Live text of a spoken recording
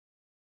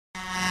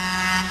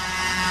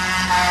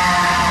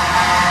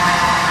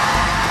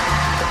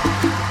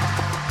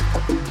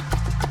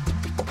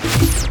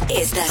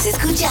Estás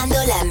escuchando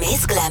la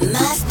mezcla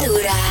más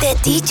dura de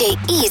DJ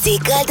EASY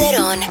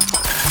Calderon.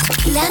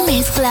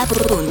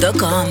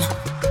 Lamezcla.com.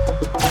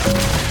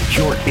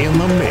 You're in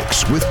the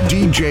mix with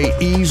DJ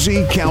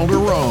EASY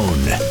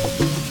Calderon.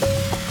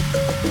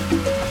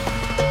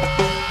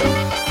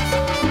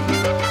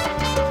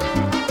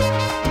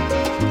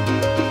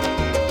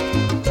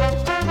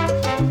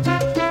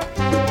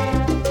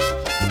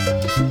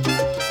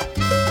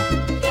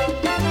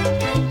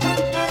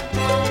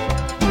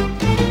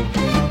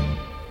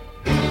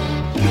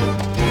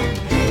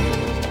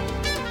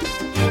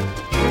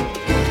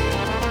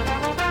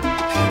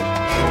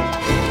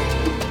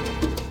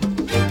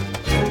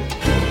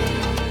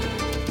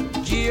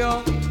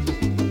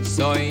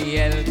 Soy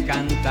el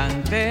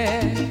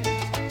cantante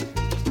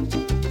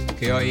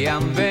que hoy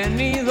han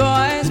venido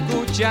a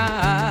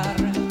escuchar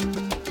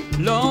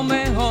lo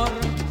mejor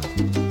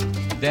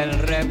del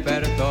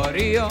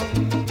repertorio.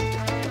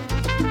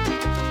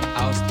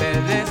 A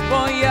ustedes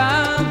voy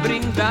a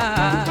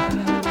brindar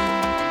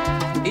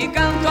y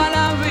canto a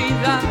la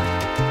vida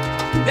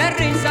de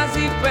risas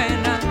y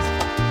penas,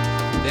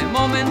 de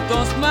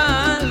momentos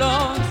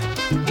malos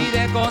y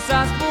de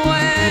cosas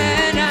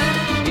buenas.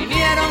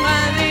 Vinieron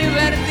a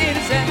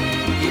divertirse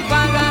y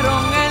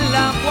pagaron en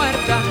la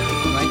puerta.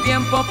 No hay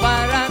tiempo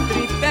para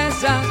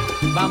tristeza,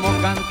 vamos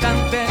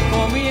cantante,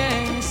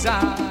 comienza.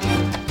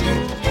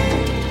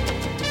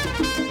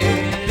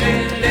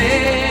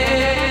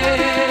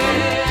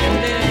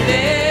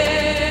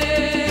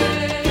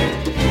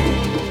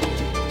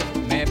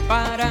 Me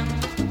paran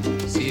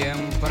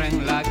siempre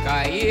en la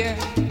calle,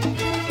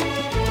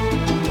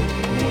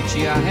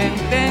 mucha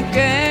gente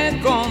que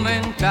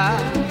comenta.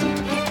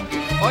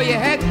 Oye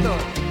Héctor,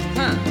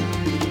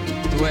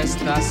 tú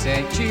estás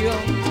hecho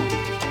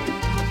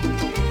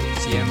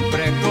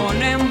siempre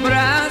con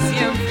hembras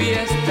y en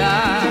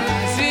fiesta.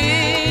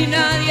 Si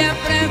nadie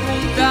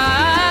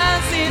pregunta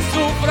si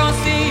sufro,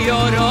 si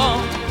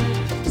lloro,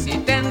 si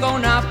tengo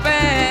una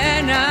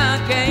pena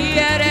que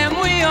hiere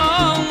muy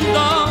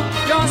hondo.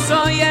 Yo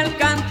soy el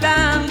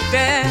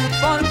cantante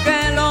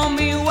porque lo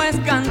mío es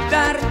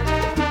cantar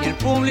y el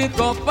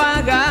público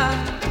paga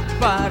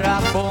para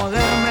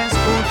poderme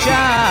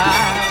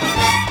escuchar.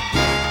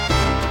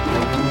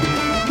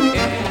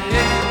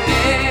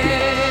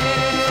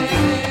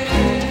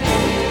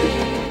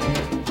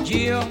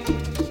 Yo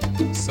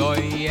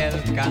soy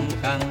el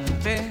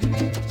cantante,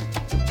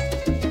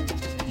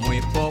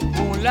 muy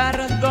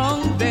popular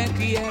donde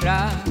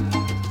quiera,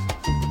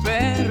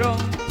 pero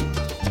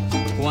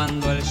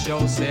cuando el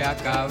show se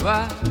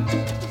acaba,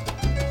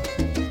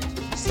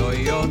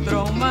 soy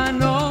otro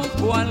humano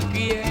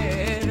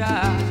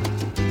cualquiera.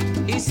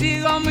 Y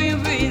sigo mi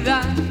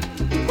vida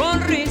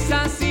con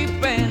risas y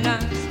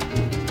penas,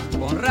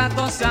 con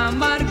ratos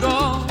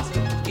amargos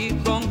y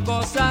con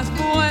cosas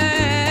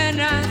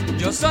buenas.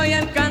 Yo soy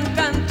el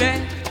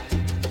cantante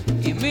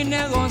y mi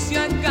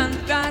negocio es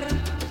cantar,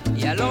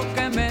 y a los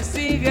que me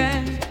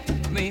siguen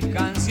mi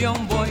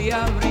canción voy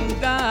a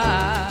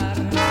brindar.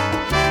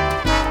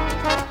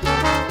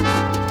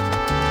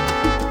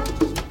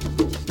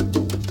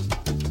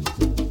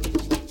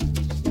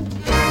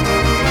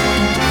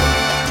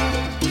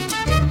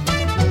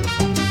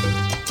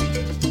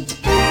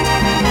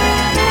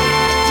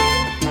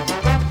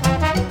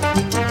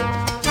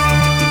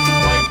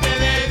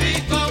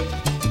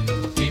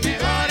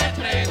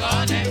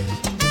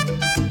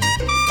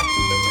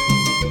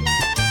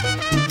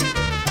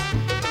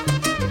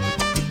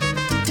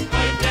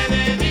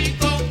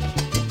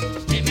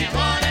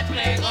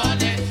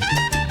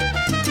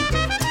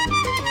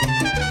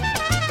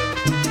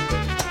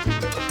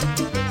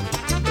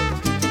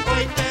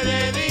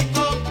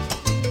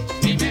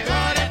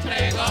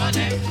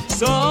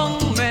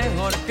 Son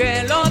mejor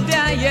que los de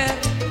ayer,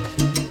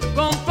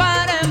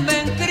 compárenme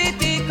en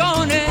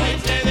criticones. Hoy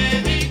te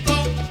dedico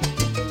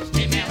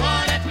mis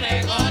mejores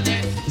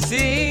pregones.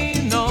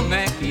 Si no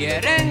me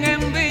quieren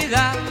en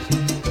vida,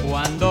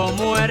 cuando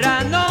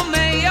muera no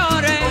me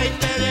lloren. Hoy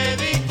te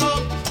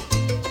dedico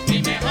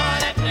mis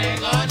mejores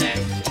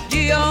pregones.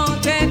 Yo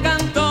te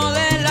canto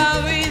de la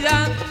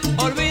vida,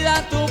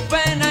 olvida tu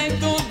pena y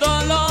tus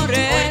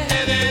dolores. Hoy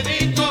te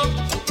dedico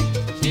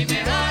mis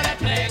mejores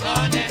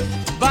pregones.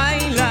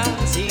 Baila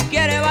si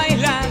quiere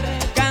bailar,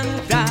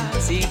 canta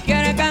si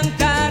quiere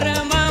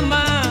cantar,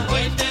 mamá.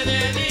 Hoy te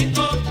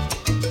dedico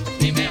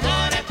mis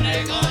mejores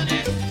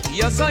pregones.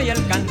 Yo soy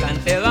el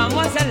cantante,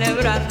 vamos a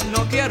celebrar,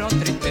 no quiero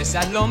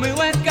tristeza, lo mío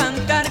es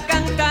cantar,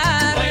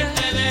 cantar. Hoy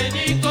te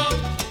dedico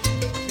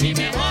mis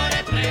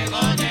mejores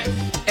pregones.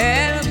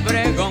 El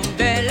pregón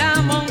de la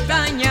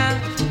montaña,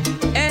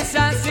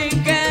 esas sí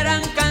que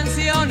eran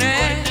canciones.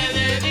 Hoy te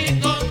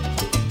dedico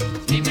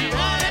mis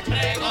mejores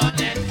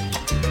pregones.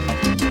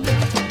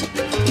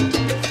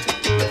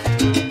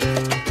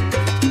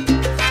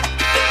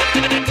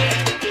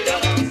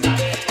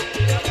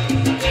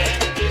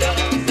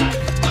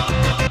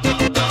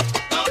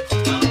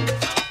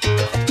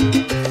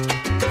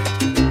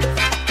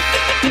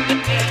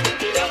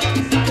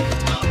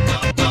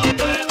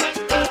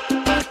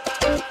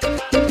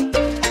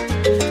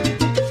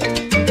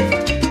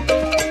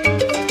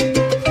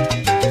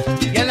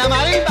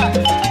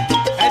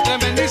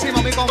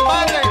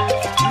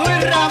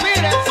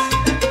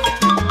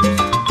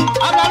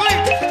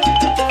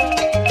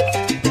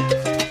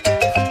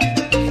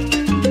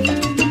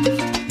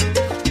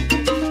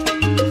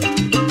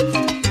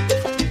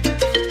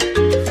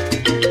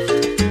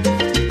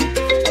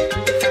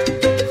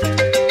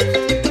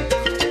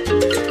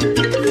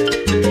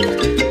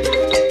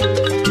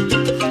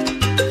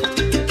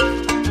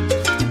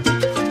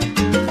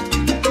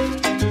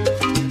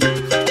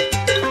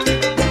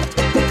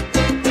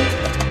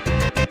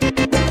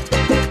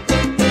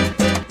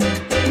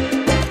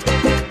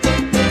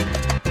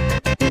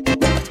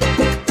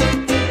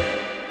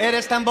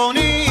 Eres tan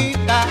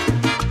bonita,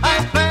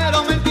 ay,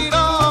 pero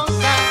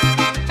mentirosa,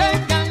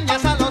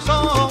 engañas a los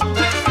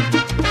hombres,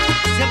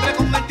 siempre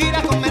con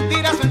mentiras,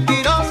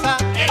 mentirosa.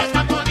 Eres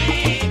tan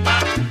bonita,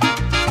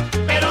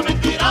 pero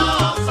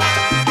mentirosa,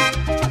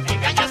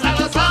 engañas a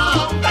los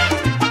hombres,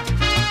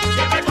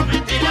 siempre con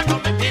mentiras,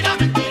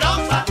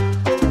 mentirosa.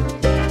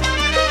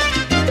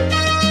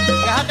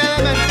 Déjate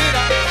de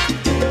mentiras.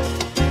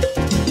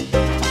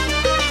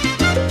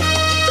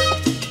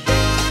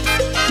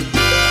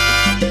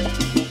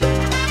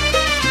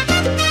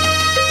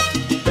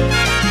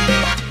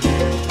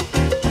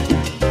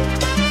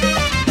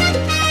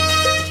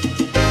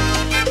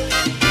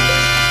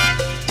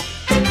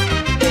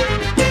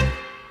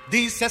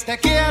 Dices te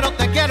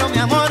quiero mi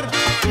amor,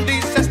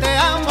 dices te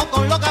amo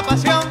con loca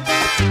pasión,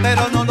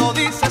 pero no lo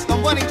dices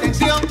con buena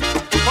intención,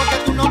 porque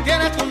tú no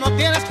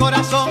tienes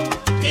corazón.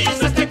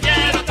 Dices te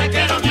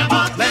quiero mi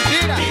amor.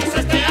 Mentira.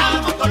 Dices te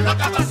amo con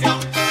loca pasión,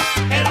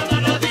 pero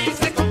no lo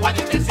dices con buena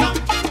intención,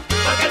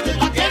 porque tú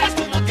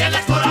no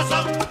tienes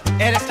corazón.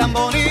 Eres tan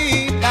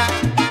bonita,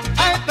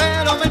 ay,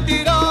 pero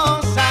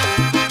mentirosa,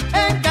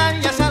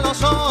 engañas a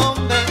los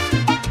hombres,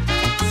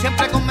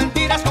 siempre con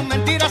mentiras,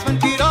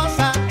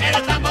 mentirosa.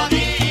 Eres tan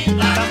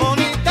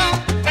bonita,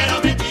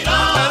 pero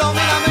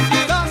mira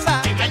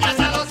mentirosa, engañas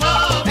a los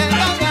hombres,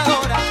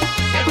 engañadora,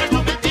 siempre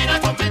con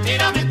mentiras,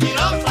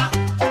 mentirosa.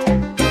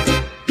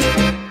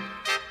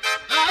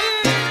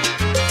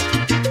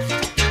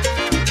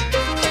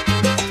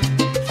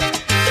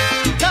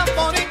 tan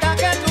bonita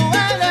que tú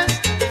eres,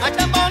 ay,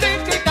 tan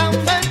bonita y tan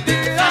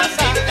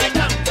mentirosa,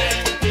 Tan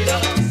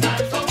mentirosa,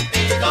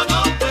 contigo no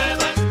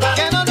puedo estar.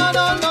 que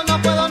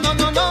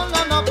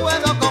no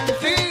puedo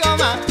contigo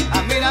más.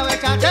 Ah, mira,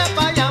 échate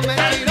pa' allá,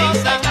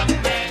 mentirosa. Tan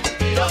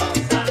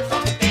mentirosa,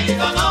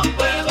 contigo no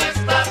puedo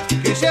estar.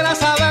 Quisiera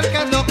saber qué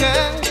es lo que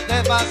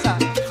te pasa.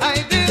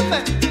 Ay,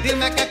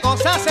 dime qué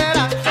cosa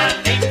será. Tan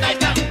linda y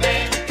tan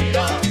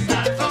mentirosa,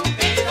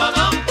 contigo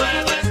no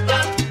puedo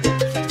estar.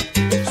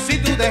 Si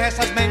tú dejas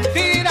esas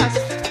mentiras,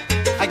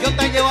 ay, yo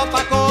te llevo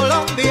pa'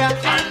 Colombia.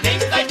 Tan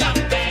linda y tan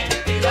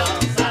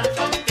mentirosa,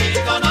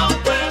 contigo no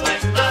puedo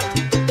estar.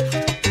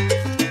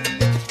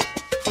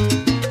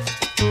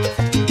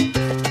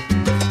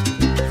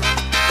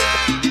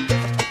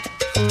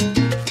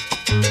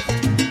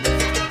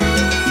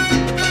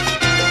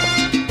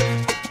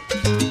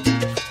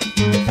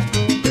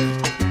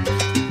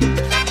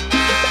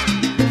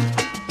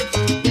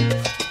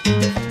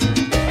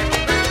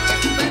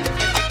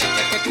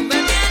 Que tú me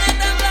tienes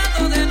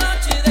temblando de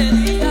noche y de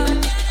día.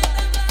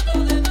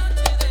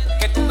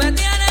 Que tú me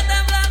tienes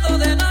temblando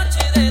de noche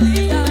y de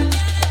día.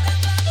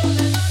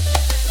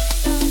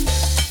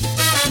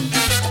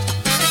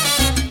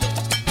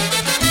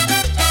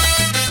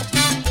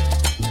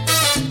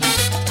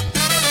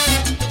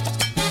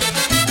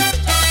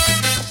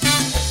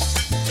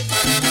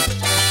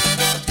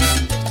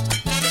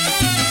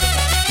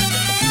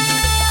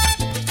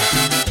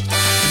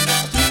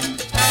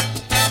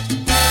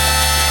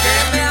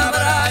 Que me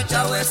habrá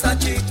echado esa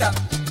chica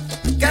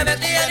que me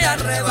tiene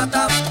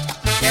arrebatado,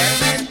 que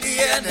me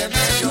tiene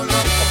medio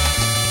loco,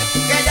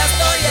 que ya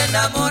estoy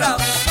enamorado.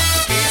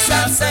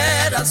 Quizás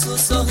eran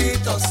sus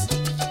ojitos,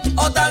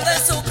 o tal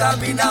vez su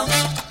caminado,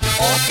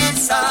 o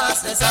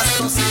quizás esas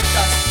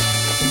cositas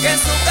que en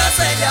su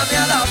casa ella me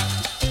ha dado.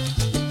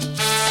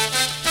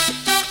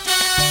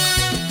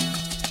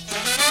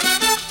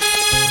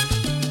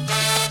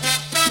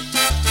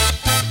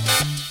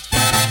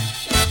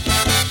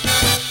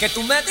 Que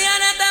tú me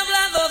tienes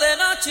temblando de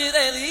noche y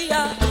de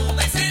día. Tú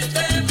me hiciste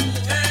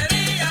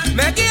brujería.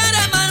 Me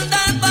quieres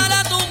mandar para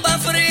la tumba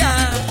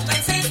fría. Tú me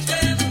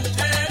hiciste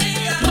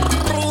brujería.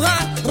 Bruja,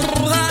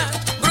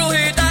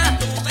 brujita.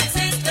 Tú me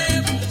hiciste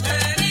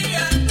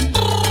brujería.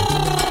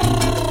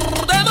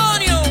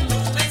 Demonio. Tú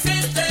me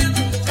hiciste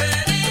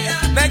brujería.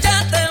 Me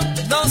echaste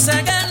no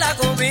sé qué en la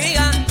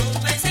comida. Tú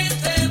me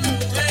hiciste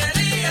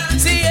brujería.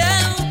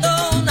 Siento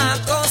una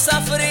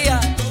cosa fría.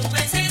 Tú me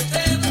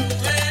hiciste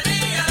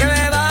brujería. Que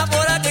me va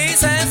por aquí,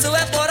 se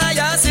sube por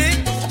allá,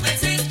 sí. Tú me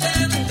hiciste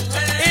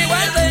brujería. Y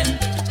vuelve,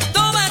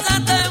 tú me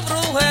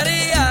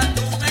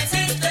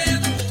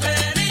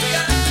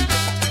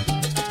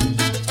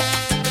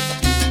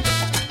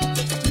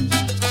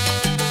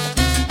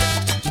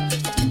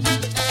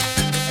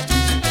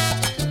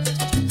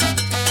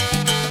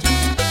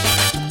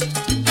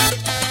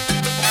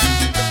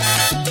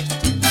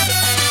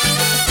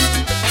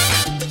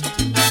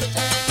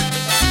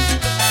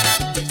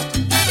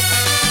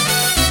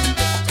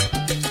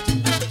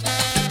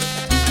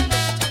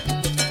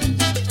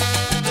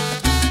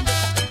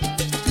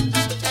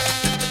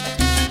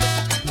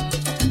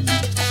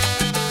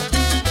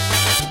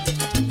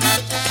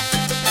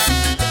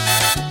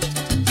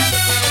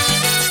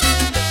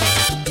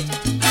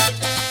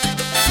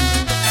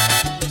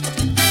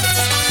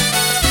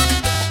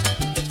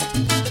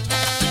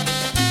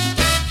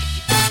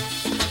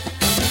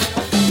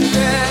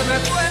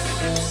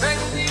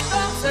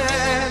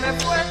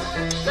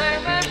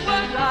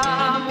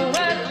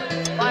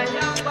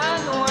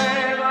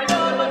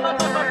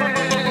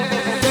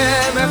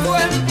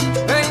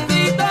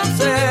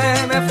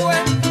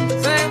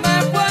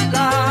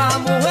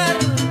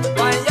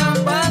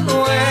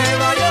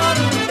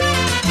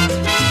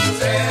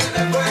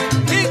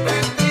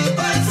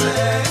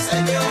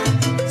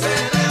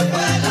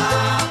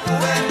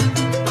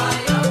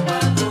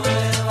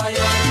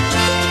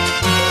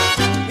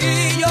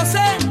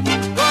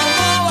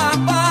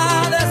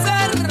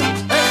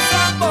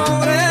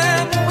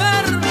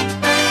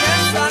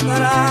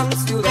gran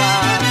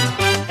ciudad.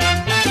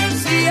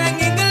 Si en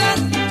inglés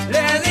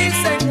le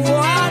dicen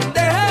what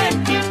the heck,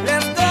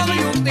 let's go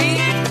you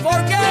think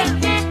forget,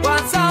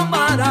 what's a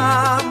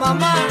mara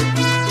mamá,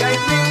 y ahí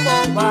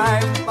mismo va a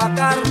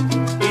empacar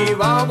y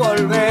va a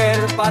volver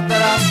para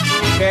atrás.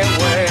 Qué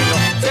bueno,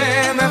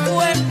 se me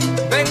fue,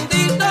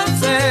 bendito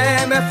se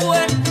me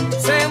fue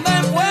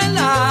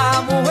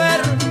la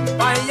mujer,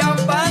 pa' allá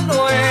pa'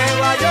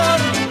 Nueva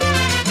York.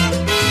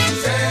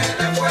 Se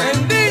le fue,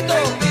 bendito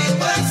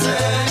es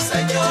el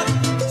Señor,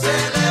 se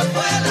le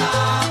fue la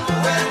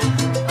mujer,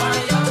 pa'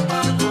 allá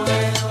pa'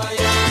 Nueva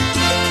York.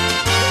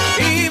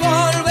 Y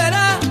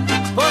volverá,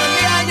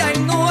 porque allá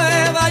en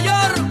Nueva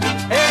York,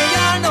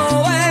 ella no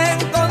va a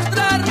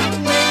encontrar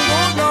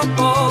ninguno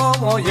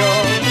como yo.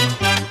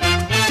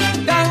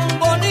 Tan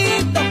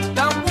bonito,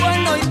 tan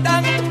bueno y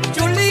tan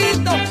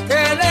chulito,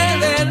 que le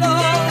dé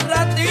los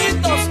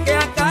ratitos que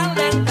acá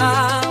le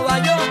daba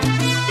yo,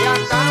 que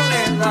acá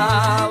le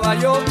daba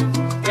yo,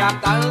 que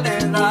acá le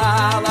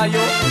daba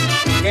yo.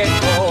 Qué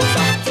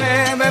cosa,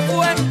 se me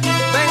fue,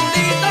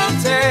 bendito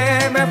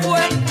se me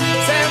fue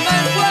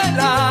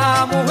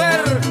la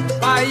mujer,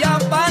 pa' allá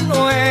pa'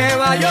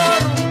 Nueva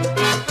York.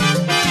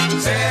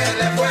 Se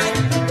le fue,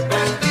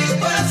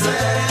 bendito es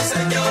el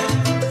Señor,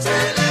 se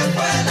le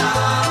fue la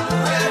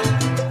mujer,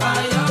 pa'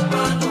 allá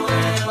pa'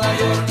 Nueva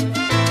York.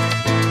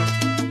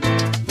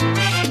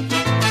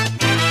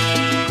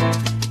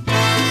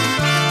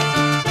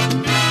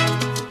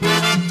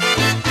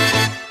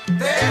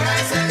 Deja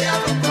ese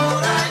diablo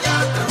por allá,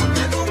 pero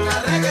que nunca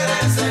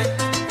regrese.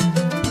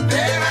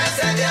 Deja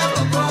ese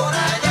diablo por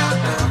allá,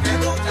 pero que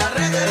nunca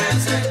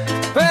regrese.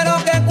 Pero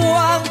que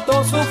cuánto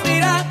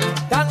sufrirá,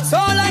 tan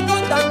sola y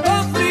con tanto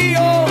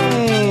frío.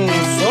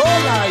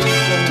 Sola y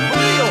con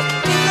frío.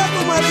 ¿Y qué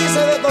tú me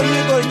dices de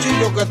Toñito el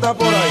Chillo que está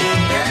por ahí?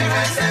 Deja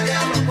ese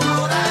diablo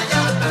por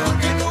allá, pero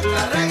que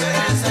nunca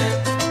regrese.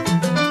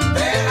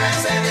 Deja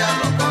ese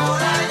diablo por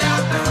allá,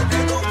 pero que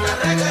nunca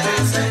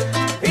regrese.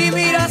 Y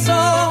mira,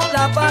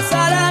 sola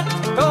pasará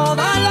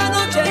toda la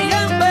noche y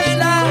en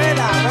vela.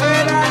 Mira,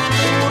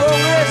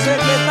 tiburón ese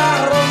que está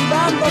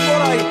rondando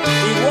por ahí,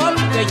 igual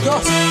que yo.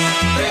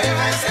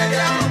 Deja ese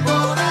diablo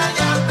por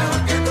allá, pero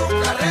que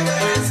nunca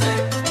regrese.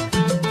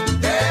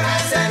 Deja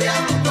ese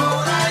diablo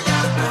por allá,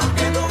 pero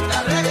que nunca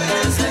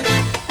regrese.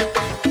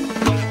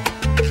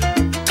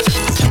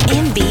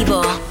 En vivo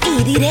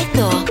y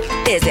directo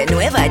desde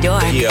Nueva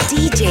York, Yeah.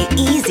 DJ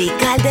EASY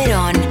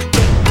Calderon.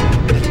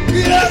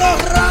 ¡Mira los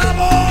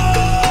ramos!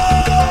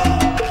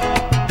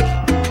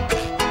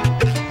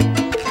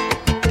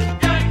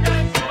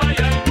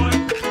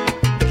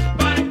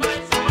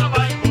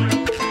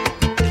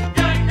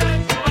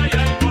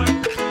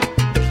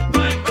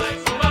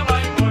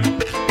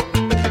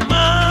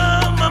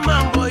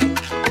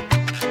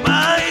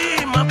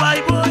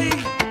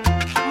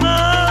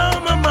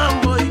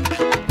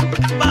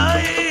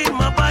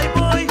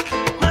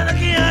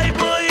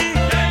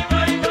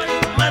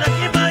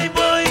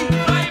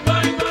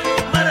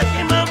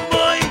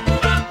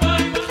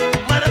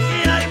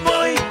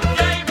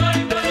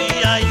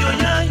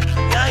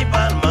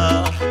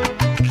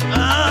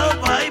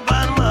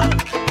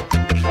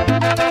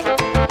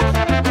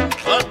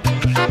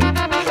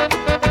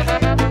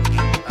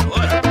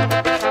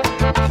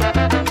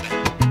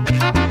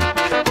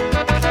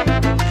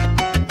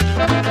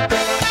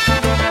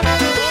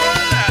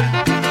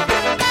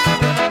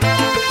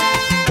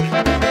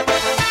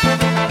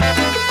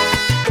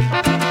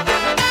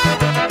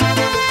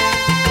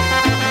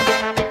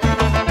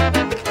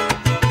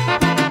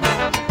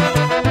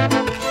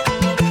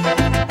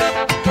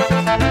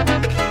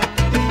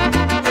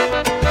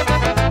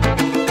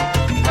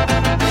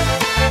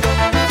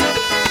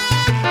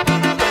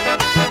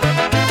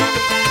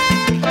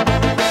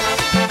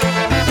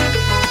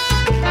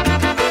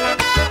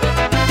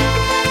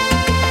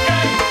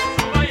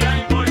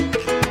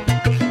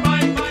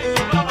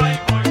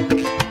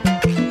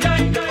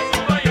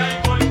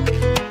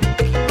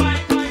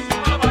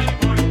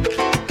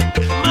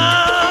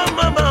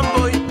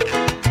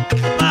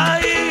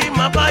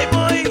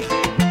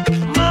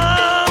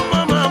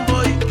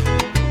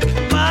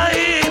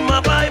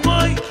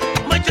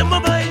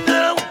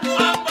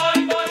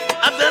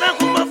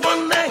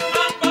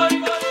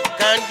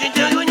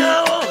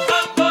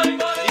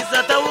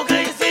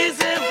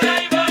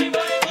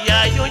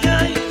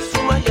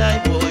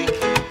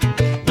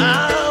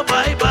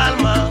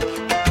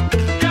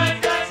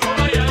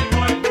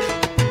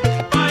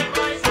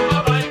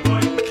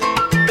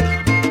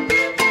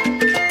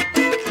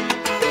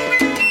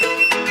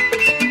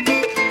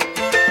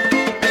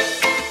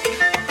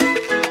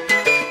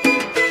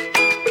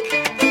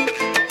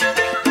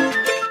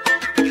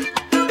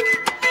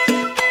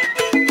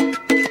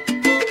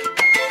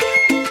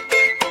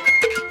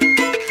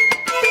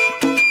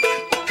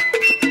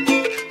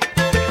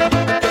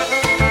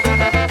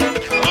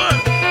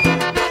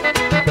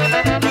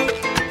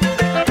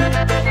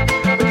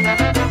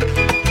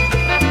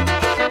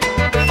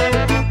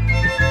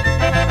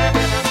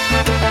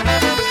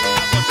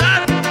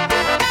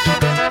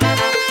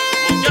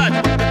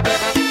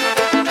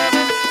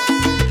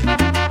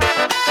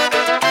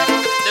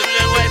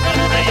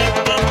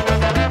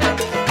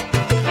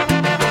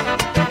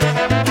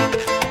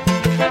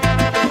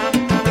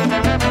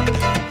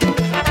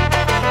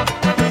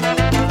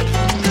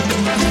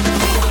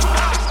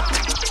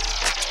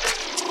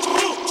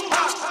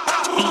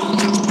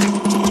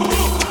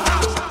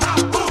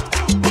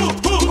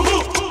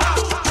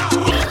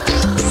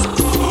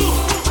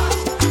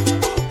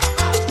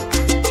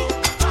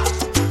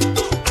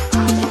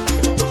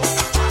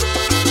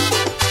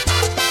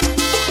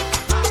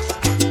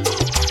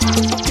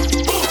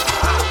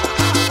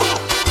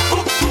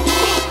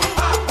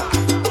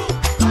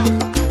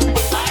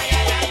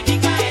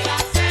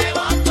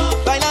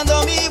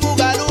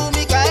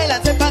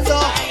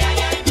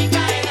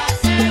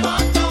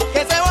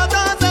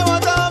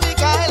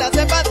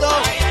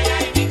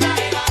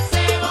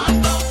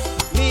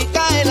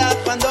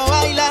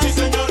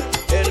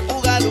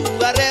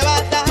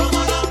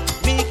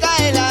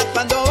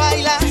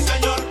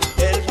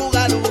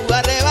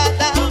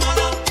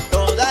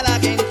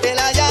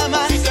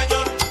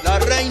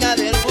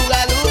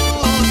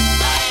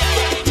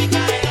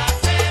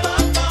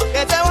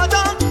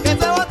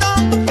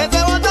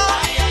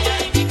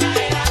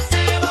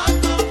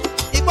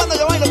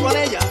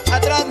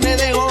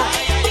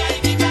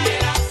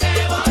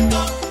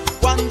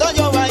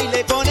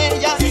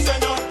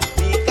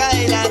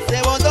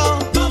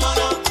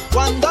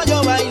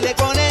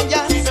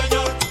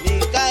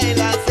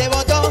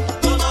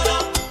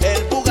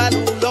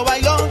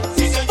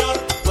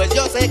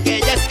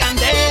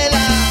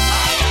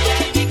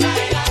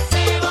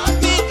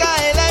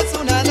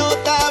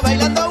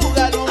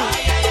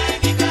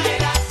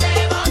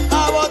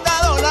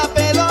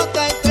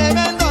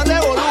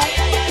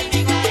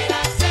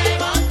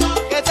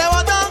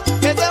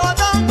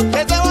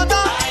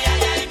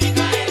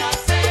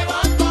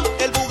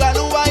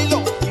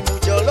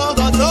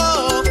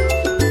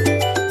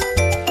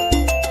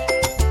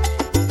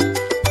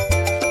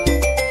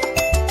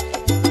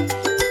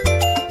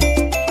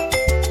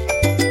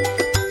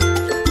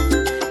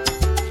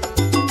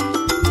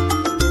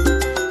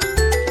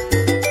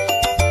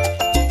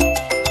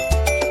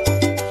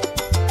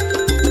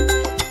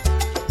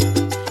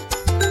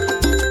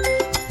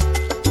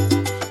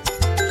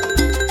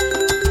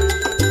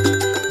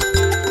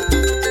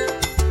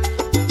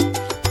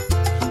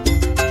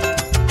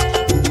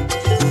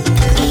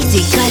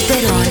 EASY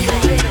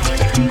Calderon.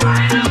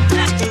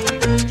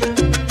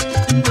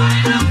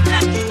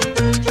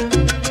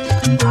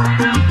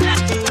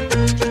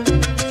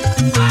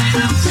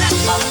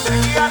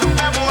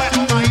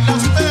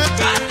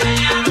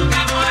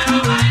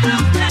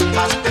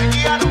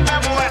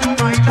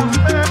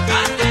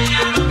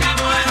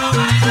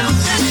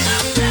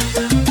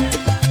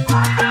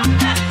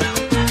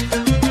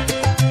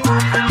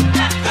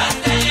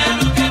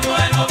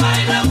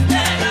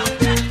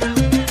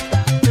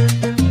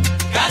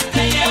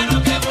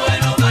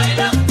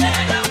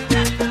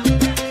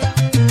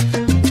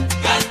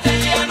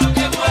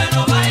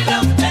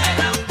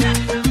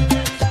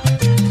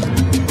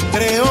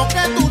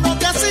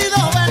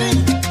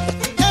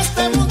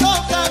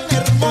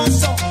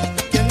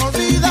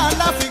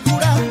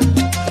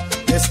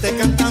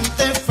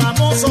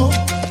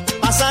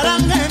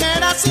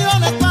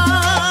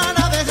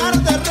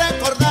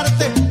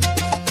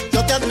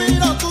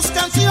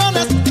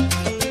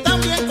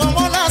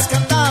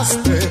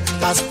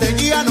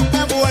 Castellano,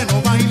 qué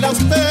bueno baila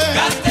usted.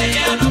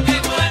 Castellano, qué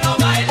bueno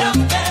baila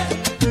usted.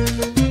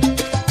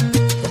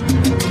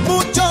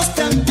 Muchos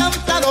te han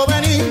cantado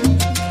venir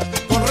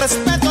con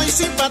respeto y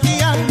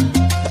simpatía,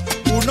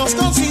 unos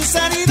con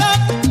sinceridad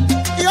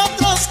y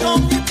otros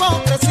con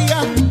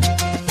hipocresía.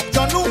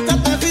 Yo nunca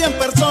te vi en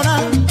persona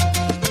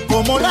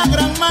como la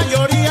gran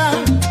mayoría,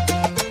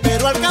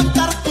 pero al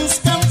cantar tus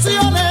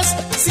canciones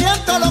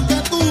siento lo que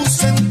tú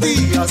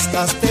sentías.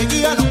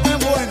 Castellano, qué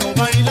bueno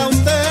baila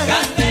usted.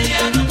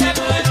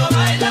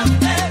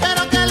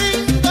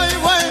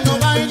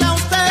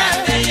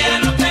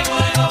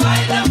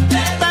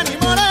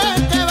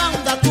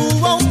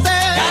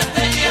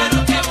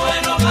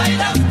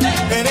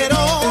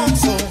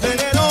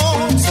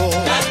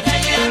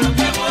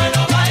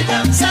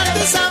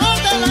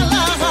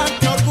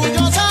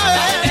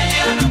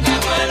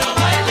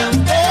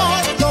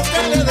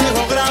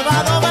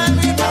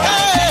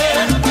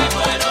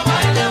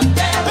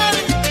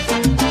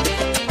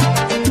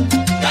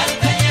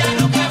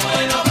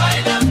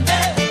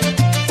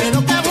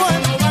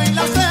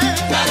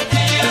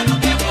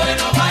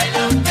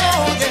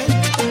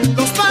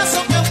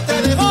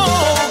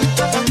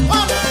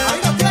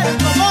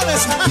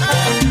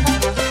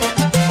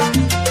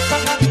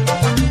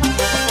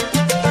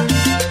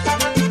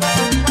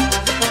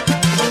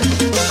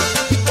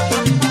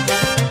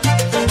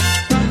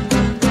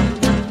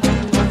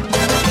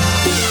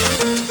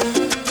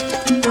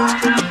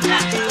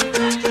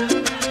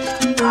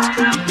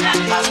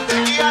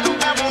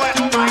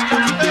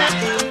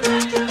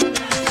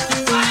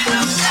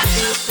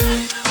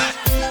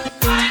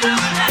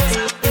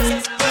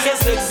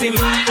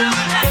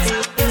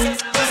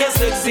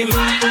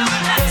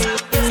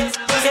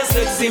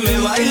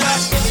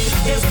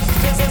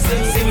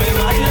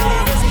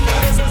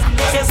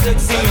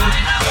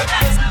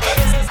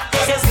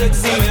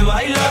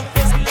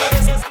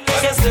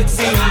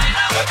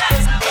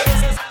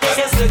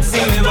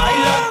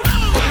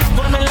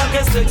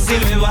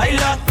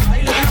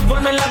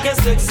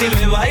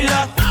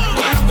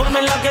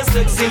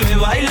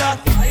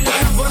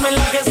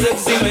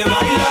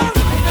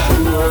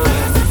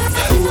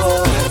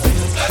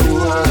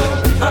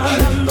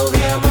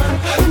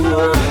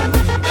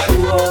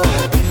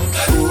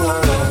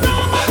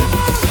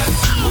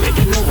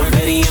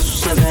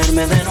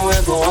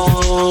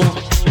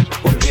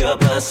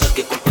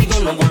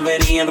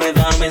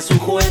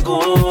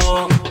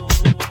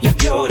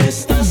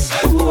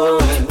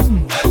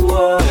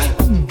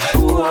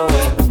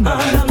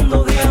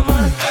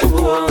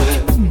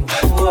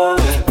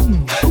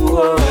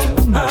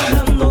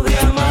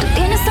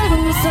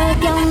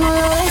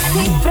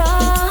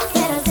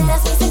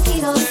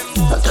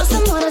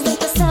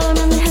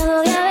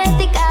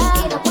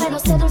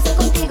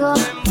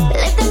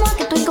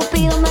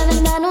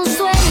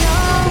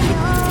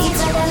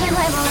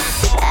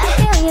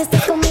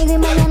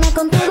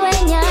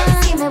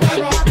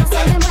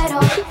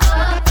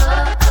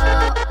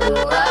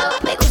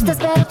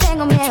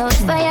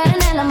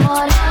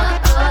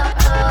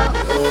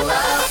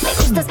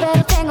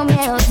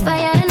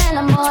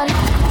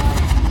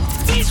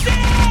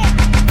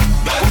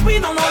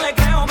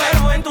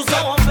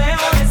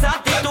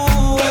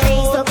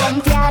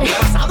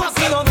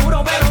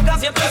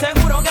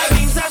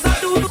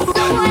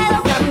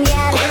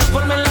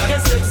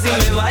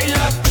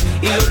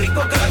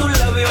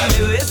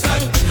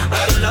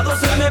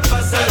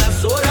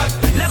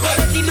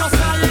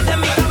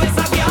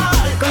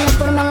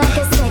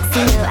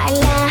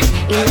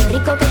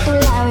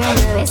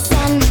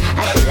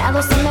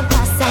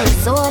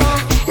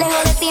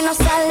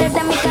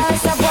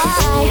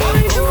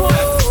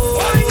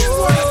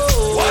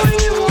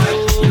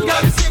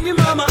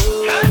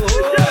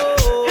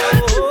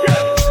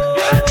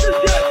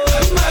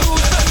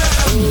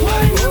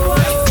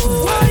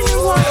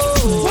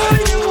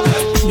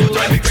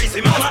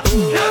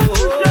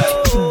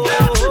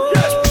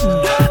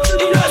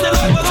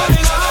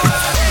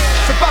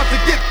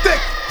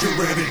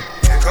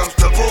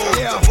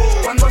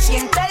 Cuando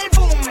siente el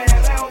boom,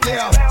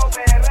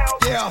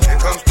 here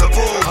comes the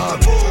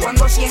boom.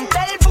 siente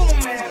el boom.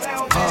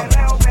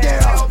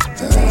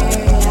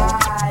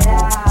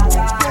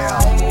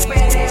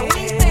 Perreo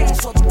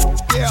intenso.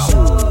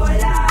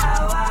 Sola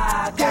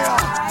va a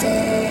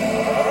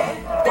caer.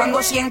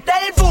 Cuando siente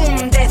el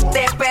boom de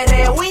este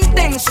perreo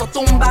intenso,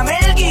 túmbame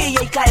el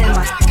guille y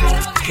calma.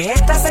 Que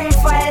estás en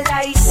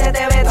falda y se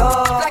te ve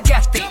todo.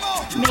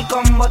 Mi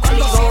combo te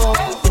ligó.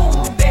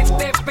 De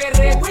este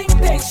perreo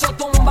intenso,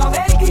 túmbame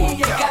el guille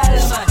y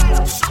calma.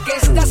 Que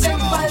estás en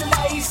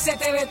falda y se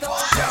te ve todo.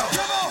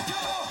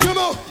 Come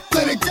on,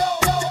 let it go.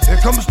 Here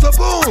comes the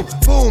boom,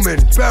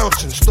 booming,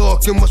 bouncing,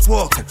 stalking what's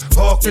walking,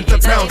 walking to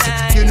bouncing,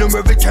 get him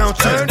every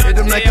counting, hit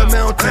him like a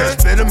mountain,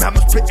 spit him, have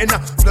him spitting out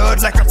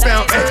blood like a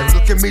fountain.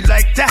 Look at me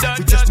like that,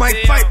 we just might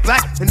fight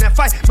black, and that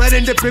fight might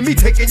end up in me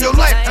taking your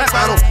life. If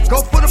I don't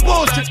go for the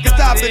bullshit, cause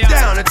I've been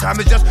down, and time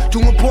is just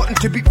too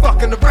important to be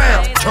fucking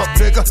around. Chump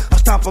nigga, I'll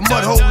stop a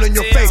mud hole in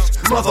your face,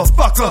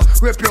 motherfucker,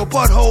 rip your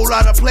butthole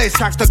out of place,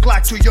 cock the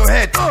Glock to your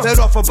head, let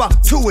off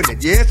about 2 in it.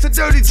 Yeah, it's a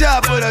dirty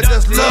job, but I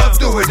just love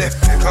doing it.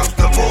 Here comes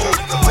the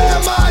boom. Where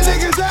my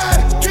niggas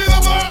at? Kill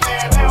 'em up,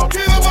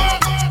 kill 'em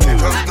up. Here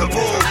comes the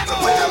boom.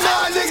 Where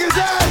my niggas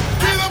at?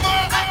 Kill 'em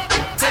up.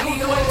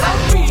 Seguido el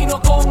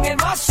camino con el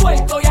más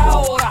suelto y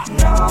ahora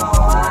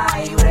no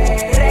hay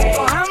break.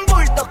 Cojan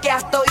bultos que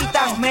hasta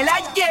ahorita me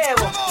las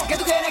llevo. ¿Qué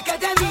tú quieres que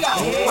te diga?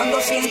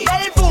 Cuando siente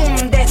el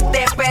boom de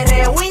este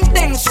perreo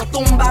intenso,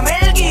 túmbame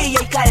el guille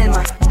y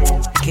calma.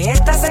 Que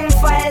estás en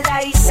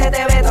falda y se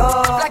te ve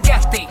todo.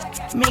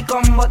 Mi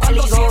combo te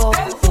ligó. Cuando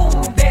siente el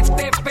boom de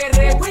este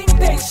perreo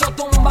intenso,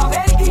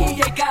 túmbame el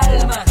guille y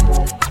calma.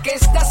 Que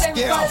estás en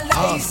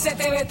falda y se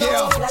te ve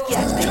todo.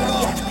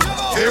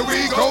 Here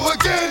we go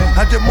again.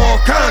 I did more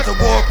kinds of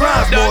war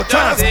crimes, more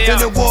times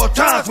than in war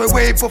times,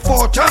 way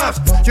before times.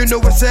 You know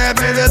it's sad,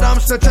 man, that I'm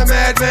such a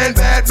madman,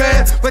 bad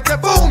man. But the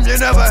boom you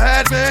never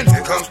had, man.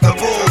 Here comes the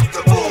boom,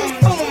 the boom,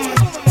 boom.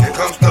 Here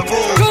comes the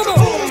boom, the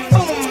boom,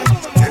 boom.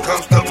 Here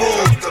comes the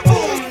boom, the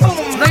boom,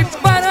 boom. No hay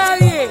para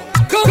nadie.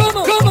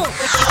 ¿Cómo?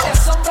 Esta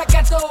sombra que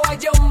a todas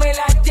yo me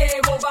la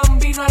llevo.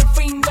 Bambino al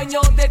fin,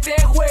 dueño de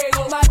este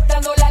juego.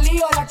 Matando la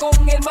líola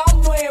con el más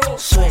nuevo.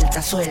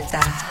 Suelta.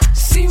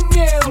 Sin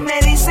miedo. Me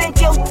dicen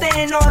que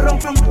usted no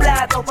rompe un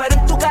plato, pero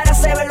en tu cara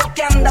se ve lo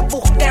que andas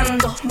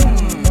buscando.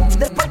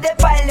 Después de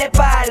par de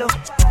palos,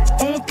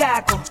 un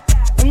caco,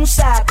 un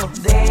saco,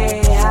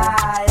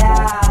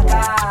 déjala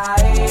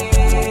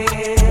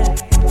caer.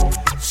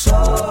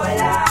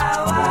 Sola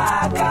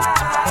va a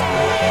caer.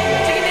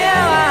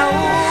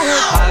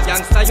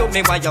 Gangsta, you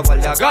me why you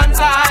hold your guns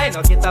high.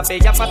 No get a pay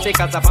your pussy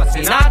cause a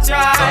pussy not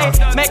try.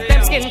 Make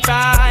them skin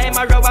cry,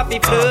 my row up the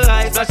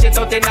fly. Flush it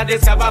out in a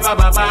disco, bye.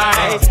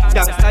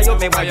 Gangsta, you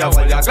me why you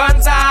hold your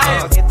guns high.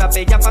 No get a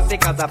pay your pussy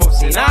cause a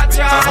pussy not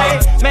try.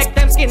 Make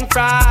them skin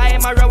cry,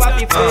 my row up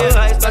the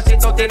fly. Flush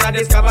it out in a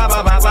disco,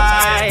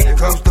 bye. Here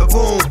comes the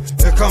boom,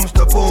 here comes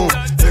the boom,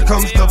 here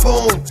comes the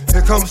boom,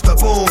 here comes the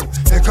boom,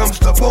 here comes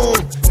the boom,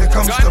 here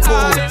comes the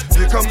boom,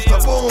 here comes the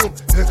boom,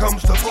 here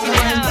comes the boom.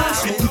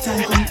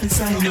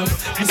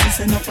 You see,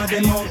 send up for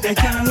them out, they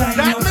can't line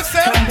up. Cause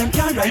them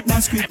can't write no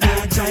script,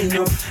 no join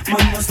up.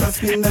 Man must have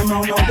spin them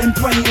round, now them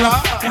twine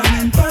up.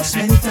 And in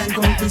parchment time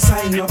come to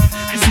sign up.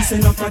 You see,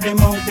 send up for them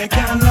out, they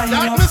can't line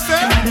up. Cause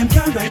them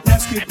can't write no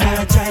script,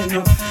 no join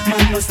up.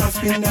 Man must have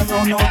spin them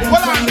round, now them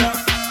twine up.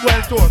 Well,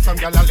 to some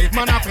gyal a live,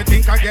 man have to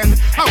think again.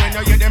 And when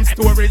you hear them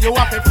story, you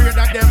have to fear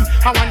of them.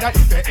 I wonder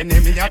if the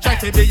enemy a try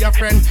to be your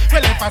friend.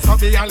 Well, if I saw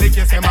be a lick,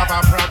 them have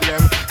a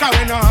problem. Cause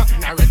when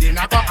nothing already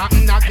not gonna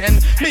happen again.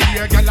 Me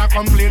hear gyal a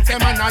complain,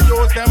 them and I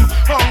use them.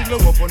 Hungry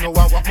up on no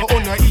walk, me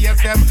on no ears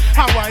them.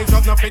 I wise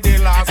up no for the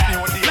last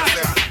few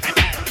days.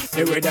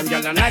 The way them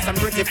gyal are nice and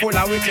pretty, full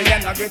of witty,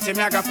 them not gritty,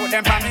 me I go put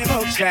them on me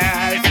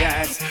bookshelf,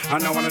 yes.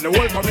 And now one of the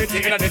whole community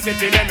in the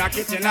city, them not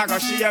kitchen, I go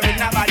share with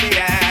nobody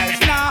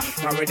else, nah.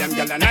 Now with them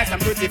gyal are nice and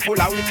pretty, full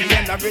of witty,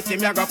 them not gritty,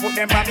 me I go put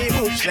them on me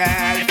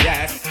bookshelf,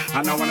 yes.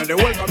 And now one of the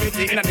whole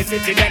community in the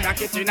city, them not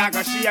kitchen, I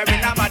go share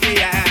with nobody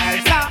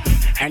else, nah.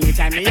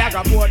 Anytime me I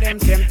go pour them,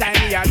 same time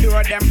me I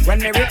adore them. When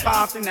me rip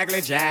off the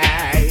negligee,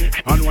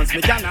 and once me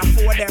can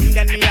afford them,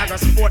 then me I go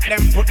support them,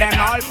 put them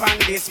all on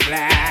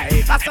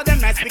display. After them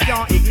nice, we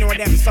can't ignore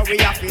them, so we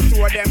have to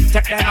tour them,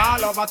 take them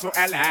all over to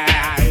LA.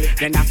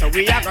 Then after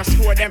we I go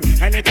score them,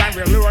 anytime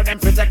we lure them,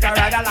 protect a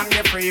ride along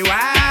the freeway.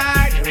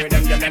 The way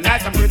them getting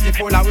nice and pretty,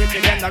 full of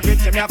witty, them not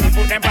gritty, me have to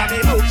put them on me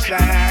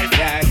bookshelf,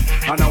 yes.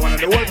 And I want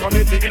the whole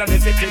community in the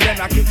city, them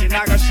not kitchen,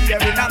 I go share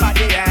with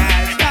nobody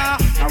else, nah.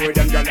 And with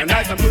them getting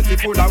nice and pretty,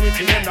 full of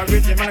witty, them not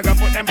gritty, man, I go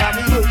put them on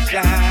me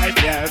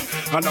bookshelf, yes.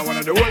 And I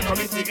want the whole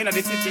community in the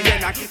city,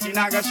 them not kitchen,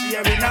 I go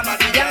share with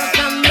nobody else.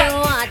 Come to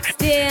hot,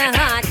 stay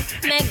hot,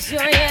 make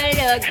sure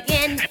you're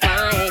looking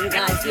fine,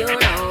 cause you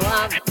know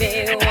I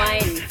feel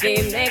wine,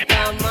 feel make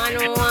a man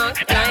walk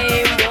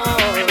climb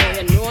wall.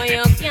 You know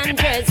you can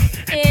dress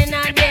in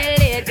a the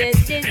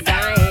latest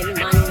design,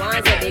 man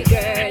wants the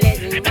girl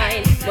is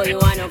mine, but you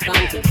wanna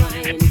come to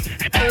find.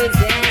 Who's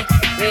there?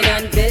 We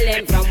don't tell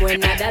them from when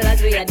the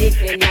dollars we are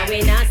different. Now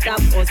we not stop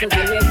hustle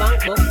till we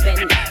bank book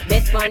spend.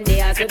 Bet fund the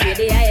house we pay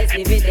the highest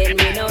dividend.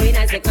 We know in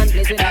a second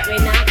place without we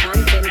not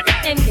content.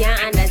 them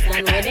can't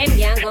understand, what them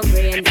can't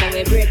comprehend. So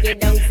we break it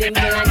down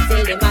simple and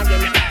tell them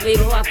again. We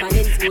go up and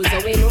in school, so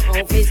we know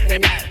how to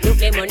spend. Look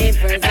the money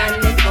first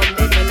and then come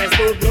back when the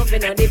school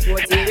bluffing on the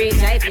 40 reach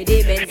high for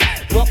the Benz.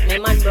 Walk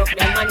them and broke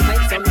them and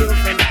find some new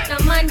friends. No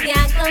man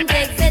can't come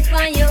take set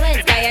for you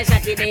and sky a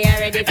shotty, they are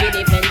ready for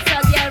defense.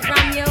 So girl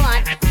from your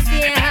heart,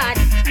 stay hot,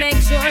 make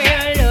sure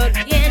you're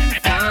looking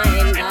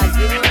fine. Cause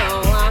you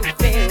know I'm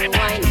feel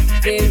wine,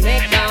 to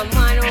make a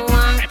man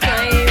want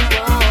climb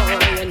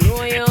wall. You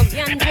know you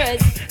can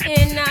dress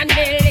in and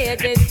the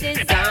latest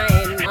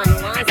design. Man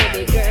wants to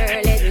the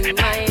girl is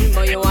mine,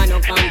 but you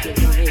wanna come to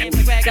mine.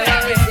 So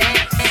we say,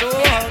 so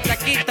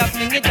jack it up,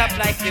 fling it up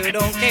like you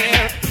don't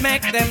care.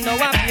 Make them know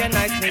I'm your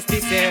niceness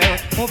this year.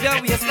 Move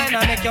your waistline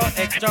and make your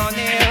extra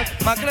near.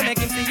 Magla make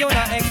him see you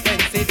not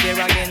expensive here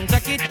again.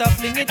 Jack it up,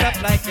 fling it up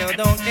like you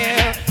don't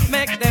care.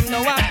 Make them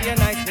know I'm your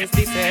niceness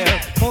this year.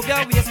 Move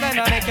your waistline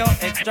and make your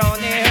extra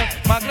near.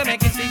 Magla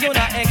make him see you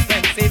not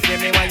expensive.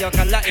 Give me why you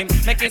call him.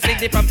 Make him see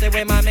the property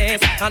where my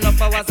miss.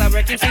 Enough hours I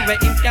work him, see where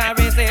him can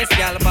resist.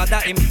 Y'all bother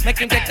him, make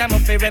him take time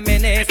up for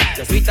reminisce.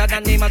 You're sweeter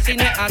than the machine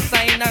where I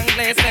sign and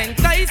glaze.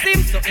 Entice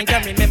him so he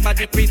can remember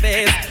the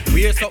previous.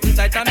 Wear something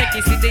tight and make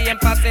him see the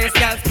emphasis.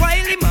 Y'all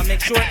spoil him and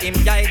make sure him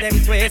guide them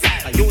twist.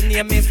 And your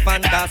name is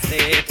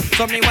fantastic.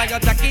 So me why you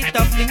jack it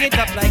up, fling it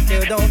up like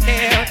you don't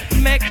care.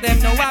 Make them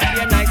know I'm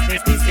your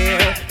niceness this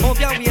year. Move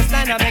your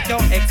waistline and make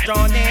your extra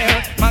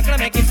near. Magla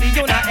make him see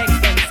you not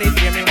expensive.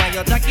 Hear me why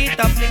you jack it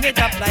up, fling it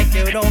up like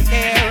you don't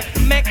care.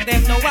 Make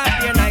them know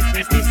I'm your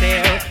niceness this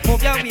year.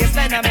 Move your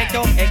waistline and make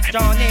your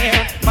extra near.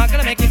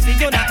 Magla make him see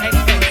you not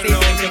expensive.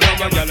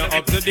 Y'all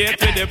up to date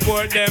with the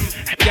poor them.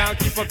 Can't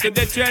keep up to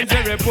the trends,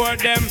 we report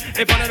them.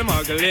 If one of the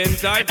muggling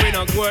type, we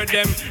not court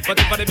them. But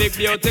if for the big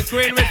beauty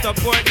queen, we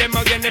support them.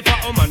 Again, if a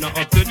woman not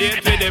up to date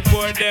with the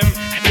poor them.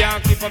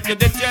 Can't keep up to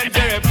the trends,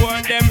 we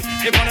report them.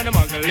 If one of the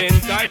muggling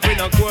type, we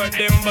not court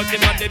them. But if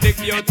for the big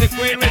beauty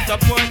queen, we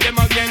support them.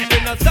 Again, we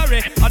not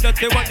sorry. I don't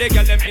see what they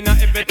get them in a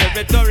every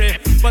territory.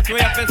 But we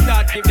have to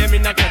start keep them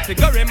in a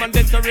category.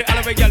 Mandatory,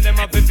 all we get them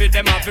up if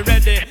them up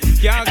ready.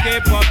 Can't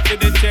keep up to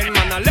the trend,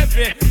 man, I left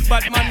it.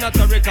 But man, not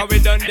sorry, cause we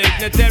done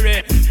dignitary.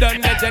 Done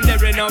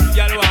legendary, enough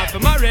y'all want to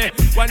marry.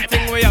 One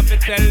thing we have to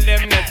tell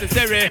them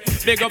necessary.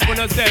 Big up on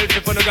yourself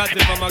if you no got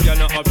it from a girl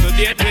not up to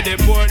date with the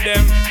poor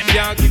them.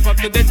 Can't keep up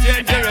to the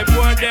change, they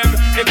report them.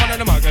 If one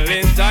of the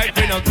muggling type,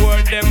 we not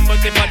court them.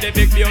 But if a the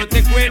big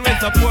beauty queen, we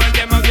support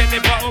them. Again,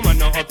 if a woman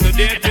not up to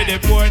date with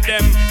the poor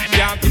them.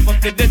 Can't keep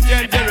up to the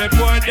change, they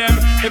report them.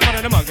 If one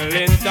of the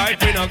muggling type,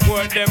 we not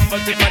court them.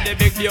 But if a the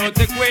big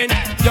beauty queen,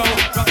 yo.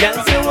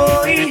 Girl say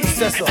oi,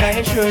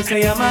 I sure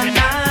say I'm a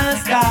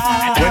master.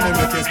 When they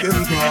make your skin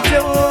crawl.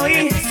 Say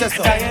oi,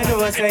 I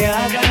know say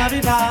I'm gonna be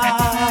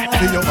bad.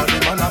 See your body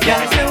man a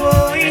girl say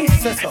oi,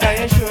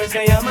 I sure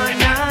say I'm a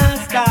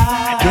master.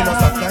 You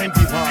must have time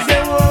to pass.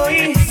 Say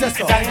oi,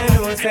 I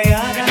know say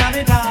I'm gonna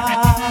be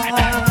bad.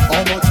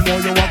 How much more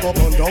you walk up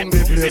and down the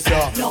place,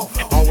 yeah?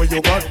 How will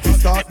you got to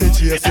start the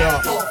chase,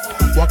 yeah?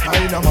 What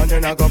kind of man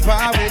then I go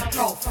par with?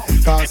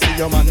 Can't see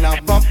your man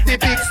have up the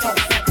pics.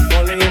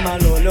 Only him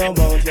alone know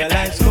about your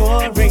life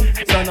scoring.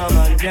 So no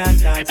man can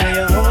talk to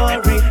your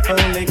hurry.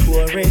 Only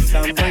chorus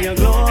and for your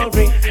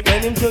glory.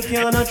 When him took you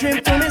on a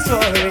trip to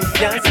Missouri.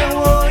 Can't say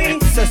oi,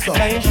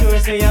 I sure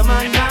say I'm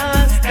a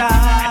master.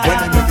 When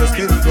he make your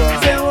skin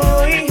crawl. Say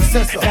oi,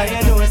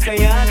 I know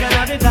say I'm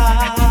gonna be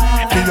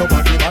bad. See your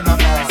body man a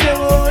pass. Say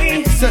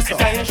oi,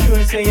 I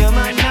sure say I'm a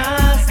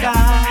master.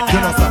 You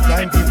must have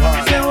time to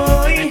pass. Say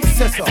oi,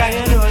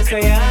 I know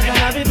say I'm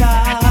gonna be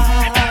bad.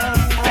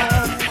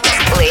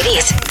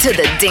 Ladies, to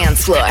the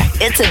dance floor.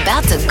 It's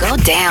about to go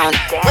down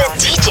with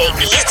DJ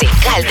EASY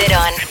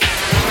Calderon.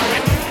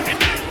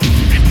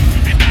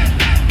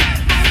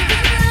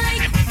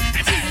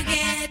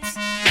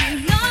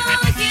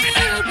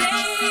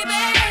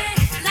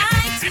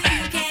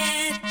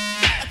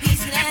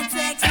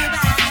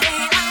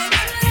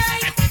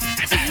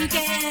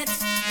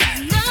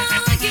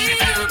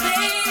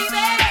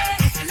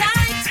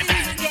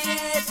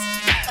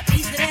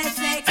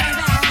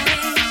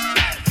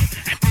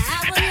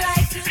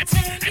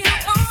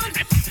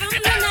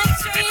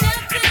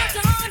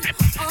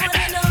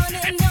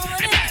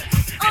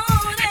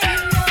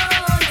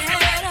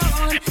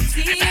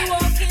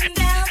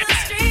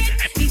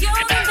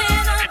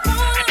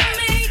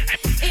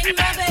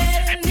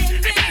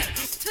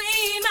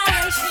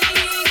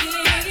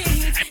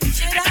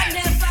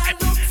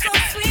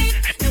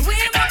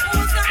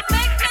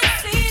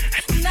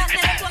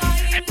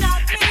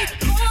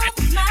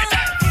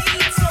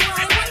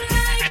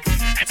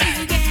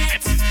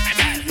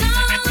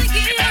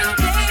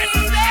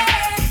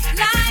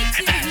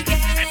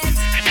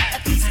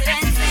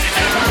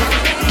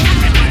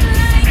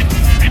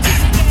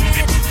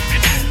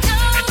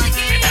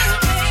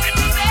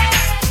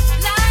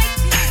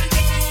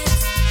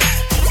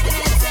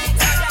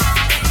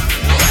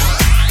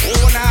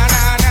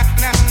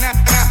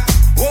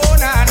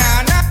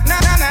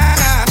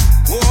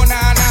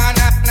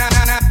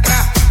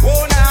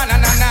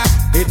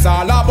 It's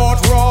all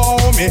about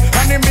Romy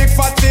and the big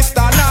fat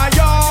sister now,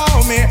 yo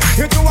me.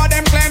 You two of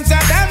them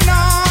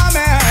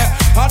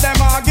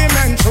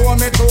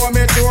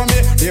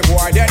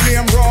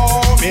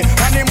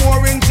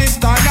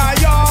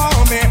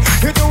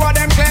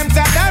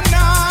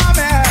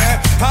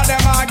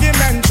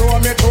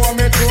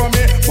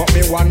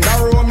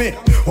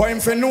Oh, him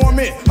fi know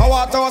me. I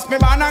want to host me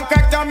ban and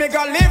crack down me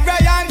go live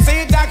where and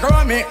see that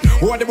grow me.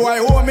 Oh, the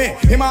boy owe me.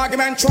 Him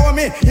argument show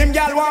me. Him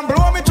gal want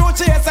blow me through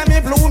chase and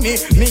me blew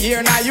me. Me here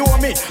now you owe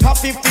me. A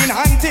 15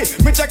 auntie.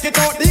 Me check it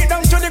out deep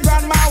down to the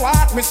grandma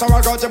what. Me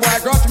sorrow got the boy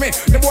got me.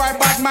 The boy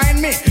bad mind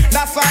me.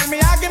 That's why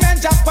me argument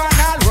just pan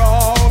all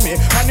row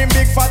me. And him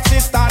big fat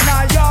sister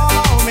now yo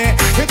me.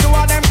 The two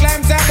of them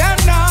claims that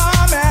them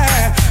know me.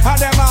 And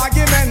them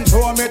argument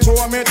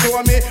show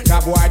me.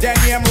 That boy then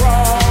name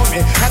row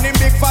me. And him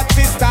big fat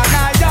sister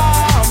now yo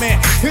me.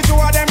 The two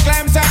of them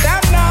claims that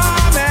them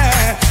know me.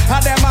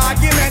 And them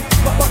argument.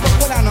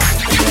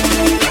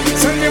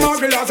 Send the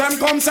mugglers them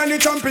come, send the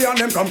champion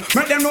them come.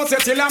 Make them know say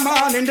till a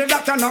man in the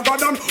doctor no go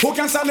down. Who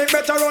can stand it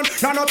better run?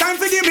 Now no time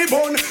to give me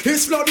bone.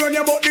 His flood when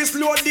you bought this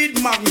loaded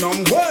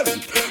magnum. Well,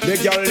 the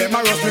girl them a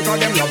rush because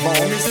them love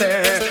how me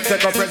stay.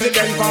 Take a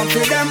president come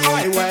to them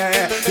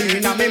highway.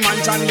 In a me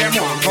mansion them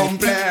want come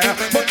play.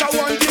 But I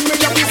want give me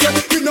a piece of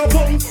me no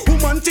bone.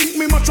 Woman think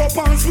me much up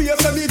and swear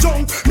say me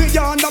junk. Me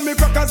yarn and me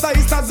crackers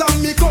ice as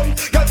and me come.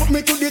 Girl put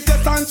me to the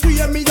test and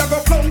swear me a go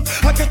flunk.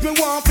 I get me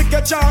want to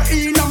get ya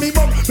in a me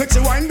bum. Make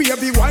you wine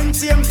baby wine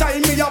same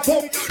time me a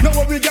pump. Now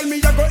every girl me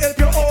a go help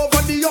you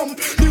over the hump.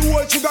 The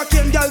whole sugar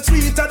cane girl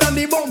sweeter than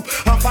the bump.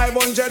 A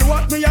 500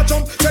 watt me a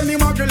jump. Tell me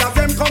my girl of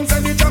them come,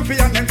 send the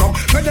champion them come.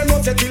 Make them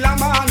know say till a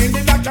man in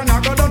the doctor na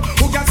go done.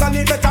 Who can stand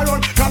it better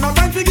run? Now no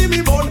time to give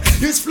me bone.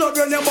 This flood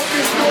when you bump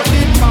this flood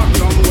in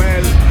magnum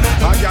well.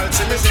 A girl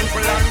see me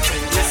simple and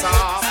think me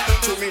soft.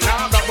 To me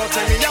now got but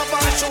tell me a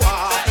fan show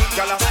off.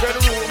 Girl a spread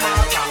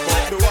rumor talk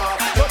about the war.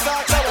 But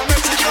that's how I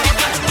make you go.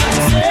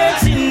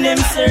 Searching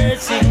them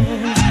searching.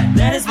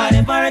 That is why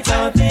they barrack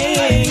our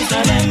things.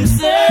 And them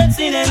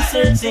searching and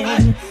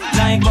searching.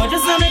 Like but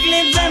just wanna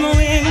clip them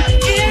away.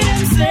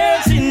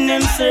 Yeah,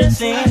 them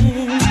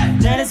searching.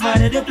 That is why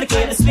they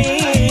duplicate the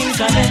spins.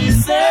 And them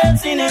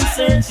searching and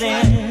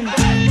searching.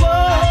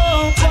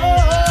 Whoa, whoa.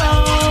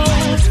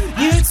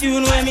 New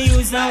tune when me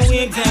use and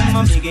wig them.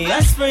 My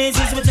biggest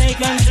phrases we take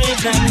and trade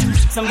them.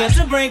 Some get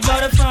to break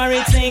but the far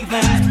it take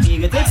them.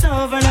 Ego takes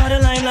over now the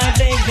limelight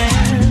take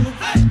them.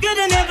 Good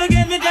to never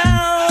get me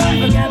down.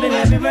 For grabbing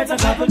every breath a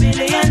couple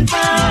billion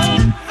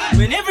pounds.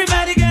 When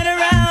everybody get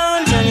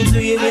around, running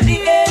to you with the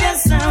alien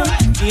sound.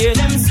 Hear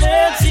them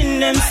searching,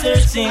 them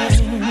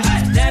searching.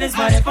 That is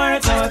why they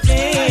parrot our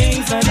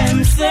things. And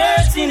them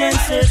searching and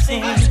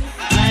searching.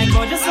 Like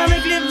oh, just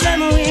wanna clip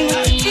them away.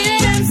 Hear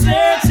them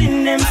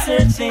searching, them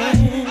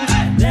searching.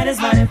 That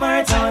is why they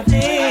parrot our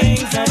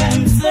things. And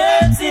them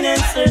searching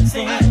and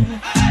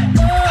searching.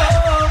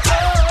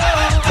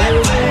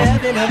 We're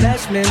having a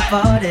bashment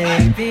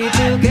party.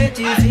 People get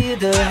you feel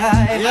the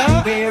hype.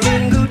 Yeah.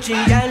 Wearing Gucci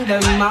and the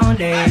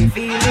money.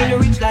 Feeling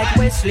rich like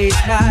Wesley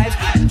Snipes.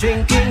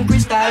 Drinking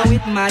crystal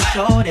with my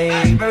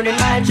shorty. Burning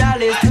my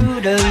chalice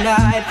through the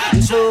night.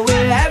 So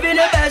we're having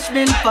a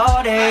bashment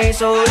party.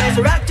 So let's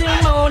rock till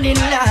morning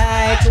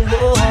light.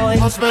 Whoa.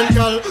 Husband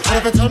girl,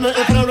 what if you tell me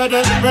if you're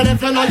ready? Ready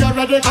if you know you're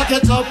ready. Cock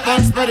it up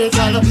and spread it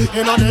girl.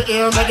 You know the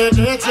ear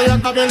meditate. So you're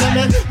coming to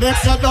me.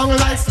 Makes you down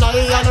like Sly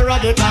and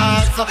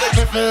Radicals.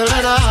 Feeling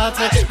hot,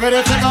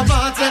 ready for the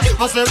party.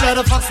 Must be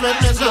ready for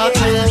sweat me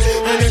shorty.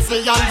 And it's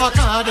the young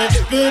Bacardi.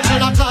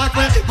 People attack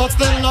me, but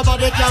still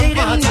nobody can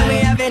party. See we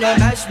having a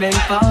bashment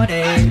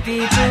party.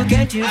 People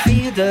get you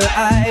feel the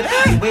hype.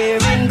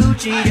 Wearing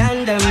Gucci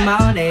and the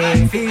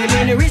money.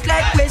 Feeling rich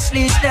like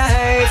Wesley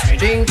Snipes.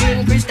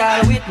 Drinking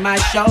crystal with my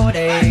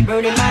shorty.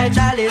 Burning my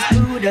chalice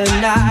through the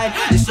night.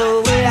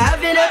 So we're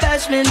having a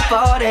bashment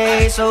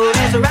party. So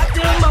let's rock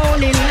till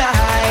morning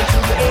light.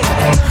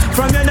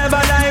 From you never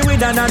lie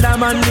with another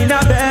man in a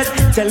bed.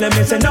 Tell them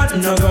it's a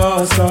nothing no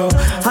go so.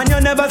 And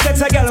you never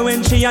sex a girl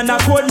when she on a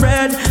cold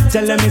red.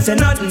 Tell them it's a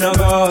nothing no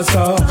go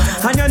so.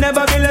 And you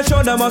never build a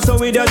shoulder muscle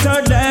with your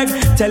third leg.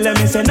 Tell them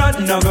it's a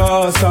nothing no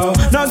go so.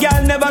 No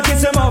girl never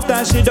kiss him off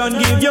that she don't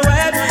give you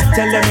head.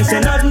 Tell them it's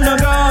a nothing no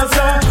go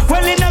so.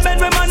 Well in a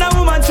bed with man and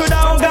woman should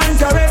have hug and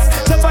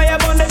caress. So fire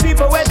burn the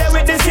people where they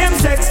with the same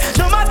sex.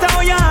 No matter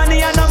how you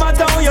honey and no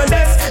matter how you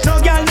less. No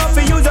girl not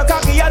for use a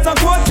cocky as a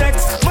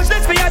cortex. Much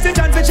less for your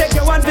attention to check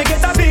your one to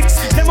get a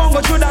fix. Them won't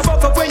go through the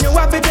buck up when you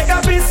have to take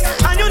a piss.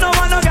 And you know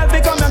one no girl to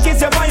come and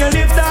kiss you on your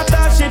lips.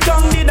 After she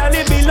tongue did a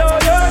lip below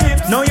your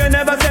hips. No you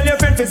never tell your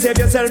friend to save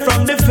yourself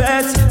from the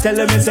feds. Tell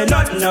them it's a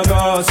nothing no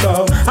go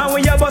so. And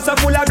when your bus are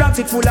full of grass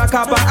it full of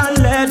copper and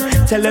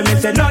lead. Tell them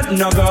it's a nothing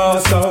no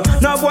go so.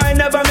 No boy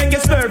never make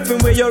you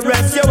slurping where you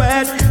rest your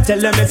head. Tell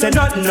them it's a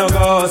nothing no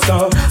go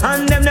so.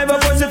 And them never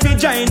force if you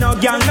join no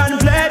gang and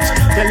pledge.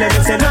 Tell them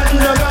it's a nothing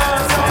no go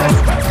so.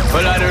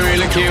 Well, I don't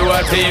really care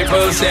what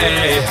people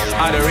say.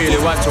 I don't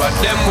really watch what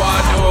them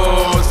want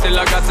to. Still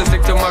I got to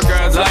stick to my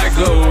girls like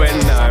glue.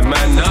 And I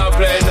man now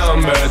play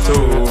number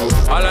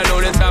 2. All I know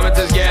this time it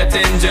is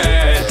getting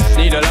jet.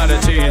 Need a lot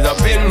of cheese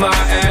up in my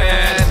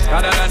head.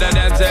 Got a lot of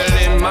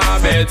dancing in my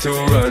bed to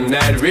run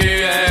that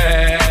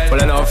real.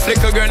 Well, I know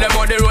flicker girl, them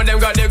on the road, them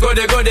got the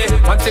goody.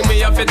 One thing me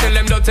have to tell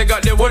them, don't take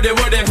out the woody.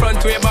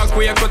 Front way, back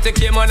way, cut the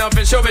came on off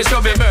and shove it.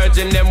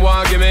 Virgin, them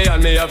want give me,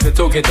 and me have to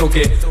took it.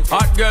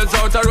 Hot girls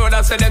out the road,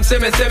 I say them see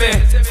me.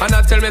 And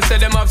I tell me, say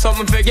them have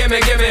something for give me.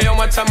 How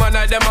much time I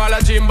night, them all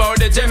a dream about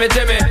the Jimmy.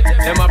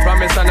 Them a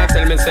promise, and I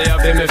tell me, say you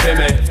feel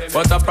me.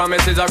 But a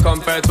promise is a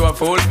compared to a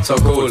fool, so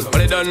cool. But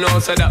they don't know,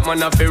 say that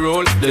man have to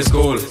rule the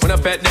school. When I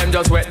pet them,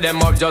 just wet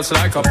them up just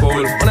like a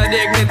pool. When I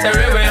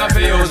dignitary way, I have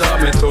to use up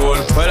my tool.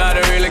 But I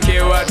don't really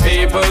care what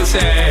people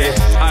say.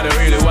 I don't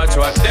really watch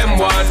what them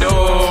want do.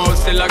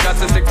 Still I got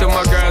to stick to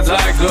my girls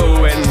like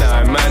glue. And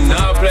I might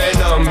not play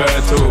number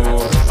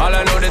 2. All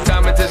I know the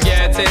time it is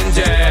getting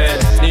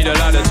jet. Need a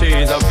lot of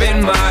trees up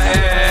in my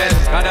head.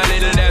 Got a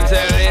little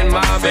damsel in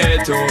my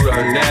bed to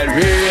run that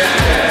real.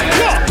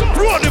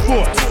 Roll the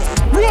boat,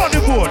 roll the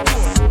boat,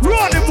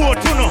 roll the boat,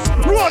 you know,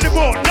 roll the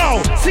boat now.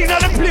 Signal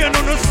the plane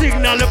on the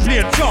signal the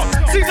plane, so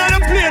signal the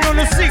plane on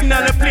the signal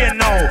the plane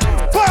now.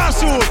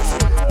 Parachute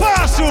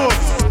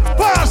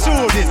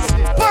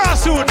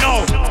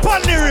now. Pon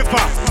the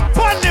river,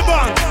 pon the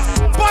bank,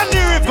 pon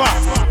the river,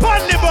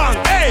 pon the bank.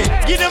 Hey,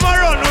 give them a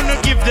run,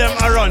 wanna give them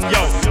a run,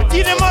 yo.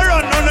 Give them a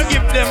run, wanna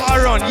give them a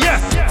run,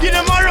 yeah. Give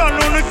them a run,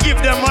 wanna give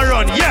them a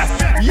run, yeah.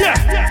 You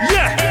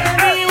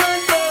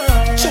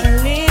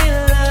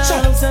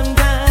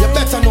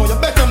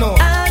better know.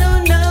 I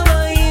don't know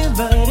about you,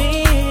 but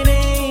it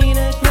ain't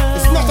a crime.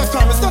 It's not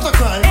a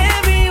crime.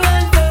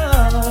 Everyone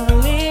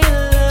fall in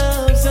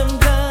love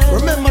sometimes.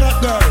 Remember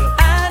that girl.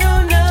 I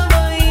don't know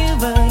about you,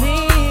 but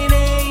it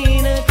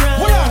ain't a crime.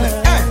 Hold on,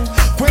 hey,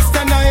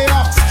 question I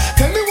ask.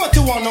 Tell me what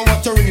you wanna,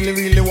 what you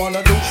really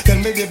wanna do. Tell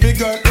me, baby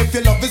girl, if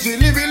your love is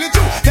really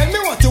true. Tell me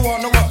what you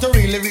wanna, what you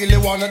really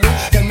wanna do.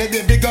 Tell me,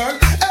 baby girl,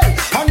 hey,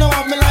 I know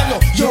what me like, no.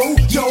 Yo,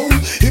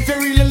 if you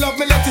really love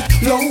me, let it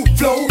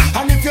flow.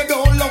 And if you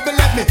don't love me,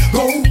 let me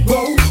go.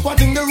 What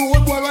in the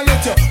road, boy, I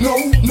let you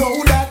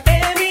know that.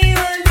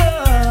 Everyone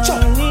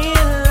fall in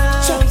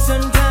love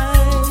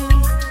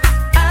sometimes.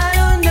 I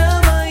don't know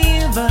about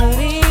you, but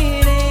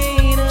it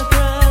ain't a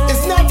crime.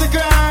 It's not a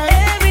crime.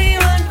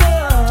 Everyone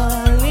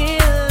fall in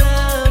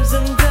love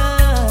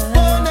sometimes.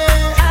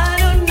 I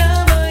don't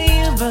know about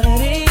you, but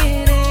it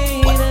ain't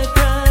a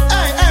crime.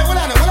 Hey, hold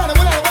on.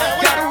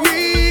 Got a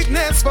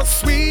weakness for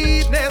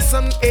sweetness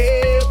and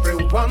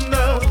everyone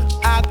knows.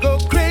 I go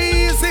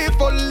crazy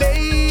for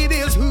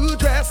ladies who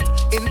dressed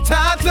in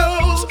tight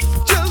clothes.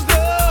 Just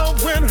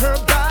love when her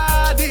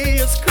body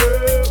is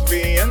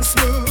curvy and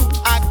smooth.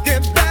 I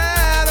get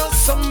bad or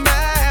so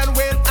mad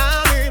when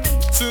I'm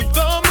into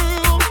the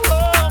mood.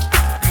 Oh,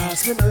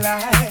 cause in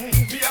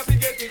life,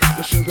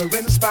 the sugar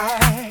and the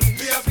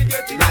spice,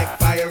 like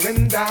fire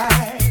and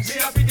ice,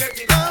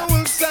 I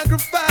will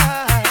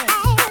sacrifice.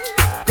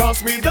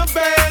 Cost me the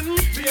band,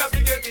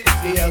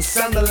 yes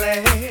and the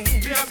land,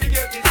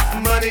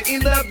 money in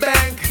the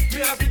bank,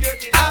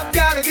 I've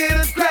gotta get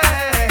it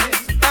cracked.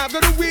 I've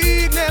got a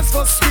weakness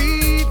for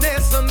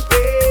sweetness and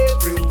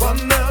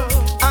everyone knows.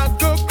 I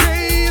go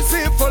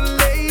crazy for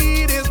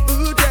ladies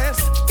who dress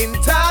in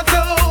tight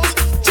clothes.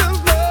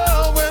 Just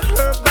love when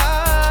her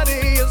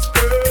body is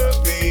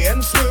curvy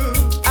and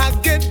smooth. I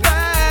get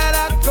bad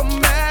at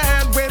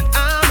command when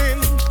I'm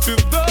into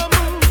the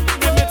mood.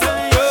 Let me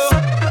tell you,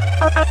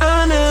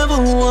 I never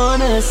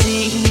wanna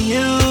see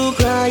you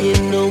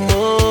crying no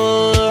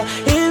more.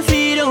 If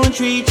he don't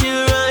treat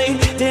you right,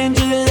 then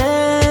just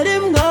let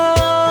him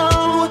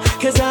go.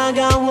 Cause I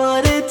got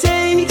what it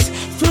takes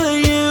for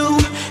you.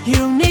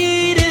 You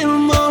need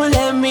him more,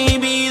 let me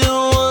be the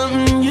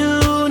one.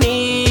 You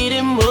need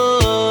him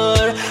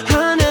more.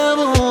 I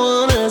never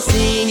wanna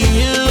see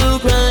you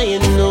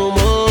crying no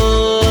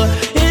more.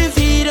 If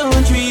he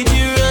don't treat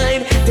you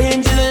right,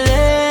 then just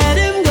let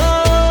him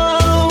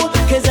go.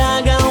 Cause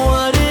I got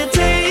what it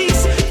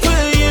takes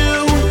for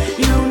you.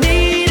 You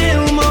need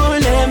him more,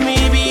 let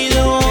me be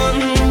the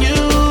one.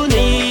 You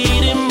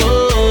need him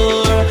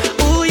more.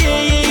 Oh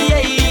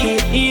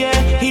yeah.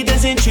 He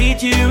doesn't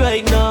treat you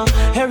right now.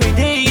 Every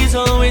day is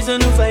always a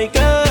new fight,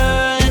 girl.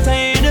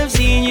 Tired of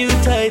seeing you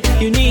tight.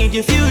 You need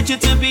your future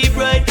to be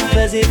bright.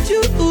 Cause it's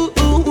you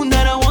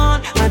that I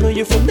want. I know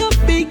you from the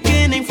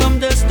beginning, from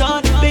the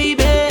start,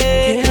 baby.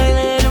 Can't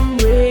let him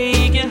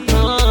break your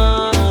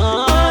heart.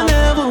 I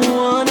never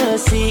wanna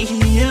see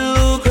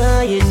you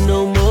crying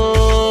no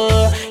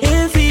more.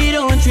 If he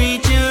don't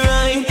treat you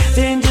right,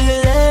 then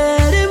just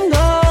let him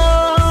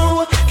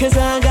go. Cause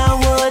I got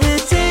what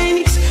it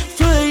takes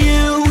for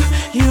you.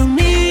 You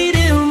need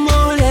him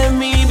more, let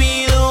me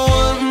be the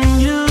one.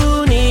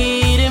 You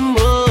need him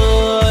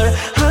more.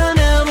 I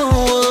never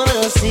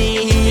wanna see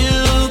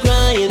you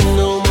crying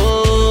no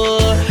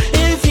more.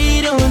 If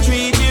he don't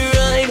treat you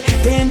right,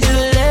 then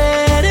just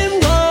let him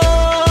go.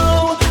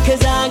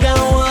 Cause I got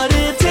what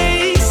it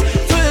takes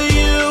for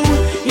you.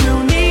 You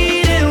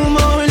need him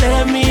more,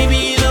 let me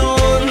be the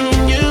one.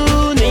 You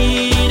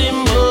need him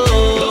more.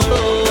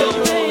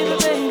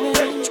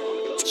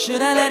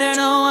 Should I let her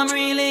know I'm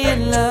really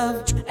in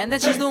love, and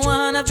that she's the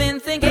one I've been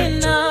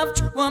thinking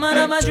of? Woman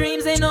of my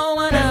dreams, ain't no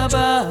one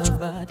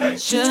above.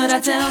 But should I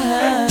tell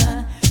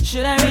her?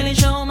 Should I really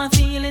show my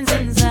feelings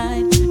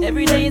inside?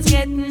 Every day it's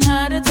getting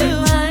harder to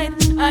hide.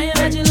 I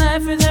imagine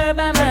life with her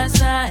by my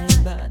side.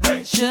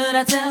 But should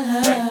I tell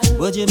her?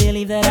 Would you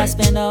believe that I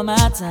spend all my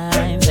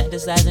time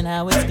fantasizing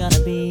how it's gonna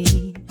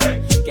be?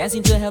 Can't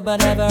seem to help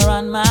but have her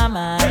on my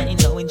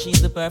mind, knowing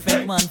she's the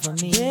perfect one for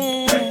me.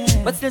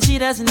 Yeah. But still she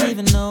doesn't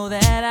even know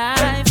that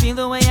I feel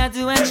the way I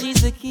do and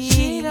she's the key.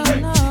 She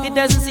don't know. It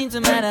doesn't seem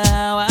to matter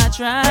how I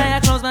try. I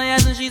close my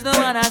eyes and she's the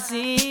one I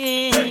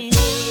see.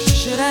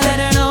 Should I let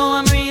her know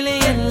I'm really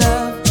in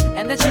love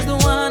and that she's the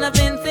one I've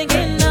been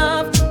thinking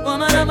of?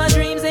 Woman of my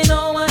dreams, ain't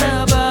no one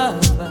above.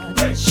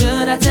 But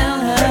should I tell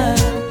her?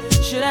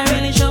 Should I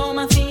really show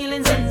my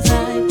feelings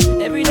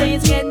inside? Every day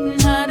it's getting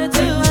harder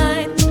to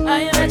hide.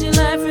 I imagine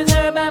life with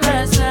her by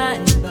my side.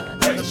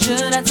 But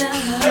should I tell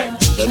her?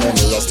 They know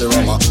me as the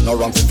rama, no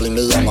wrong to fling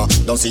me yama.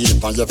 Don't see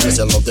it on your face,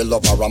 you love the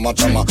love of rama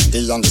drama.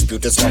 The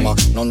undisputed slammer,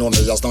 no know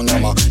me as no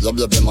yama. Your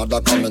baby mother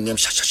call me name,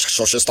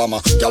 so she stammer.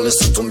 Girl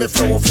listen to me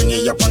flow, fling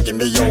it up and give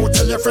me yo.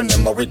 Tell your friend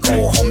them how we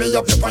go, hold me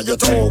up on your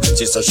toe.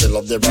 She says she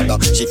love the brother,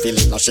 she feel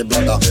it now she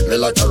bladder. Me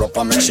light her up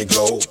and make she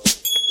glow.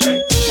 Now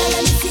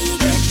let me see you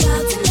get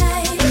wild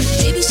tonight.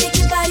 Baby shake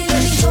your body,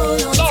 let me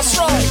hold on. That's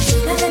right.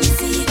 Now let me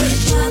see you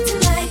get wild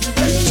tonight.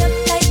 Put me up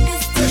like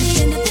this till the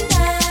end of the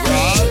night.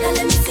 Now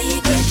let me see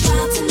you get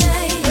wild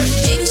tonight.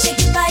 Baby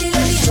shake your body,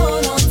 let me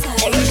hold on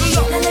tight.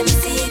 Now let me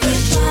see you get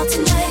wild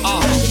tonight. Put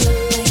me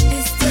up like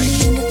this till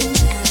the end of the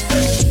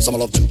night. Some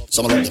love them,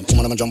 some love them. Come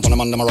on, I'ma jump on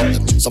them and I'ma rock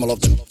them. Some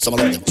love them, some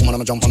love them. Come on,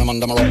 I'ma jump on them and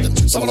I'ma rock them.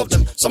 Some love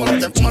them, some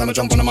love them. Come on, I'ma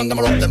jump on them and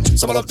I'ma rock them.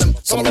 Some love them,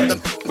 some love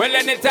them. Well,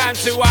 anytime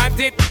she want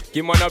it,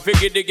 give on a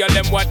figure the girl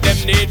them what them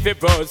need for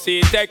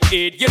proceed. Take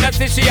it, you know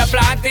see she a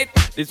plant it.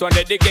 This one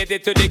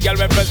dedicated to the girl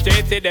when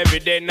frustrated. Every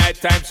day, night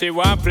time she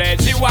want play,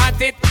 she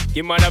want it.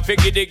 Give on a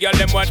figure the girl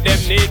them what them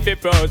need for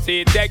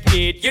proceed. Take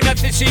it, you know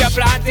see she a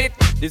plant it.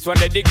 This one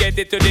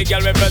dedicated to the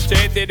girl when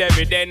frustrated.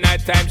 Every day,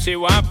 night time she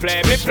want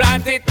play, me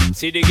plant it.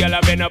 See the girl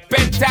having up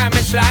in time,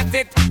 me slant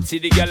it. See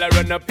the girl a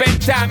run up in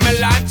time, me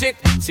launch it.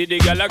 See the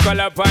girl a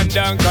call up and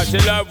down, cause she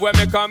love when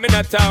me come in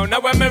a town.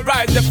 Now when me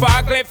rise the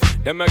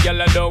forklift, them a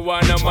girl a don't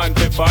want a man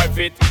to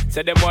forfeit.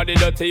 Say them want the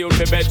dirty youth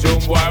for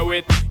bedroom war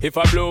with. If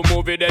a blue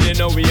movie then you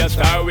know we a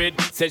star with.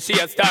 Say she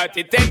a start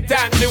it, take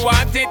time she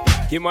want it.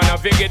 Him on a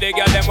figure the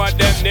girl them what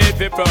them need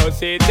for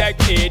proceed. Take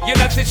it, you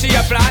know see she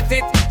a plant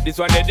it. This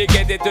one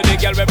dedicated to the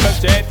girl we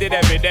frustrated.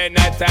 Every day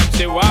night time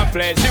she want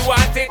play, she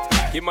want it.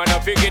 Him on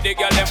a figure the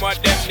girl them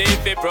what them need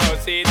for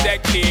proceed.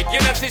 Take it, you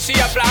know see she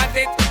a plant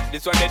it.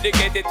 This one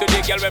dedicated to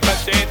the girl we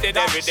frustrated.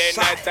 Every day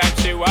night time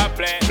she want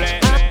play.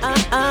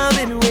 I've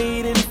been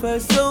waiting for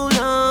so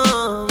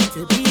long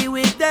to be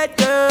with that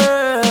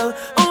girl.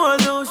 Oh,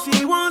 I know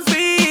she wants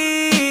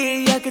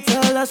me. I could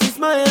tell her she's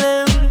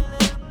smiling.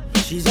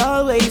 She's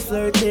always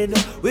flirting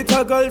with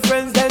her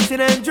girlfriends, dancing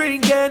and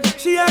drinking.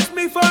 She asked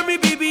me for me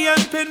BB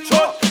and pin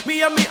truck.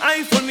 Me and me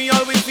iPhone, me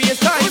always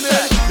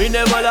FaceTime. Me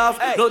never laugh,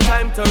 no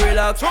time to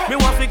relax. Me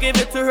want to give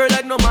it to her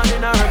like no man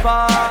in her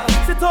past.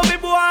 She told me,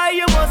 boy,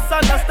 you must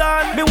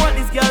understand. Me want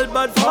this girl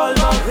bad for all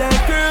love.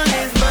 That girl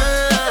is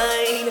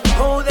mine.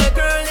 Oh, that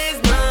girl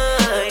is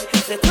mine.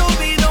 She told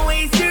me don't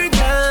waste your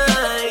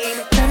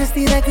time.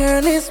 Honesty, that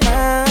girl is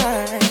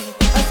mine.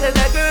 I said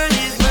that girl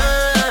is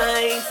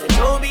mine. She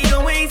told me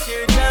don't waste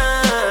your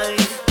time.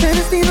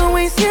 Honesty, don't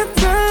waste your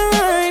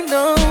time.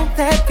 No,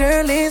 that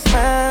girl is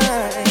mine.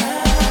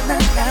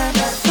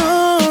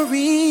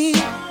 Sorry,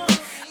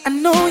 I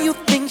know you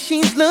think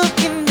she's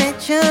looking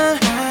at your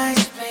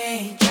eyes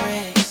play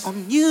tricks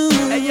on you.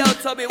 Hey yo,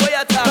 Toby, what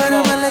you talking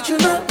about? But I'ma let you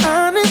know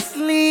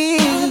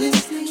honestly.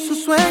 Su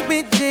swag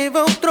me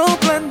lleva a otro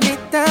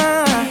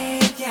planeta.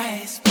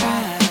 Ella es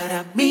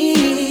para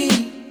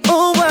mí.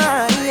 Oh,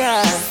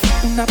 vaya.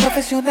 Una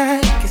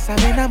profesional que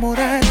sabe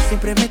enamorar.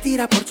 Siempre me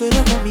tira por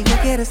suelo, conmigo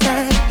quiere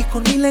estar. Y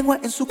con mi lengua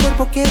en su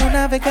cuerpo quiero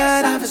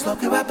navegar. Sabes lo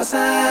que va a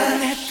pasar.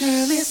 That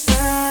girl is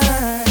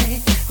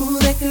mine. Ooh,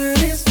 that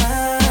girl is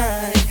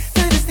mine.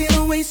 Dynasty,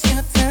 don't waste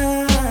your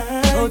time.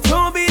 Oh,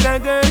 Toby,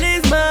 that girl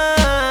is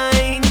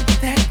mine.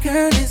 That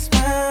girl is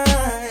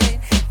mine.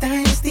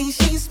 Dynasty,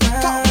 she's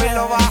mine.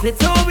 Let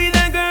Toby,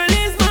 that girl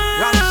is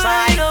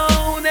mine.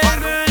 Oh, that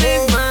girl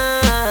is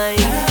mine.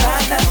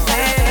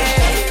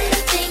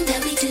 Everything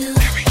that we do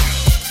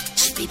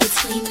should be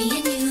between me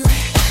and you.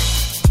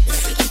 The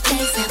freaky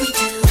things that we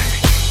do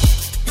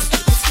must be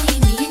between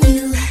me and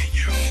you.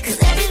 'Cause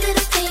every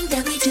little thing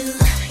that we do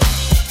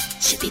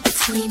should be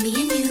between me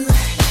and you.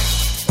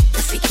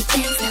 The freaky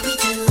things that we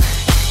do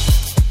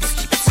must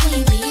be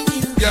between me and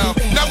you. Yo,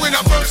 now when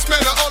I first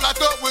met her, all I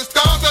thought was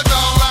dong.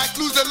 Like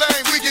lose the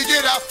lane, we can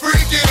get out,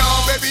 freak it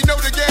on. Baby, know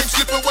the game,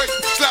 slip away.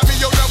 Slap me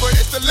your number,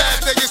 it's the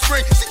last day of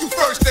spring. See you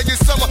first day in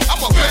summer.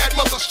 I'm a bad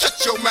mother, shut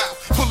your mouth.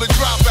 Pull a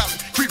drop out,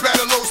 creep at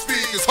a low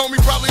speed. 'Cause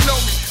homie probably know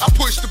me. I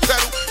push the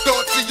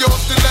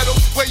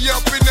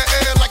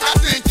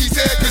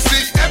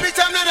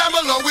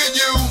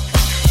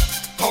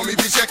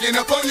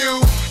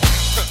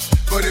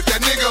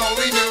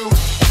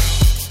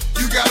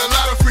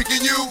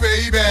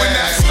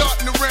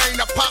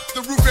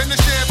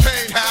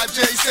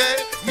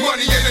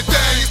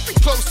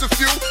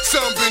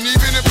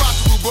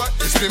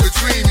in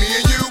between me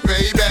and you,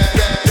 baby.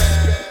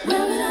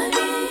 Where would I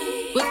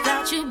be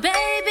without you,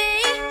 baby?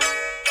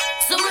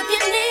 So if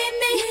you need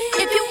me,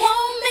 if you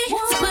want me,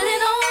 so put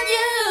it on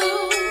you.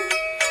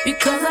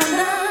 Because I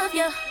love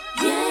you,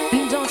 yeah.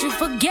 And don't you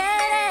forget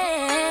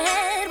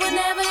it.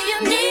 Whenever you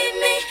need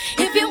me,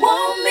 if you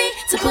want me,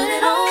 to put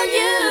it on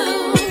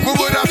you. Where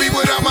would I be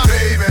without my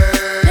baby?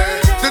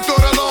 The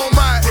thought alone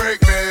might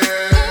break me,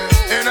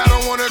 and I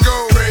don't wanna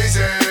go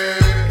crazy.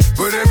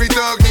 But every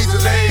thug needs a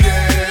lady.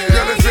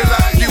 Girl, it's been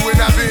like you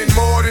and I've been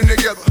more than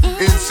together.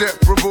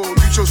 Inseparable,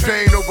 you chose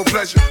pain over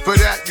pleasure. For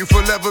that, you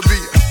forever be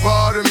a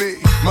part of me.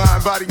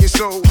 Mind, body, and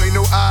soul, ain't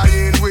no I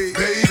in we.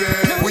 Baby,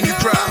 when you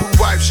cry, who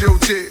wipes your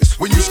tears?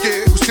 When you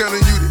scared, who's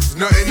telling you this?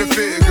 Nothing to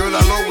fear, girl,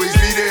 I'll always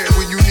be there.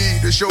 When you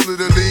need a shoulder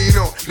to lean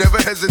on, never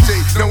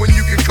hesitate, knowing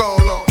you can call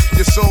on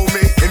your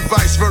soulmate and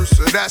vice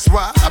versa. That's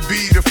why I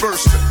be the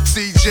first to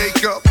see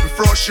Jacob and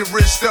frost your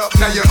wrist up.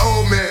 Now you're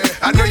old man,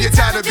 I know you're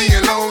tired of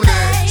being lonely.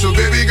 So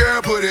baby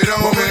girl, put it on.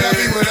 What would I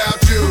be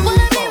without you?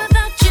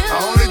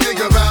 I only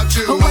think about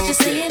you. What you're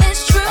saying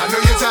is true. I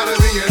know you're tired of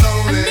being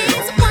lonely.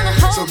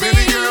 So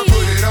baby girl,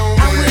 put it on.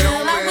 What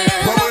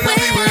would I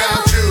be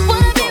without you?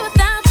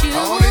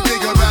 I only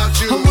think about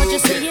you. What you're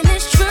saying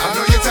is true. I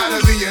know you're tired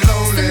of being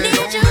lonely.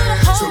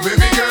 So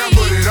baby girl,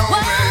 put it on.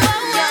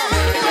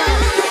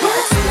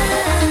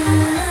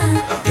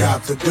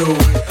 Got to do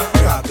it,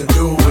 got to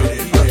do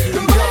it, yeah.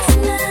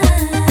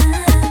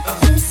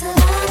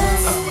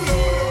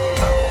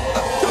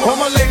 All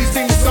my ladies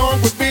sing the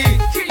song with me.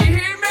 Can you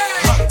hear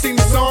me? Sing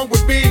the song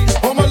with me.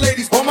 All my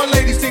ladies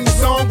sing the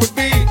song with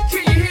me.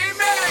 Can you hear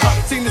me?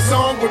 Sing the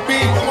song with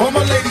me. All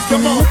my ladies,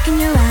 come on. Look in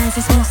your eyes,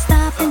 there's no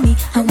stopping me.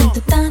 I want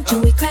the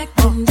Donjo, we crack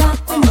them, rock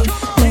with me.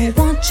 Don't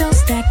want your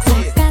stacks,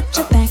 I got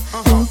your back.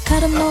 Don't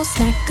cut them no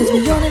slack, cause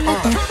we on it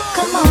like that.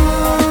 Come on.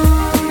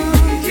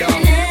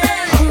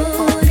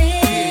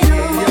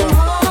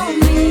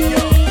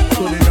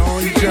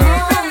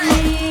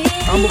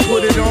 I'ma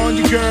put it on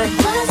you, girl.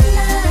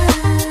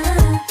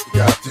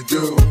 Got to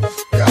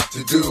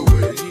do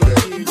it, yeah.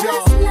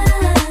 What's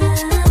love?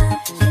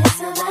 It's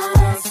about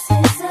us,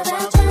 it's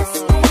about just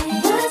me.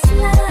 What's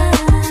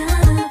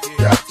love?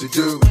 Got to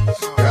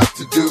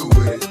do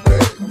it,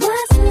 baby.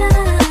 What's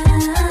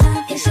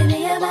love? It should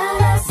be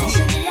about us, it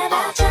should be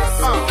about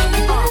just me.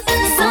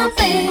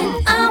 Something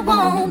I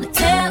want to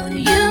tell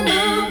you.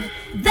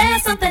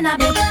 There's something I've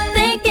been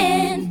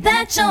thinking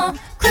that your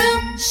crew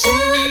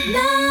should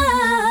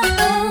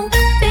know.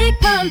 Big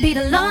Pun be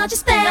the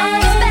largest thing.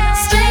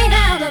 Straight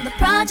out of the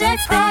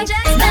projects.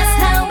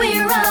 That's how we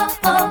roll.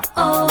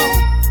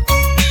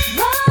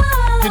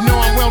 You know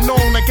I'm well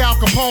known like Al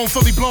Capone,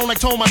 fully blown like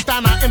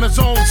Tomatana in a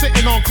zone,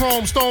 sitting on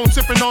chrome stone,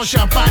 sipping on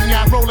champagne,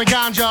 rolling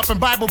ganja up in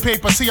Bible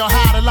paper. See how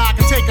high the lie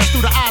can take us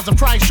through the eyes of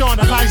Christ, Sean,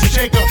 Elijah,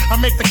 Jacob. I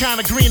make the kind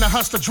of green, a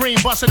hustler dream,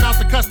 busting out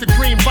the custard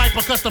cream,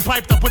 viper custom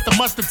piped up with the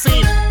mustard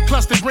seam,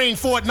 clustered green,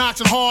 Fort Knox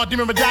and hard,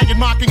 demon medallion,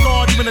 mocking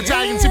guard, even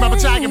Italian, see my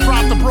battalion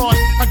propped abroad.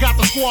 I got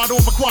the squad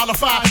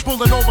overqualified,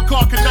 pulling over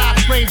car canal,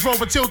 Range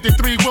Rover tilted,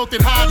 3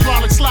 wilted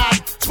hydraulic slide,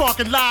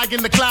 sparking lie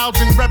in the clouds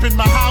and repping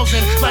my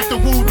housing like the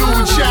voodoo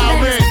and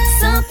Shaolin.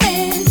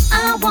 Something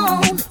I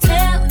want to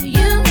tell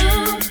you.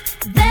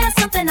 There's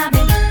something I've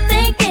been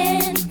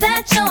thinking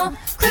that your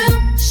crew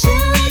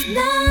should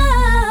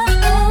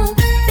know.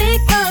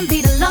 Big Pun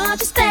be the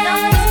largest thing.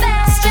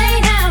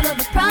 Straight out of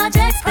the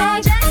projects.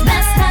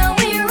 That's how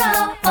we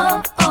roll.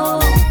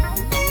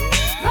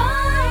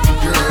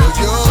 Girl,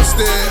 your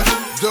stare,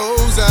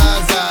 those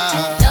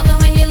eyes. Love it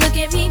when you look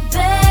at me,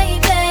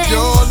 baby.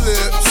 Your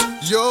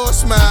lips, your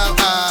smile,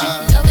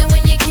 Love it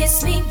when you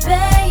kiss me,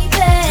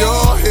 baby.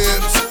 your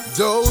hips,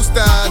 those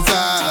thighs,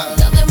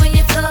 Love it when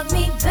you fuck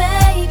me,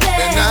 baby.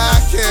 and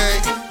I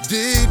can't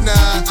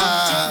deny.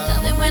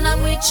 Love it when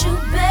I'm with you,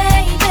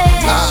 baby.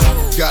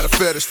 I got a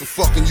fetish for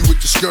fucking you with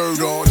your skirt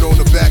on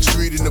the back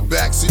street in the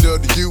backseat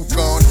of the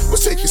Yukon.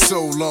 What's taking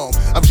so long?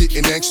 I'm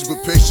getting anxious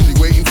but patiently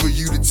waiting for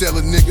you to tell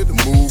a nigga to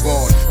move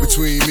on.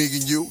 Between me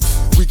and you,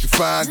 we can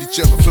find each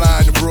other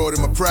flying abroad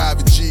in my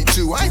private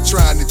G2. I ain't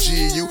trying to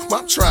G you,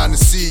 I'm trying to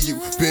see you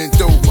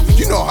bent over.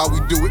 You know how we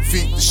do it,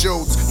 feet to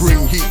shoulders,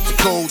 bring heat to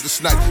cold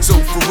this night, so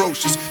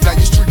ferocious. Now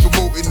you street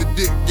promoting the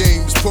dick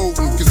game is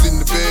potent, cause in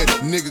the bed,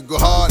 nigga go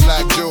hard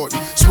like Jordan.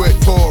 Sweat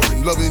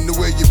pouring, loving the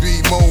way you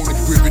be moaning,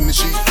 gripping the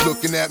sheet,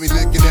 looking at me,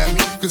 licking at me,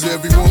 cause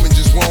every woman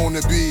just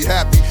wanna be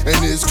happy,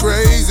 and it's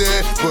crazy,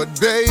 but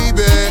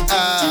baby,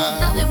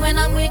 Love it when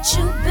I'm with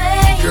you,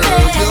 baby.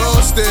 girl,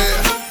 your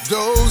stare,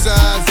 those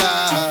eyes,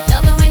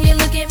 Love it when you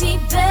look at me,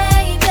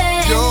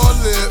 baby. your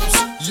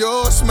lips,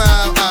 your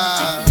smile,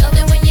 Love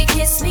it when you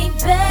kiss me,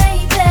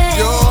 baby.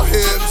 your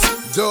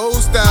hips,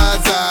 those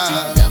thighs,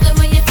 Love it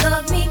when you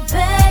fuck me,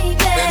 baby.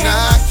 and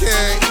I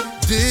can't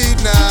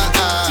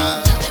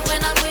deny. Love it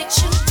when I'm with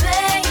you,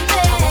 baby.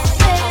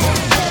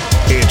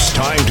 It's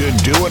time to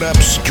do it up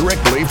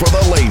strictly for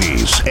the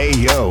ladies. Hey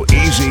yo,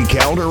 Easy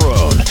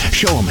Calderon.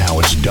 Show them how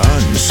it's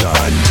done,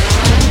 son.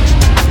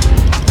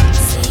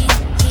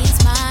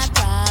 It's my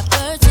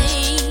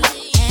property,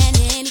 and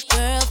any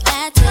girl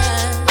that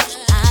touch,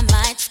 I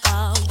might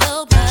call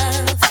your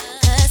bluff.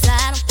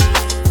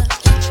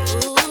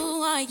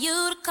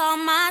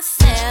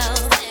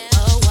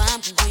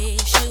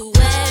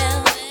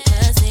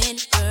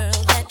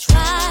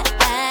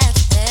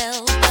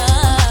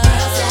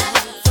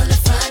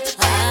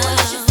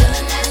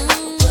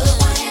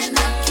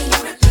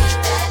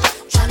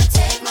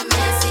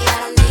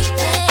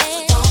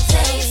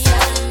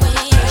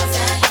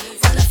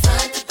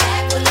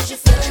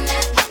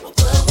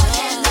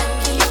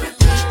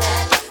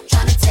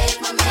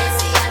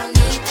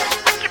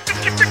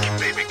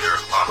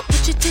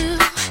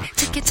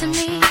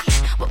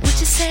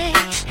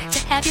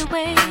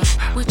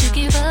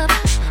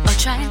 or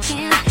try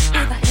again.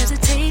 If I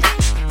hesitate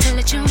to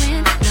let you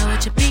in, know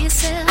what you be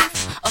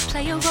yourself or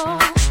play a role.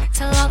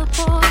 Tell all the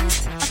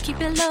boys I'll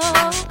keep it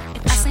low.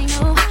 If I say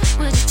no,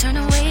 would you turn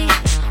away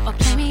or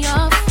play me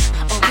off,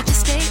 or would you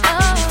stay?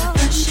 Oh,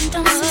 if you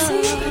don't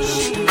succeed,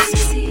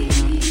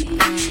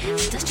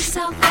 dust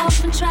yourself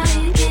off and try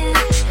again.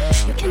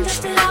 You can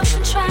dust it off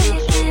and try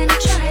again,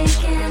 and try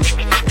again.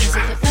 'Cause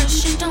if at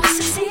first you don't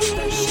succeed,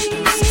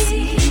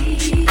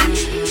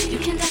 you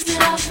can dust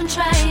it off and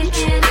try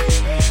again.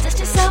 Dust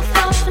yourself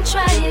off and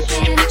try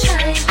again, and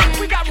try again.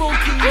 We got room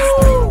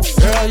keys.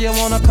 Girl, you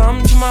wanna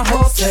come to my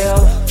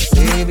hotel?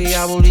 Baby,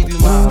 I will leave you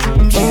my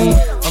room key.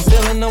 I'm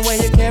feeling the way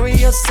you carry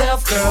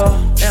yourself, girl,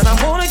 and I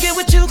wanna get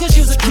with you 'cause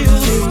you're so cute.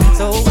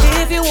 So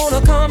if you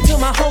wanna come to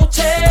my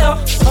hotel,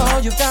 all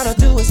you gotta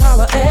do is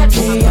holler at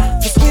me.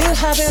 'Cause we're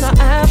having an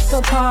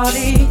after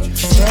party,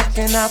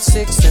 checking out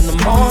 6 in the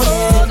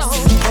morning.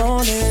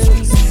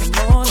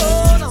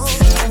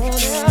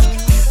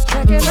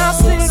 Checking out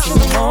 6 in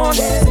the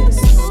morning.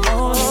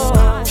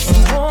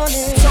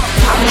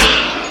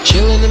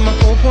 Chilling in my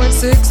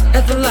 4.6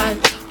 at the light.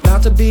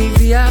 About to be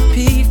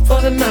VIP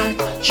for the night.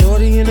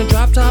 Shorty in a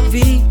drop top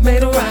V,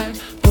 made a right.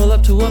 Pull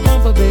up to a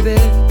bumper, baby,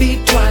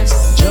 beat twice.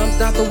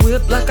 Jumped out the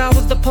whip like I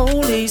was the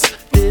police.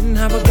 Didn't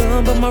have a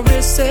gun, but my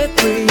wrist said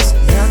freeze.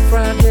 Black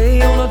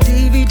Friday on a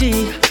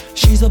DVD.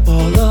 She's a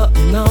baller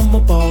and I'm a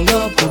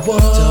baller. But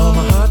what? To all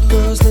my hot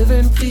girls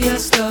living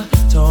fiesta.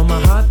 To all my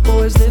hot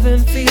boys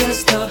living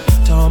fiesta.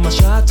 To all my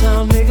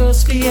Chi-Town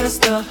niggas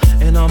fiesta.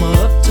 And all my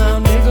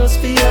uptown niggas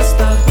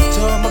fiesta.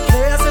 To all my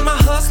players and my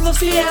hustlers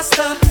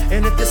fiesta.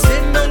 And if they're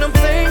sitting on them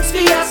things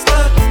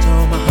fiesta. To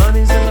all my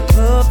honeys in the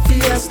club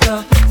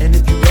fiesta. And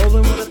if you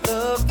rollin' with a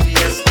thug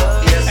fiesta.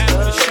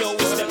 After the show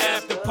it's the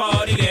after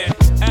party there.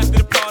 After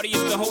the party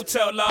it's the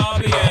hotel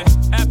lobby there.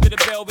 After the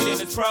velvet then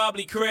it's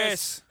probably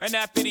Chris. And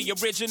after the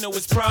original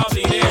it's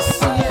probably this.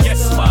 Yes,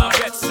 my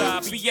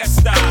Bed-Stuy,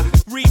 Fiesta.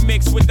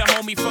 Remix with the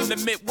homie from the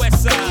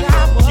Midwest side.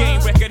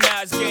 Game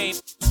recognized game,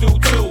 do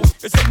too.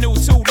 It's a new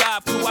 2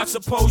 live crew, I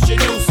suppose you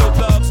knew. So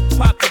thugs,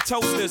 pop the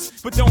toasters,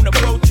 but don't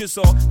approach us,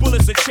 or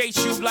bullets will chase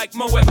you like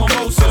Moet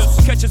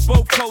Mimosas. Catch us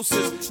both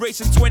coasters,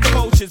 racing twin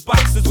poachers.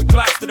 Boxers with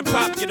glocks to the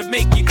pop you to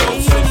make you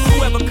closer.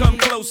 Whoever come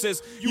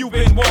closest, you've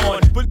been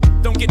warned. But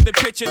don't get the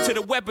picture till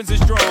the weapons is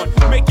drawn.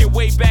 Make your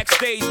way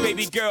backstage,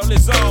 baby girl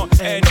is on.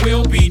 And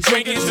we'll be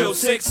drinking till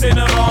 6 in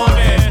the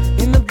morning.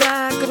 In the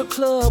back of the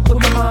club with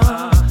my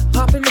mom,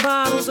 popping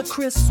bottles of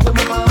crisps with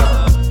my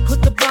mom.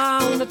 Put the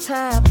bar on the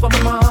tab for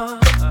my mom,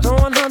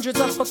 throwing hundreds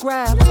up for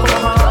grabs for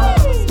my mom.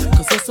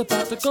 'Cause it's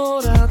about to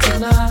go down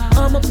tonight.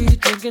 I'ma be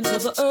drinking till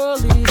the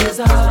early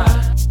desire.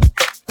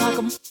 Like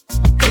I'm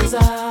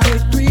desire.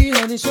 Take 3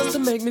 honeys just to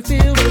make me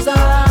feel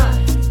desire.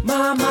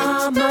 My,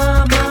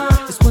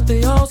 it's what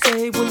they all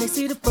say when they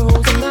see the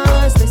frozen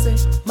eyes. They say,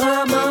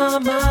 my.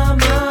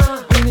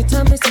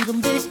 Anytime they see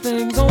them big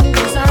things on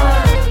the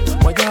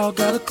side. Why y'all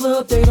got a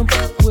club date, I'm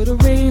with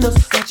arenas.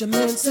 Got your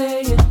man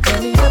saying,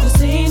 have you ever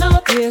seen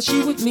her? Yeah,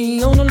 she with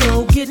me on the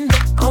low, getting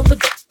off the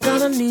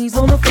got her knees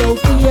on the floor.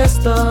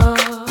 Fiesta.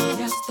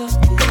 Fiesta.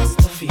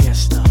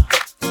 Fiesta.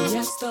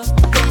 Fiesta.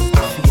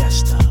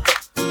 Fiesta.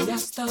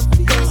 Fiesta.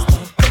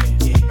 Fiesta.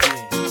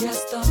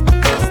 Fiesta.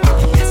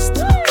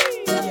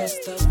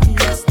 Fiesta.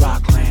 Fiesta.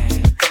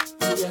 Rockland.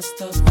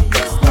 Fiesta.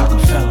 Fiesta.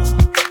 Rockefeller.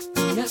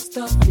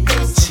 Fiesta.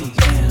 Fiesta.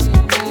 TM.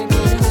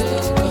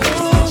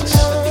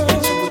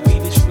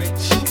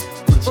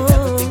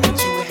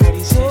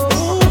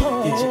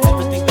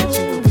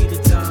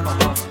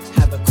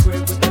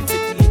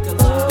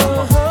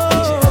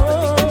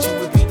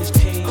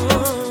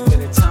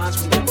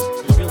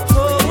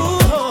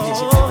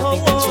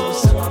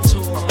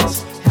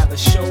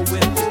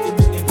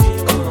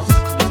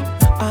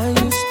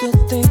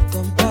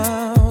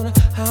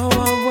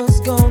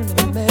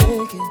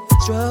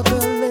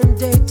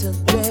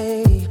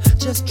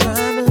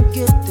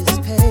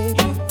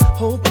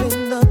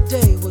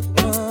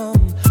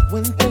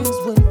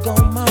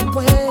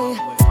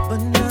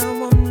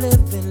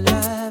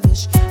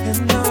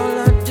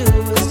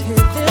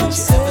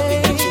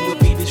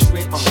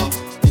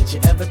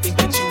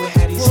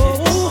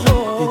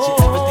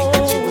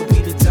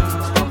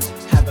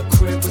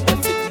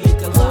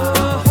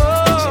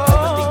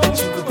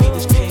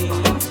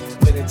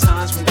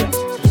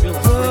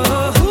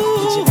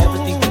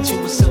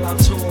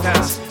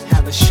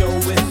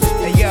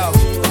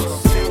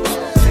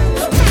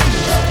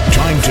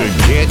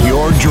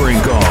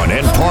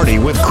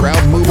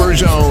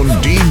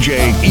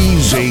 DJ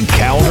EASY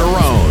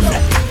CALDERON.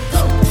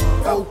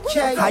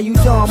 Okay. How you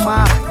doing,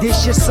 ma?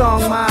 This your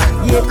song, ma.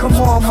 Yeah, come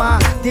on, ma.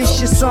 This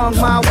your song,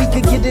 ma. We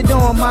could get it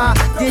on, ma.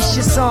 This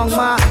your song,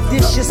 ma.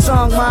 This your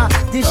song, ma.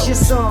 This your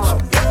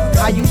song.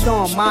 How you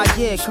doing, ma?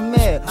 Yeah, come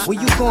here.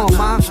 Where you going,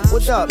 ma?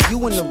 What up?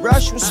 You in the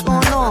rush? What's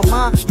going on,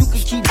 ma? You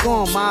can keep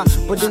going, ma.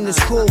 But in this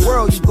cool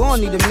world, you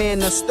gon' need a man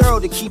that's thorough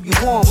to keep you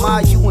warm, ma.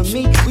 You and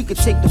me, we could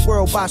take the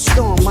world by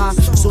storm, ma.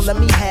 So let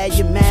me have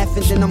your math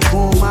and then I'm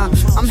gone, ma.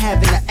 I'm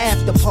having an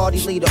after party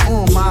later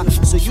on, ma.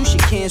 So you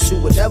should cancel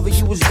whatever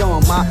you was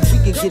doing, ma. We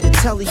could get a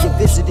telly, a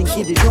visit and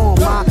get it on,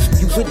 ma.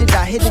 You with it,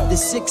 I hit it to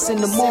 6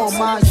 in the morning,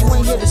 ma. You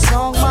ain't hear the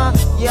song, ma?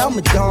 Yeah, I'm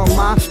a dog,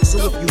 ma. So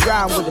if you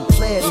ride with a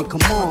player, then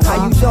come on, ma.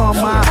 How you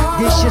doing, ma?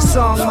 This your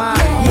song, ma.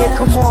 Yeah,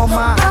 come on,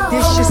 ma.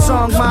 This your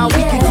song, ma.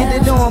 We could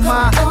get it on,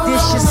 ma.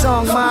 This your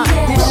song, ma.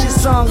 This your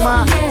song,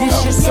 ma.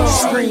 This your song.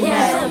 Scream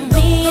at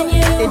it.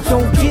 It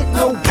don't get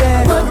no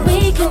better. What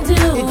we can do.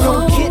 It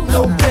don't get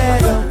no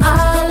better.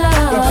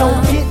 It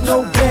don't get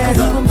no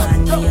better.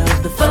 Remind me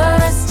of the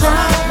first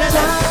time.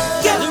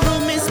 Yeah, the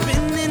room is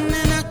spinning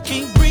and I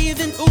can't breathe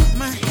and ooh,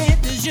 my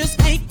head is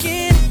just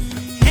aching.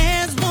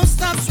 Hands won't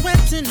stop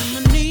sweating and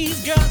my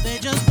knees, girl, they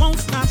just won't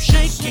stop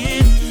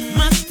shaking.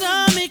 My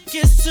stomach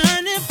is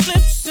turning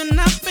flips and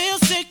I feel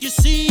sick, you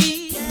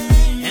see.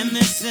 And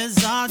this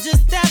is all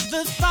just at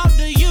the thought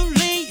of you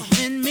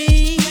leaving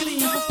me.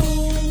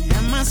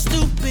 Am I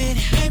stupid?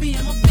 Maybe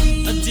I'm a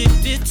fiend.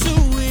 Addicted to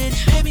it.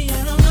 Maybe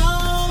I don't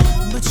know.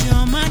 But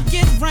you're my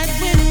get right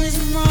when it's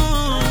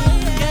wrong.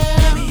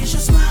 Maybe it's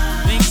your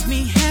smile. Makes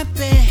me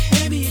happy.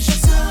 Maybe it's your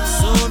touch.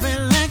 So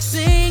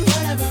relaxing.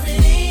 Whatever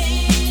it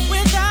is.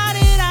 Without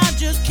it, I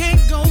just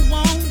can't go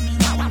on.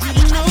 And I want you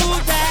to know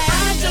that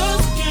I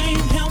just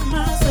can't help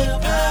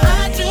myself.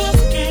 I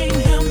just can't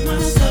help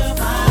myself.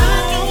 I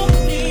don't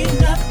need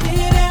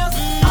nothing else.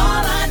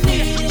 All I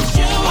need is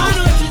you. Why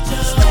don't you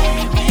just stay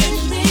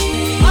with me?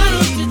 Why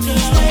don't you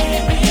just stay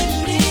with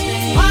me?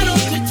 Why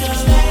don't you just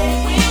stay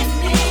with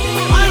me?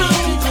 Why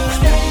don't you just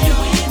stay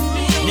with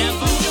me?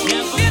 Never,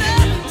 never. Get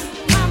up,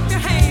 clap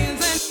your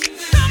hands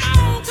and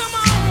come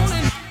on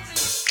and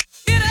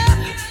get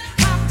up,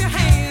 clap your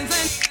hands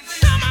and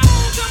come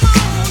on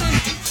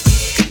and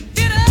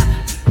get up,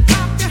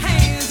 clap your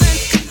hands and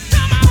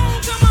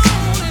come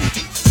on and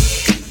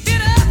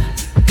get up,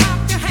 clap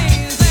your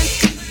hands and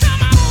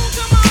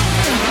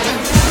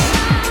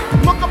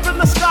Look up in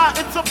the sky,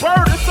 it's a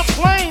bird, it's a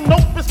plane.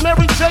 Nope, it's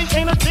Mary J,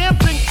 ain't a damn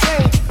thing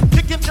changed.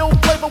 Kicking ill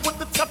flavor with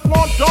the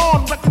Teflon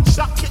Dawn. Wrecking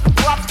shot, getting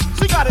props,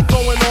 she got it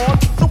going on.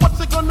 So what's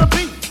it gonna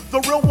be? The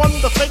real one,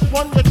 the fake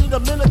one? You need a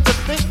minute to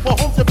think. For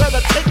homes, you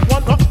better take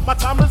one. My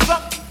time is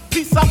up.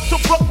 Peace out to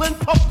Brooklyn,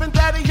 Puff and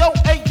Daddy, yo,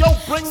 hey, yo,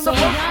 bring So the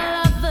your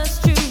love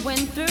us true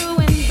and through,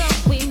 and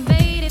though we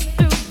made it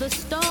through the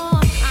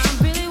storm, I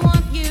really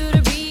want you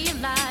to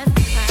realize,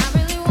 I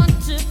really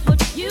want to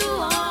put you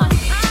on.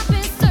 I've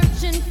been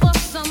searching for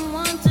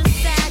someone to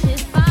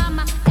satisfy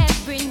my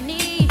every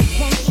need.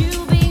 Won't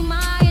you be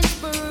my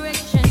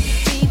inspiration?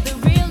 Be the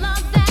real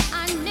love that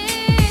I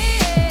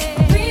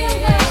need. Real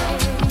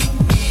love.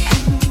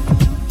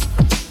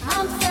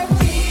 I'm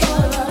searching for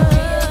a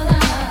real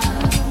love.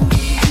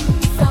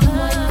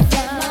 Someone to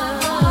set my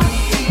heart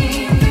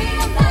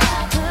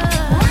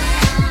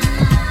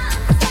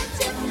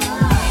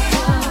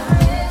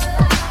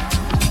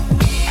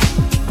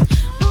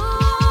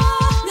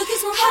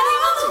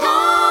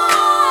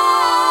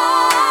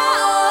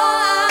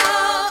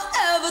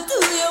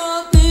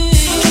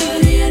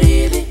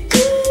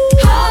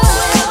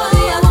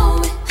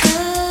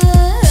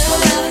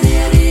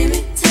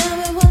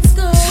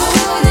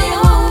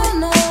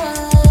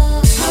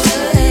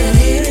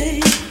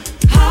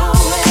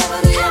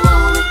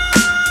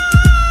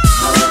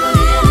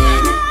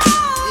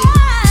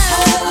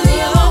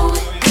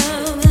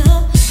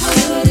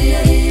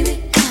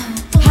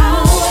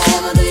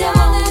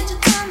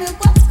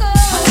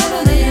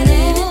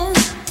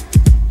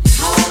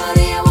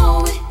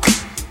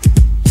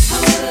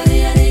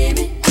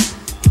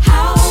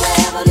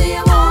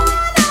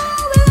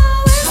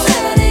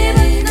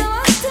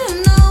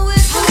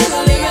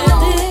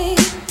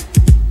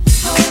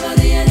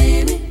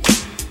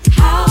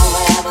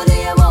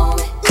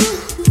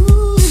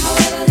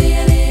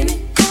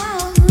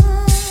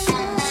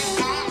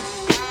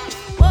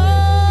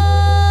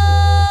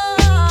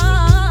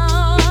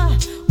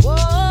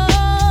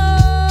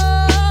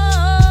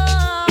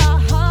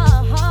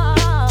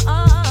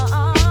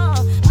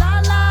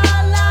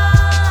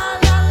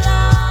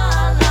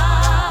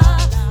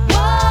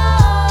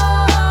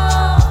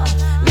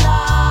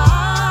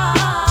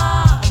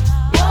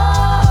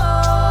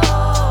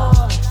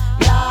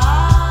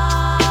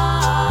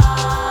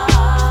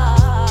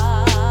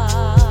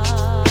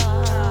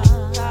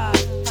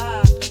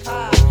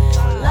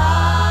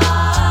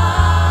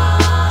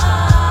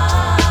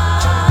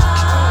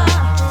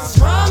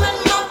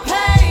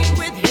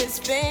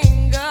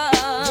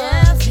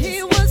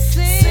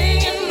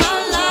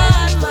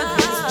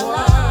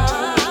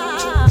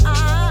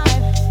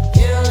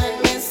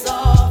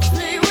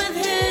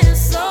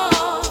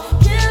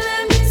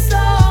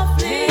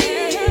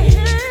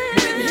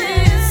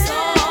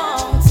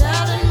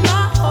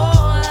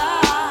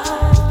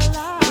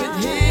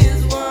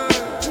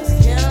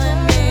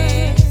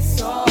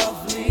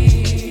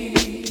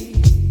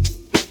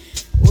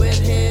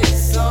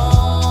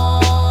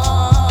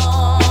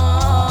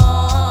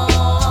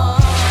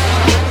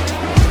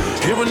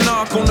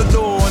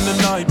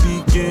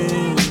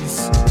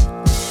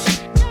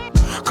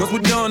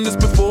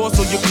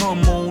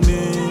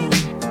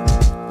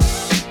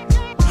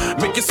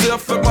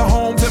yourself at my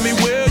home, tell me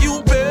where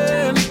you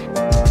been.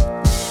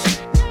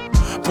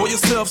 Pour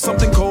yourself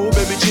something cold,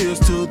 baby, cheers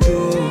to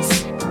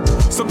this.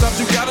 Sometimes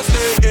you gotta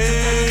stay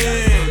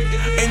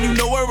in, and you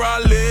know where I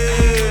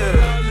live.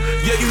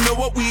 Yeah, you know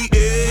what we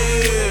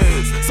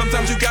is.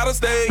 Sometimes you gotta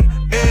stay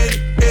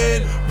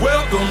in.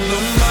 Welcome to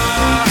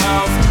my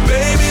house,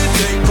 baby,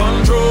 take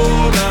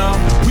control now.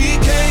 We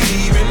can't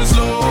even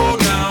slow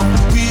down.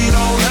 We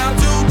don't have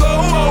to go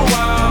a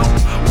while.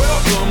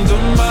 Welcome to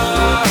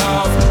my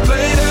house,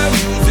 play that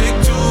music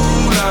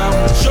too loud.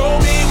 Show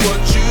me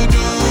what you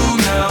do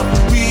now.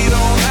 We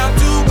don't have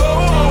to go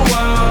a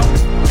while.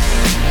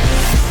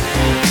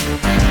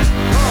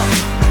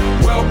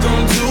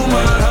 Welcome to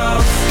my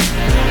house.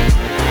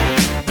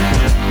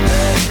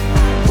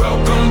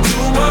 Welcome to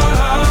my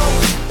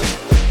house.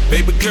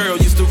 Baby girl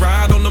used to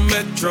ride on the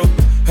metro.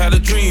 Had a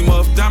dream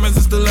of diamonds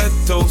and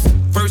stilettos.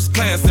 First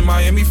class in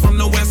Miami from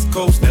the West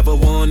Coast. Never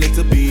wanted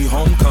to be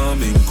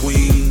homecoming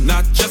queen.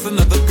 Not just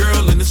another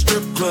girl in the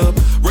strip club.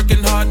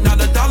 Working hard, not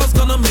a dollar's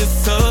gonna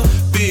miss her.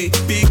 Big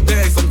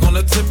bags, I'm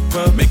gonna tip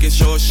her. Making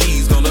sure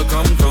she's gonna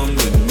come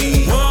with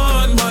me.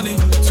 1 money,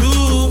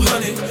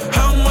 200.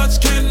 How much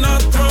can I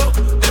throw?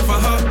 And for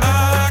her,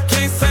 I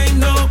can't say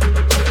no.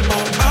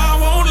 Oh, I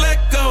won't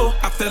let go.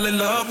 I fell in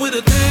love with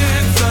a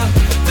dancer.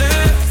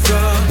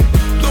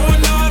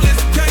 Throwing all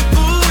this cake,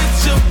 ooh,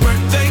 it's your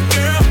birthday,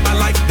 girl. I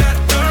like that,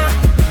 girl.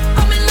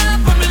 I'm in love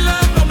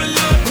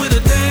with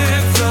a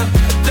dancer.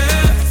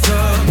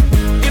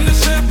 In the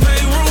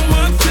champagne room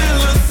until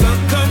the sun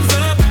comes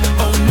up.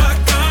 Oh my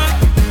God.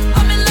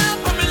 I'm in love.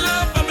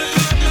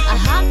 I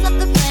hopped up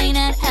the plane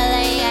at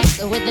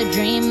LAX with a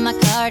dream in my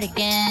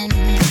cardigan.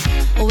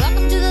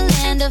 Welcome to the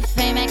land of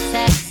fame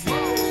excess.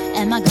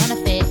 Am I gonna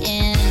fit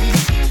in?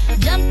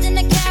 Jumped in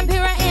the cab,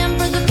 here I am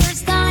for the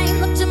first time.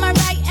 Look to my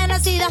right and I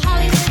see the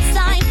Hollywood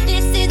sign.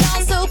 This is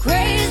all so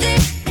crazy.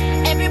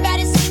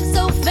 Everybody seems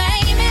so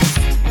famous.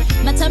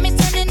 My tummy's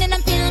turning and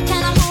I'm feeling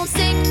kinda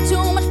homesick.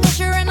 Too much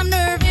pressure and I'm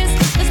nervous.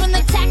 That's when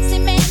the taxi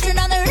man turned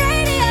on the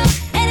radio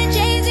and the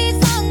Jay-Z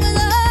song was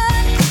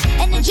on.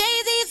 And the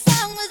Jay-Z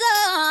song was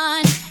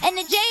on. And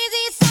the Jay-Z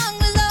song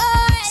was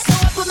on. So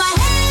I put my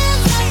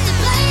hands up to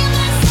play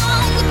my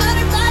song. The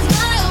butterflies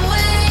fly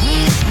away.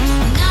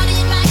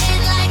 Nodding my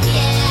head like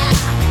yeah.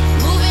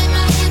 Moving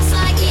my hips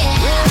like yeah.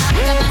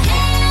 Got my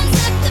hands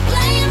up to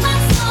play my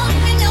song.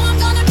 I know I'm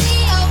gonna be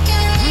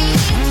okay.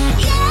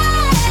 Yeah.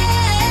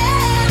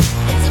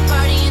 It's a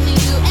party in the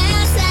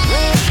USA.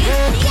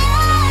 Yeah.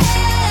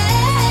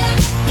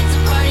 It's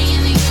a party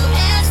in the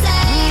USA.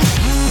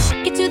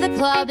 Get to the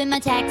club in my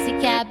taxi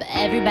cab.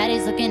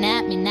 Everybody's looking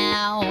at me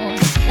now.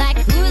 Like,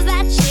 who's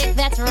that chick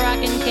that's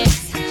rockin'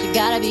 kicks? She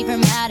gotta be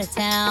from out of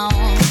town.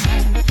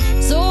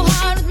 So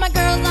hard with my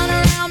girls on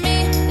around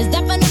me. It's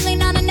definitely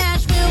not a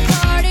Nashville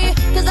party.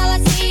 Cause all I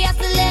see are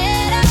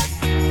stilettos.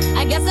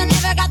 I guess I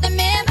never got the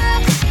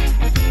memo.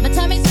 My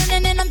tummy's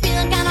turning and I'm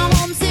feeling kinda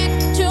homesick.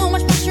 Too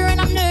much pressure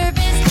and I'm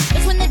nervous.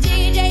 That's when the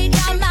DJ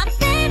dropped my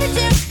favorite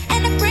tune.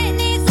 And the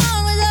Britney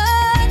song was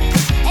on.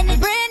 And the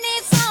Britney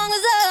song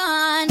was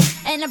on.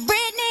 And the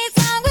Britney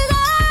song was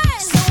on.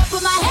 So I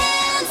put my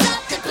hands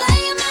up to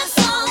play my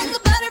song. The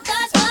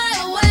butterflies fly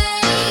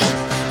away.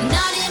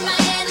 Nodding my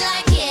head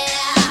like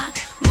yeah.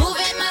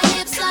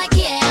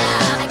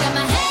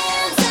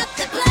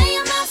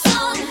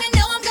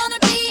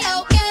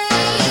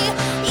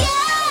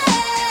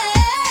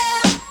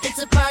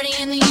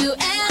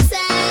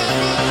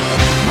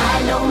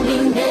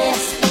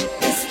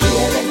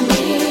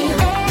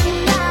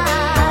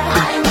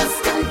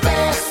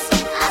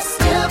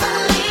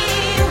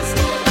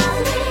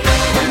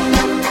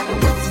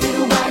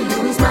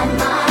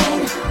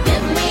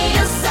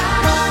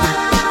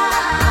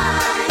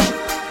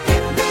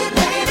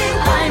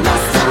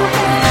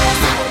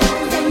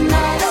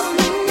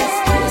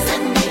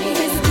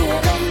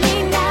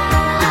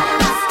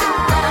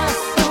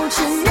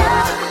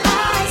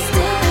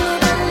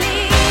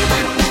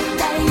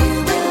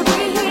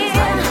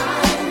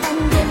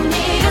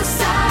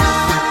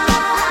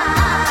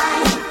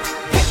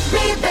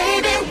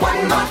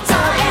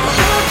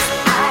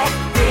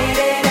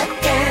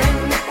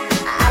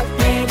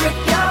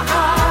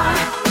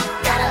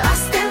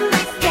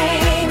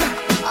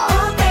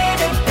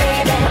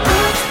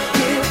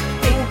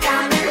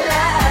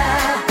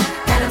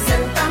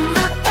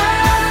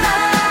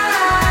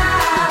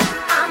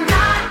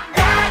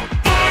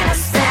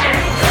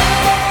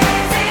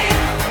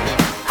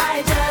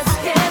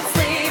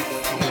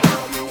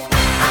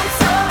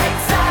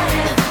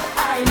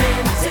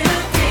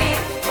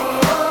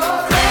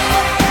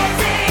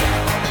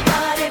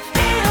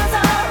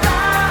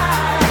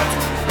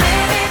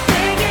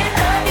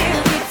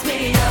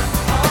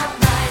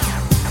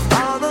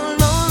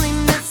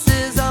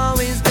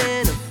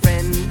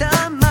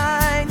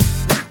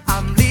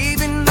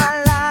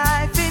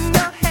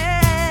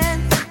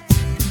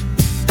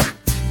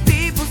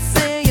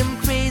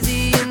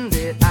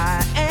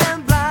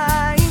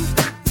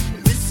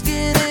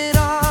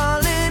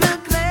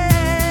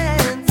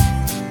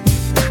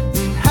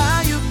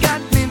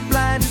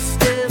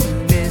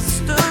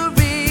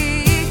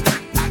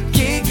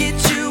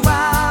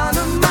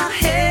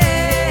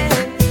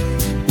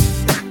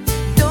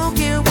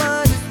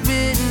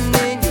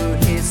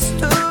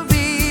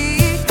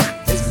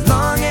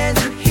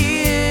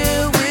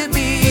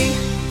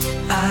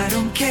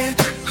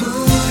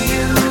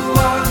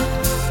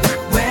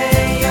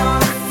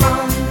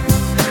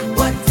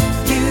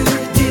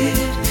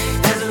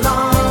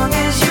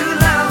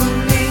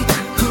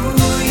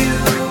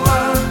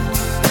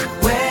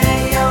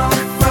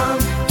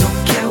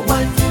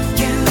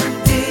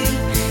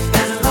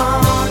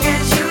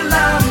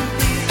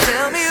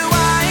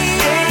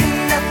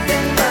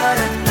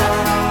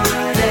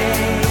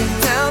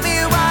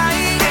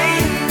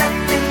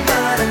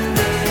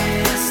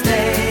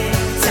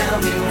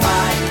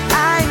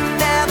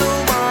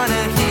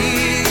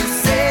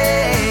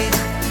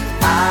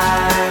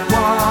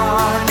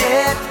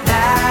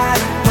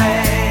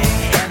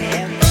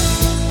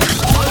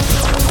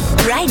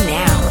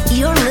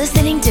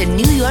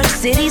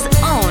 City's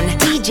own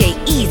DJ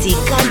EASY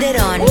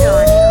Calderon.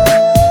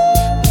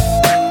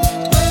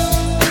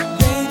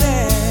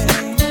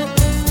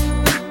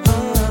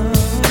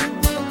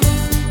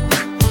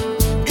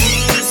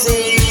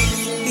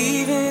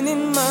 Even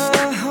in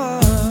my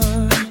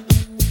heart,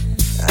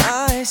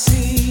 I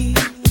see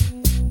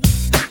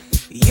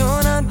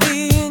you're not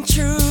being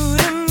true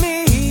to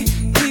me.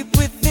 Deep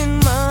within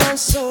my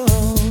soul,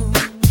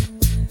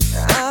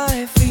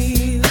 I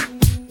feel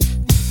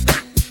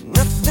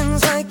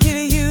nothing's like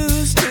it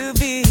used to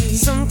be.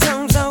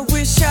 Sometimes I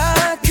wish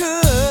I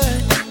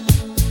could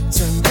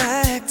turn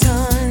back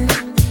time.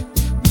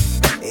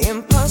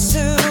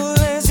 Impossible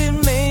as it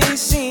may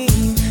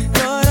seem,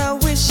 but I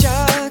wish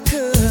I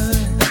could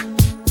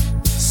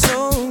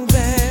so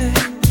bad,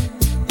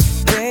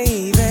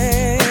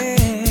 baby.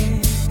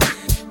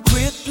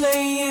 Quit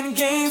playing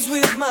games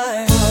with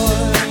my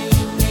heart,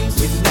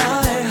 with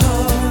my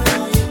heart,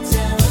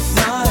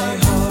 my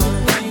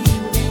heart.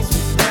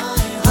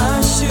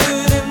 I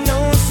should have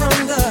known from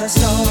the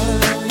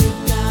start.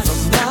 From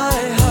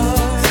my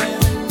heart,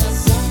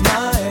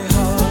 my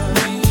heart,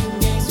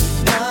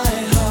 my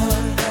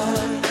heart.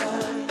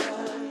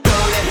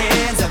 Throw your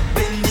hands up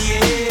in the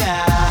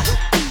air,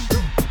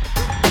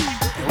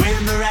 wave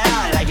 'em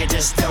around like you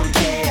just don't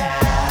care.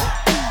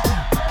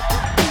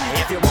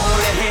 If you want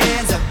your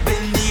hands up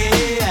in the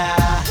air,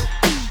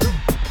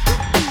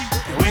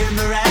 wave 'em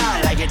around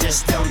like you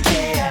just don't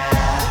care.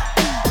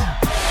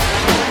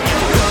 If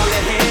you throw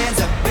your hands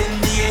up in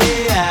the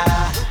air,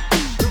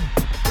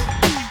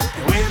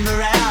 wave 'em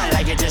around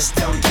like you just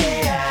don't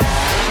care.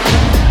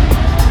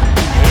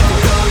 If you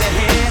throw your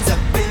hands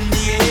up in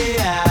the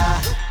air,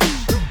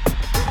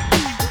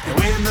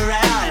 wave 'em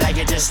around like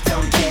you just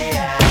don't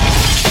care.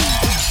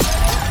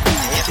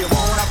 If you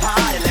wanna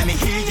party, let me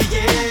hear you,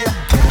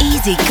 yeah.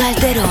 EASY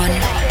Calderon.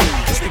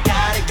 'Cause we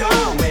got it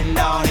going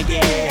on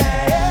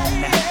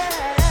again.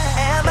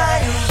 Am I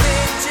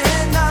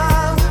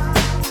original?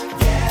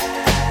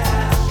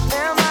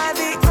 Am I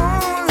the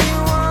only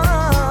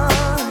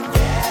one?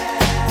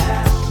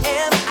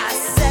 Am I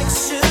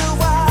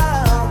sexual?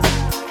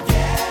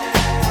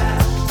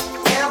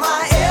 Am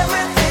I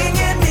everything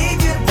you need?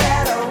 You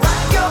better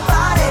rock your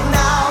body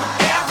now.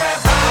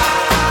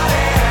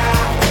 Everybody,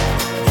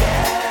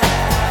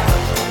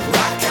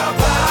 rock your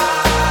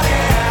body.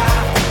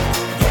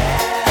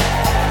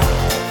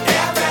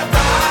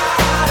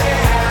 Everybody,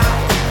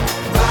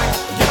 rock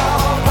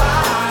your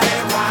body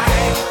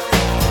right.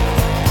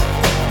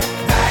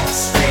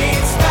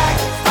 Backstreet's back,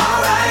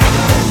 alright.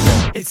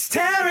 It's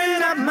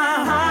tearing up my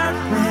heart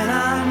when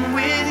I'm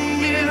with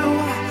you,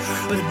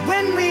 but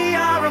when we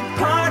are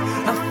apart,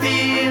 I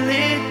feel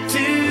it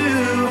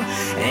too.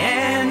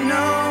 And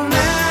no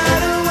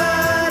matter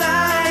what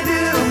I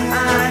do,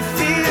 I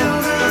feel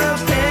the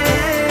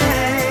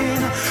pain,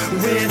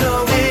 with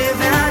or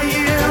without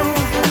you.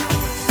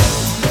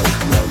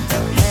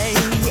 Hey.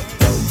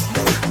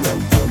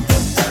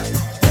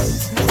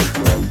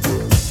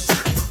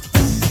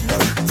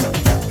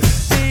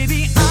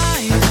 Baby, I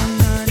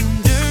don't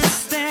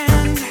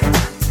understand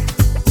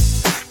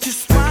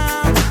just why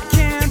we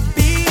can't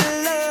be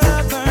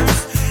lovers.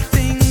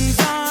 Things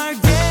are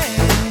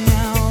getting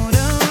out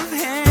of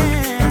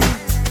hand.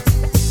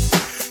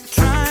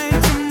 Trying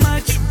too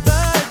much,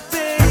 but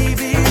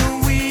baby,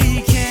 we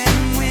can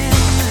win.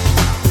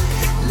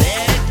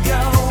 Let it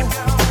go.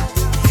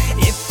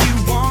 If you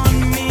want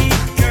me,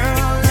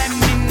 girl, let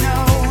me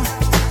know.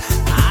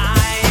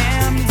 I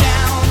am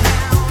down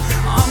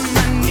on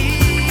my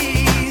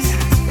knees.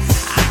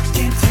 I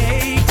can't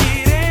take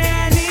it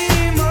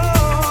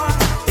anymore.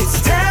 It's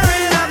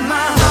tearing up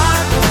my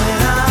heart when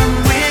I'm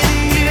with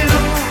you,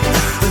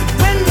 but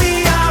when we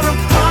are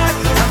apart,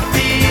 I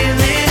feel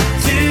it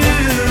too.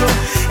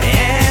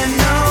 And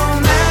no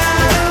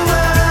matter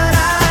what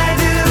I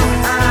do,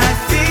 I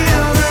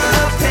feel the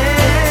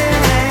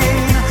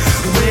pain,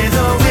 with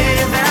or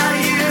without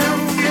you.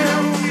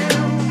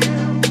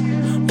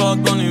 Bad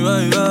Bunny,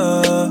 baby.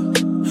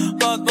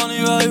 Bad Bunny,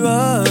 baby.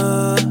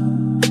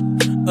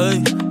 Ey,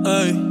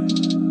 ey.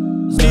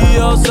 Sí,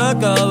 yo sé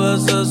que a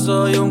veces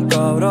soy un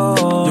cabrón,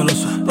 yo lo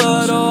sé,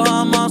 pero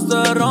jamás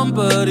te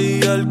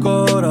rompería el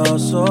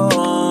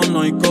corazón.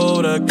 Hoy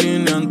cobré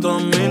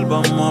 500,000,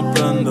 vamos a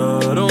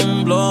prender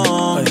un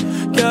blon.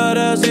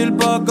 ¿Quieres ir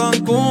pa'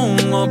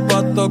 Cancún o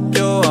pa'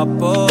 Tokio,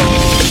 Japón?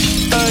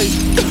 Ey,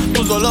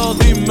 tú solo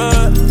dime,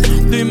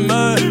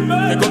 dime,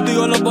 que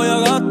contigo lo voy a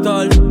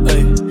gastar.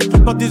 Ey,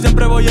 pa' ti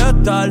siempre voy a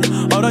estar.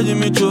 Ahora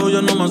Jimmy Choo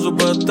yo no me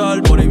supe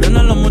estar. Por ahí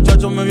vienen los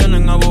muchachos, me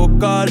vienen a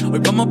buscar. Hoy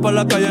vamos pa'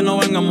 la calle, no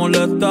vengan a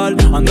molestar.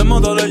 Ando en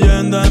modo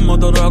leyenda, en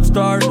modo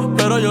rockstar,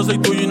 pero yo soy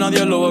tuyo y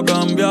nadie lo va a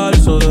cambiar.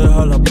 So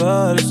déjala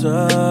verse,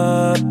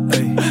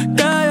 ey,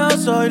 que yo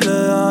soy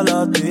leal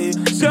a ti.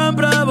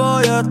 Siempre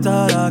voy a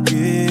estar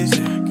aquí.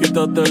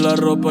 Quítate la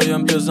ropa y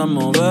empieza a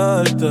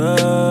moverte,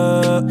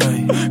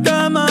 ey,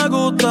 que me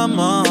gusta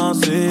más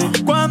así,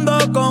 cuando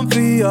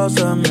confías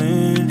en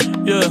mí.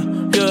 Yeah,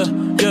 yeah,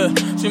 yeah.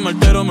 Si me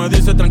altero me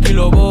dice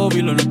tranquilo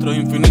Bobby. Lo nuestro es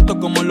infinito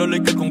como los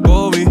Lakers con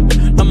Kobe.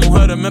 Las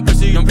mujeres me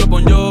persiguen flow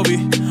Bon Jovi.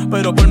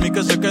 pero por mí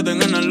que se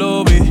queden en el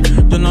lobby.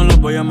 Yo no los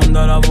voy a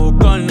mandar a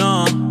buscar,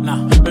 no.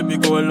 Nah, baby,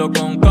 cógelo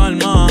con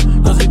calma.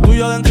 Yo soy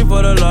tuyo adentro y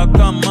fuera de la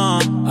cama.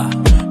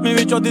 Mi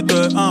bicho a ti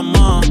te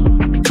ama.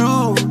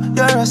 True,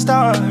 you're a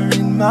star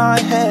in my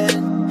head.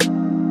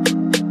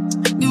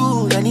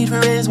 You, I need to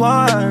raise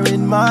war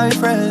in my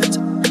friends.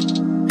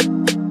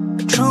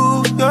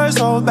 True, you're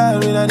so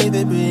bad when I need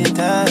to bring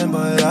time,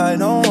 but I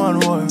don't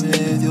want war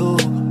with you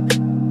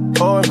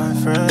or my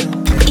friend.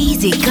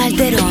 Easy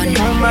Calderon.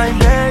 You're my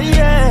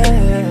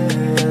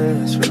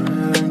best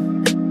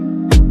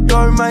friend.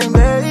 You're my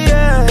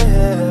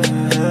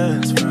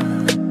best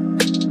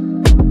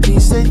friend. He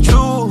said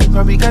true,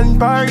 probably can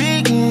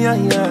party,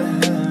 yeah.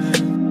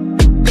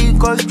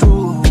 Because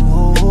true,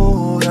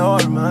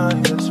 you're my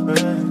best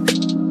friend.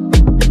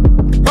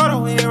 All the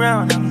way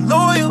around, I'm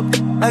loyal.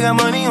 I got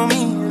money on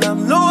me and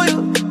I'm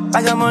loyal.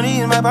 I got money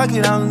in my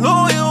pocket, I'm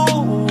loyal.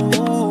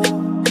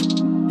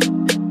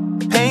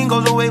 Pain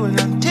goes away when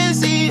I'm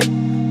tipsy.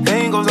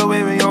 Pain goes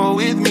away when you're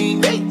with me.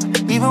 Hey.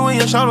 Even when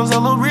your shadows a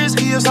little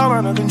risky, it's all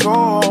under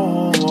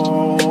control.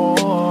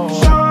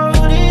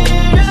 Shorty,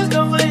 just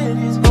don't let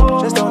this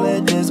go. Just don't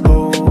let this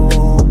go.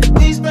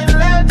 We spent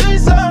last 3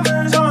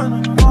 summers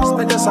on the road.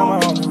 Spent the summer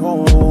on the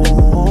road.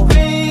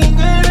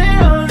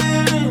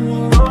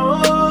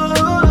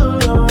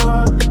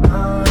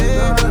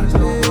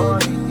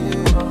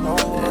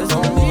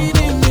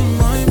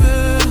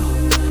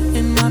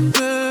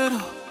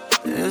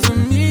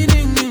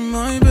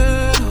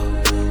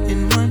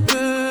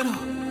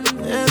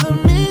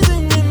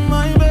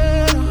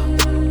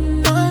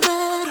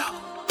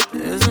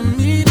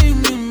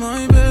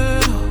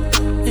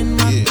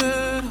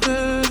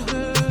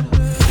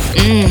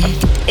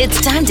 It's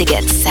time to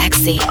get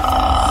sexy with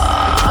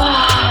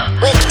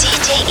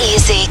DJ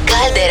EASY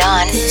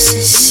Calderon. This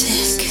is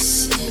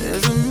sick.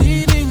 There's a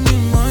meeting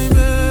in my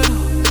bed,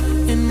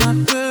 in my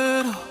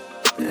bed.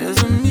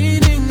 There's a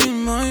meeting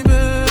in my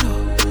bed,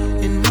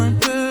 in my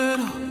bed.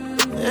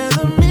 There's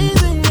a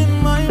meeting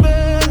in my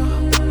bed,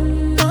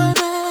 my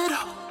bed.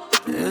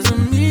 There's a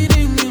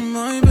meeting in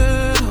my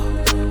bed,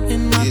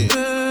 in my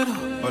bed.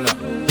 Hold up.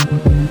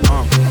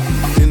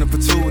 Dinner for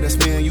two, that's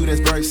me and you, that's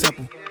very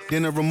simple.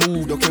 Dinner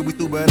removed, okay, we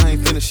through, but I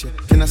ain't finished yet.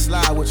 Can I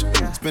slide with you?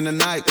 Spend the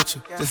night with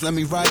you. Just let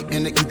me write,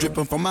 and it you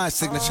dripping from my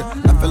signature.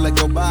 I feel like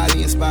your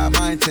body inspired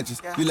my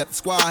intentions. You left the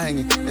squad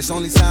hanging, it's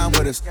only time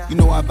with us. You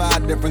know I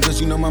vibe different, cause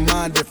you know my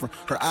mind different.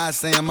 Her eyes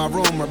saying my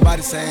room, her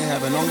body saying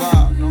heaven on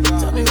God.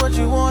 Tell me what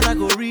you want, I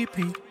go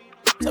repeat.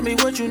 Tell me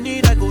what you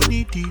need, I go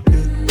deep, deep.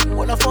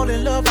 When I fall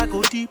in love, I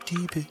go deep,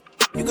 deep.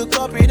 You can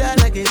copy that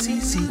like it's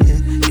easy.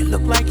 You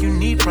look like you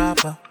need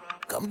proper.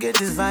 Come get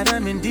this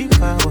vitamin D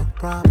power,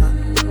 proper.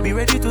 Be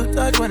ready to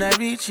touch when I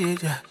reach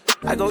it, yeah.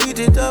 I go eat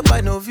it up,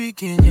 I know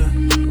vegan, yeah.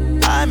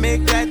 I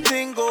make that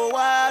thing go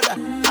wild.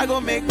 I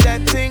go make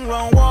that thing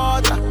run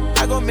water.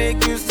 I go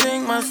make you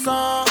sing my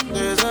song.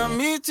 There's a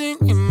meeting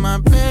in my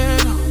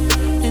bed,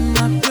 in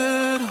my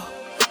bed.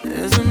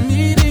 There's a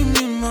meeting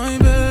in my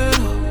bed,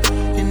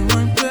 in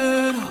my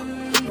bed.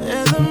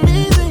 There's a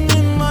meeting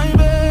in my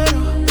bed,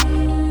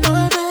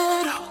 my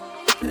bed.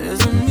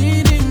 There's a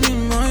meeting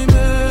in my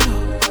bed,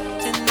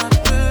 in my bed.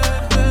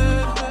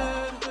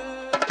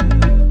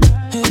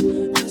 Hey,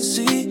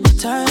 see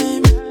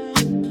time,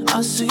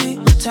 I see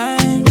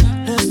time.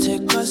 Let's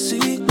take a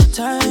seat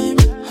time.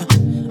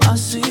 I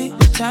see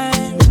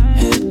time.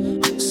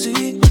 Hey,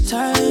 see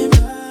time,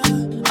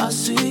 I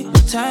see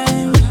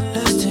time.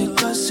 Let's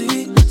take a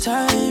seat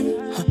time.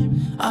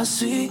 I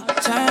see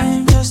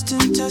time.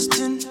 Testing,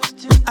 testing.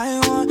 I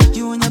want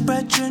you and your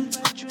brethren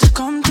to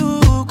come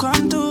through,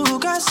 come through.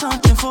 Got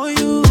something for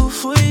you,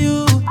 for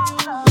you.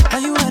 Are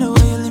you right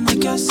away? Leave me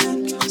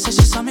guessing. Said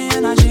she saw me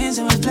in her jeans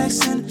and was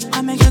flexing.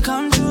 I make it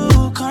come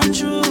true, come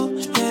true.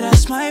 Yeah,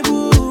 that's my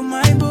boo,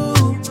 my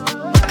boo.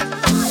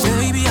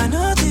 Baby, I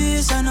know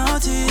this.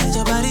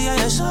 Your body,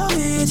 you're so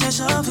sweet, you're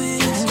so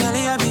sweet. And girl,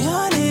 I'll be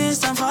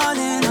honest, I'm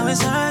falling. I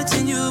was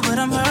hurting you, but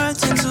I'm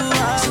hurting too.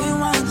 So you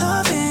want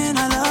loving,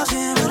 I love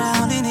him, but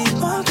I only need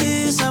one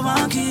kiss, I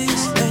want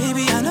kiss.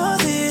 Baby, I know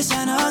this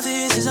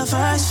is a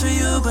first for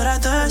you, but I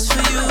thirst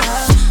for you.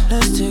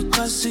 Let's take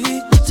a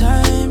seat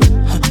time,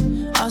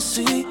 I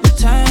see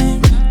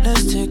time.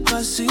 Let's take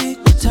a seat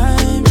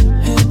time,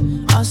 hey,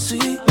 I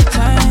see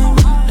time.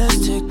 Let's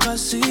take a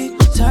seat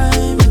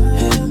time,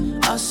 hey,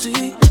 I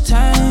see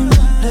time.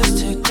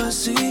 Let's take a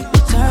seat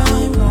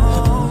time,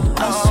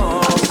 I see.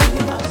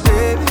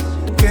 Baby,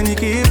 can you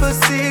keep a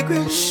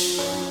secret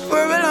for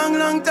a long,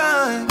 long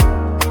time?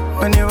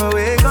 When you're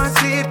awake or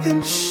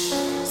sleeping,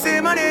 say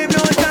my name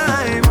no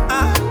time.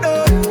 I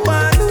know you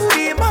want to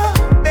be my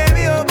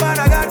baby, oh, but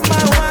I got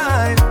my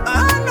wife.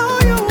 I know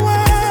you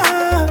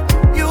want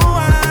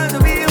to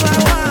be my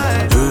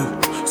wife.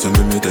 So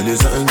let me tell you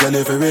something, girl,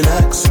 if you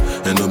relax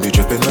and don't be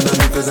tripping on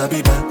me, cause I'll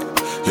be back.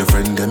 Your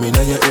friend, them in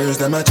your ears,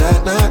 them a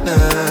chat, nah.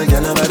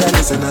 Girl, nobody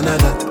listen, none of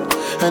that.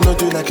 And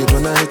don't you like it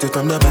when I hit it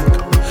from the back?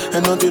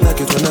 And don't you like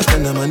it when I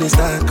spend the money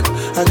stack?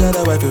 I got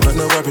a wife, but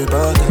no worry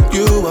about that.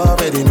 You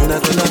already knew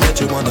that when I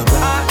met you on the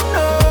back. I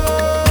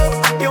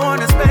know you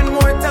wanna spend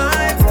more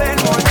time,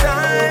 spend more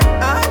time.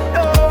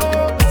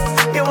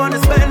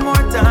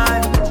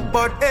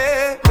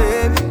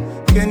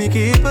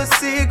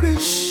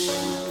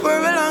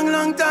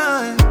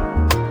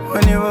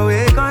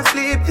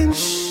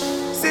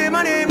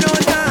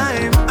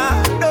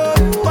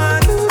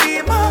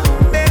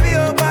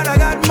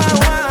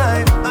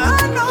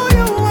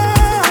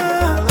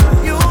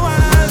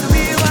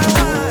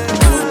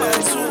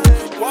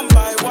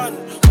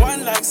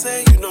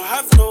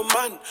 no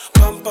man.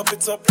 Pump up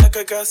it up like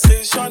a gas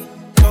station.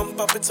 Pump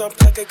up it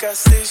up like a gas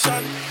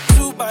station.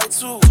 2 by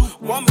 2,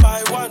 1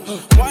 by 1.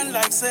 One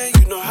like say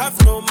you don't have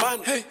no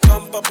man. Hey,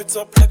 pump up it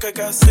up like a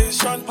gas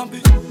station. Pump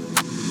it.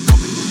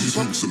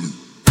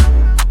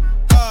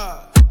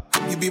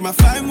 You be my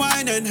fine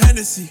wine and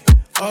Hennessy.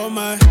 Oh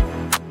my.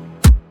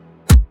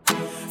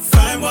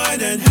 Fine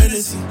wine and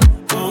Hennessy.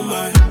 Oh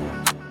my.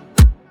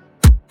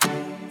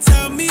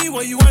 Tell me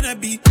what you wanna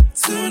be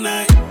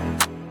tonight.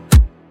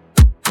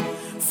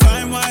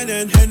 Fine wine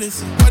and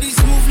Hennessy. Body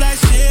smooth like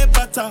shea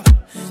butter.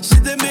 She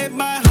dey make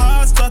my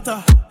heart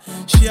stutter.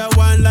 She a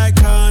wine like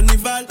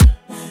carnival.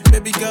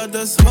 Baby girl,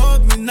 just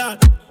hold me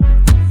not.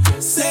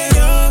 Say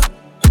yo,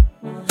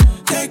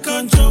 take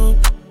control.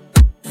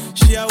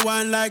 She a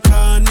wine like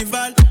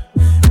carnival.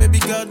 Baby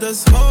girl,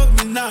 just hold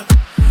me now.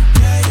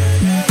 Yeah, yeah,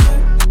 yeah.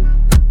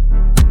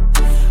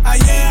 Ah,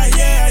 yeah,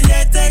 yeah,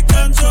 yeah, take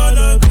control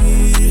of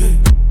me.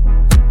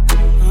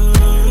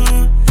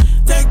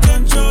 Take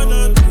control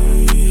of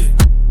me.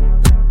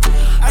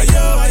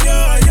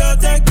 Ayo,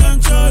 take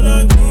control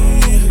of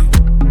me.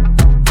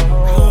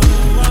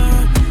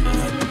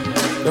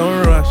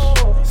 Don't rush,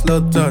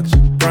 slow touch,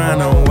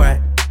 brown and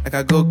white. Like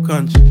I go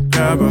country,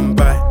 grab and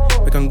buy.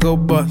 We can go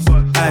bust,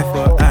 eye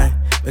for eye.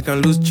 We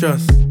can lose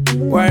trust.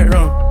 White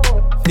rum,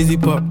 fizzy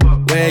pop.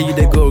 Where you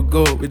they go,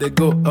 we they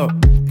go up.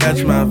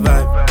 Catch my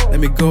vibe, let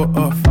me go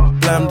off.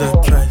 Blam the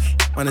trash,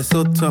 man it's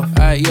so tough.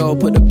 Alright yo,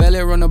 put the belly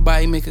on the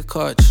body, make a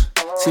clutch.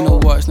 See no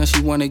watch, now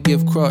she wanna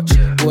give crutch.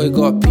 Boy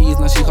got peas,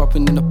 now she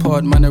hopping in the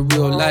pod. Man a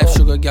real life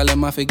sugar gal, and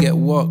my forget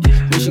walk.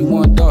 When she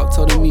want dark,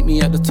 told her meet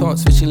me at the top.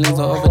 Switching lanes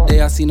the other day,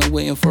 I seen her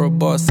waiting for a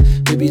bus.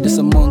 Baby this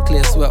a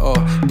Moncler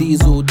sweater,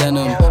 diesel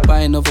denim.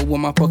 Buy another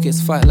one, my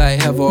pockets fight like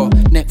heather.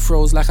 Neck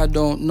froze like I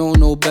don't know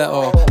no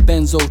better.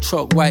 Benzo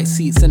truck, white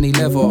seats and they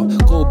leather.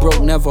 Go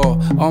broke never,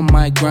 on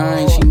my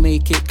grind. She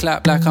make it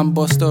clap like I'm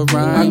Busta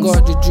Rhymes. I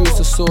got the juice,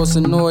 the sauce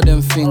and all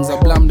them things. I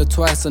blammed her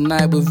twice a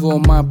night with all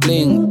my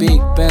bling. Big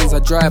Benz, I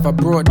drive, I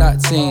brought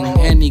that thing.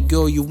 Any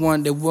girl you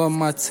want, they want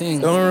my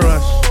thing. Don't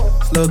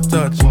rush, slow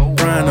touch,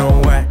 brown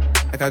and white.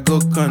 Like I go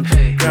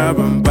country, grab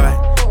and buy.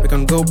 We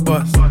can go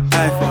bust,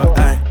 eye for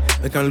eye.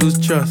 We can lose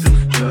trust.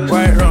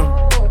 White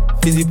rum,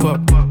 fizzy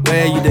pop.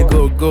 Where you they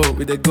go,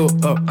 we they go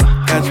up.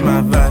 Catch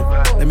my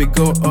vibe, let me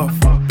go off.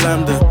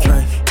 Blam the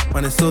trash,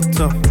 man it's so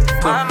tough.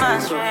 I'm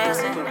not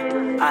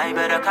stressing, I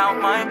better count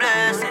my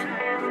blessing.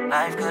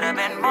 Life could have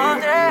been more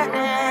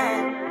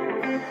threatening,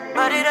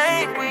 but it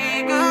ain't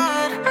we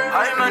good.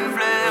 I'm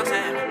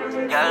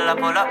unflexing, y'all I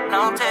pull up,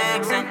 no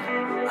texting.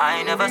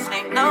 I never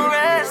sleep, no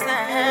resting.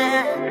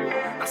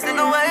 I'm still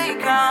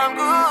awake, I'm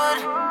good.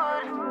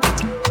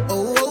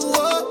 Oh, oh,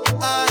 oh,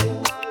 I.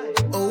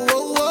 Oh,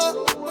 oh, oh.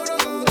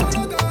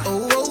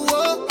 Oh, oh,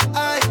 oh,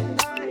 I.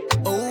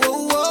 Oh,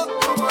 oh,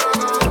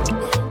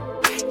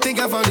 oh. Think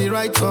I found the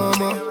right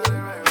karma.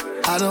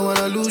 I don't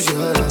wanna lose your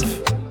love.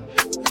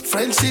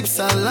 Friendships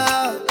are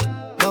loud,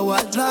 but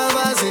what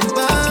lovers in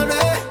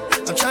barren.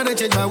 I'm trying to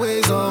change my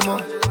ways on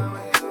more,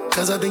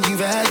 cause I think you've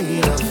had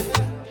enough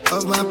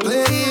of my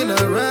playing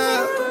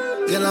around.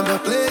 Girl, I'm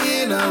not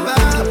playing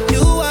around.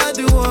 You are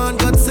the one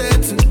God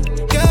said to.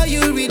 Girl,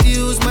 you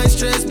reduce my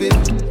stress, babe.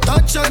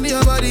 Touch on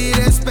your body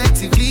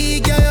respectively.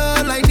 Girl,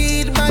 all I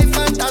need, my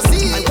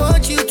fantasy. I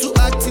want you to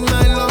act in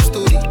my love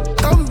story.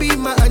 Come be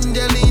my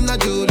Angelina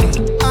Jolie.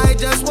 I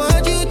just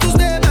want you to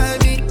stay by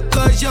me,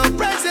 cause your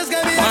presence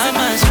got me. Why am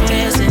I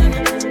stressing?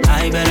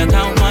 I better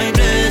count my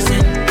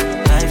blessing.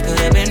 Life could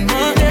have been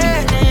more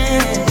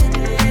threatening,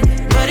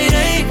 but it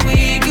ain't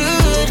we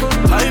good.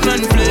 I'm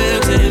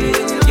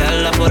unflexing,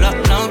 y'all I pull up,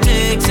 no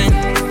texting.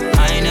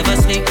 I never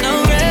sleep,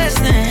 no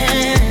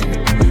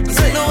resting.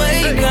 Say no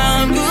way,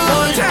 I'm good.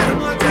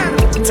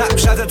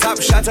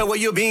 Top shotter, where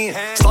you been?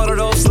 Started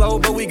off slow,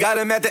 but we got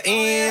him at the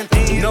end.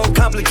 No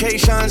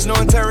complications, no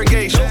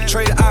interrogation.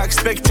 Traded our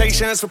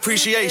expectations for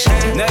appreciation.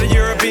 Now the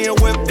European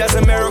whip, that's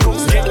a miracle.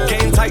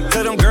 Game tight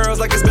to them girls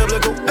like it's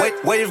biblical.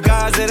 Wave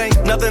guys, it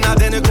ain't nothing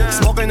identical.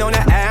 Smoking on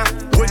that app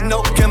with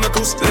no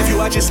chemicals. If you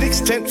watch your sneaks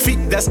 10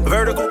 feet, that's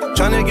vertical.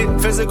 Tryna get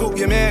physical,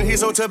 your man, he's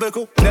so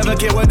typical. Never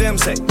care what them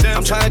say.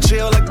 I'm tryna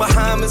chill like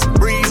Bahamas,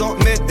 breeze on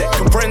midday.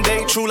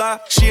 Comprende, true lie.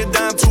 She a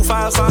dime,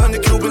 2.5,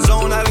 500 Cuban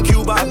zone out in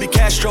Cuba. I be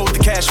Castro with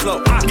the cash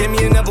flow. Gave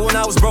me a number when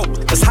I was broke.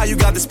 That's how you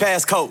got this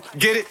passcode.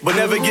 Get it, but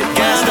never get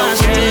gas though.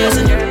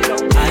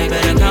 I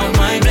better count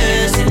my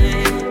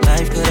blessing.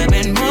 Life could have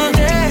been more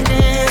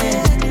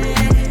threatening,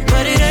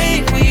 but it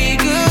ain't we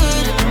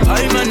good.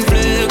 I'm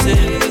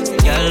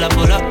unflexing, y'all I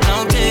pull up,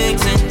 no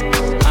texting.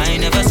 I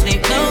never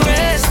sleep, no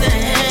resting.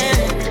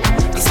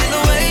 I'm still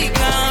awake,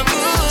 I'm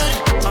good.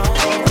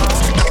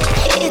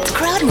 It's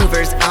Crowd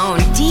Movers' own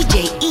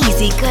DJ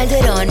EASY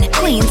Calderon,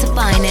 Queen's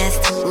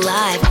finest,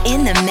 live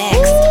in the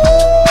mix.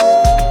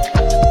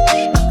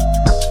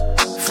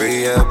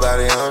 Free your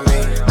body on me.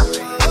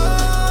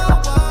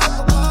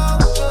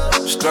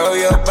 Throw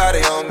your body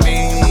on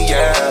me,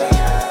 yeah.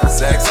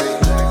 Sexy.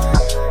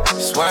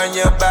 Swing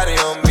your body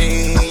on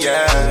me,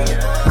 yeah.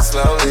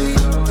 Slowly.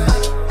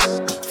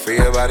 Free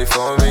your body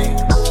for me,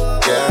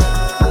 yeah.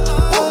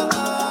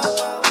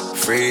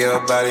 Free Free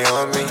your body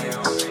on me.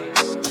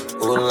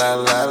 Ooh la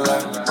la la.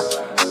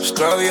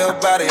 Stroll your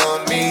body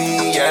on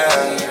me,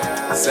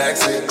 yeah.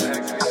 Sexy.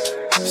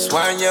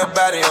 Swing your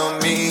body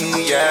on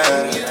me,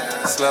 yeah.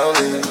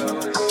 Slowly.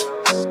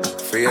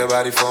 Free your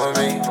body for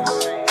me.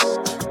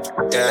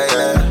 Yeah,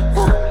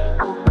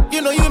 yeah.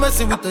 You know you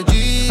messing with the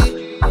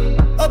G.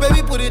 Oh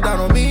baby, put it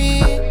down on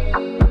me.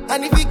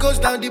 And if it goes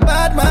down, the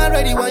bad man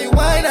ready while you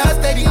whine and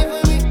steady.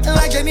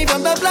 Like Jenny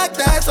from the block,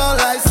 that's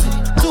all I see.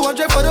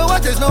 200 for the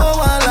watch, there's no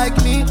one like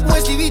me.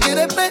 When Stevie did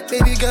a bet,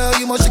 baby girl,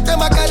 you must shake the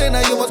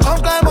Macarena, you must come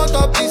climb on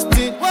top this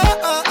thing. Whoa,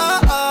 oh, oh,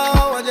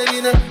 oh,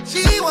 Angelina,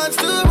 she wants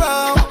to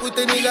roll with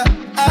the nigga.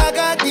 I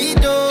got the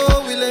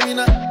dough, we let me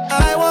know.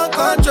 I want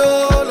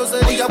control. Oh,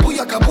 say,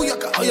 booyaka,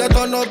 booyaka. Oh, you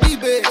turn up the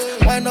bass,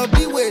 wind up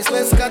the waist,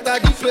 let's scatter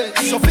the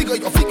place. So figure,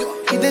 your figure,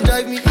 it dey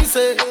drive me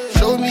insane.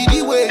 Show me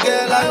the way,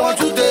 girl, I want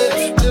to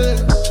take.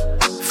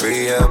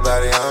 Free your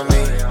body on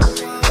me.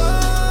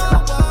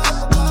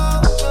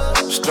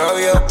 Stroll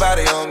your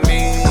body on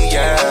me,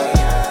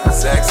 yeah.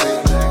 Sexy.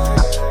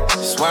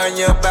 Swing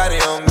your body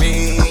on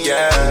me,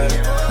 yeah.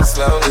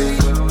 Slowly.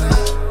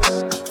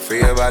 Free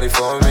your body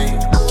for me,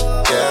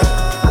 yeah.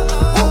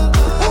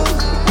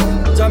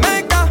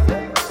 Jamaica,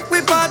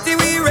 we party,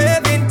 we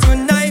raving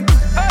tonight.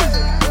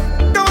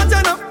 Don't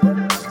you know,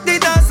 the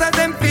dancers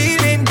them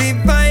feeling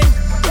divine.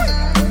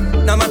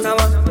 No matter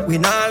what, we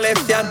not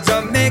left ya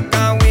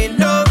Jamaica, we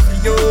love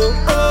you,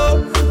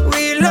 oh,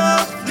 we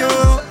love you,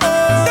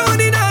 oh. Do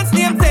the dance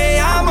name te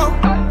amo,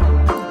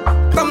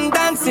 come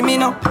dance me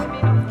now.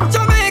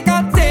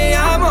 Jamaica te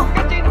amo,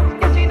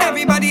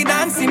 everybody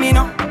dance me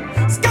now.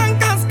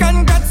 Skankas,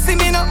 congrats see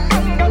me now,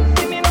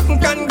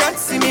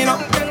 congrats see me now.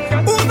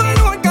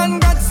 Overload,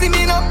 congrats see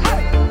me now.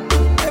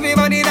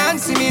 Everybody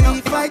dance me now.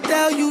 If I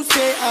tell you,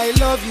 say I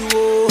love you,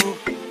 oh.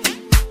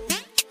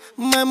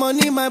 My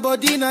money, my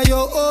body, now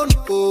your own,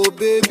 oh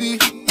baby.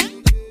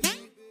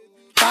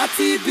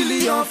 30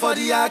 billion for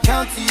the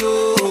account,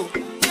 yo.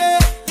 Yeah.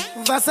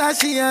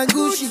 Versace and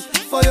Gucci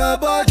for your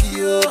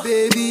body, oh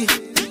baby.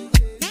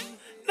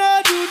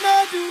 No do,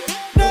 no do,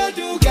 no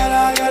do,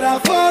 gotta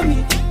for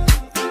me.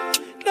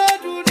 No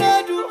do, no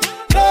do,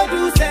 no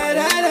do, say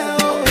that,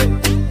 oh.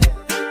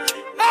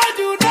 No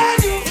do, no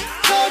do,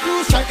 no do,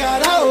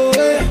 shakara, oh.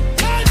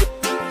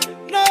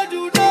 No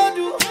do, no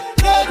do,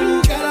 no do,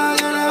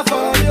 gotta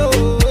for you.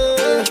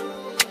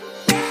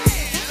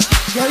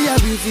 Girl, you're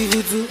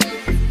beautiful too.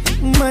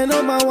 My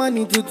number one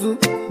in tutu.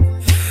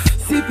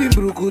 Sipping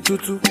bruku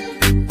tutu.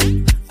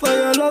 For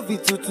your love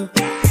it tutu.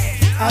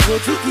 I go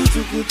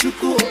chuku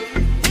chuku.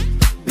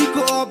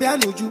 Biko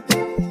obianuju.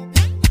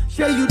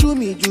 Say you do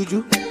me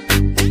juju.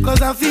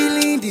 Cause I'm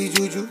feeling the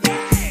juju.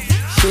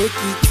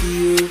 Shake it to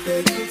you.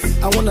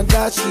 I wanna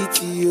dash it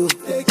to you.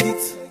 Take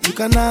it. You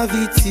can have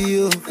it to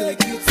you.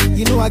 Take it.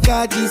 You know I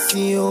got this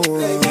in you.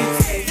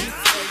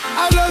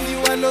 I love you,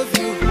 I love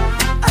you.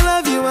 I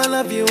love you, I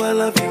love you, I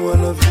love you, I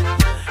love you.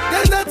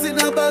 There's nothing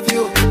above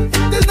you.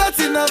 There's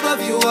nothing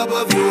above you,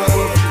 above you,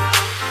 above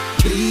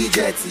you.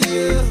 Bridget,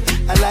 you.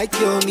 I like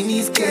your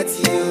mini skirt,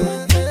 you.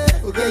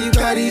 Okay, you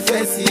carry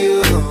fancy,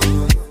 you.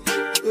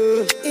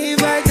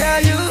 If I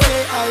tell you,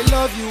 hey, I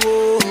love you,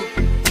 oh.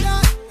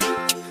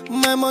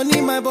 My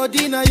money, my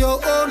body, now your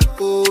own,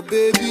 oh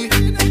baby.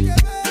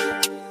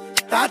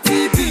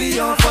 30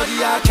 billion for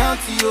the account,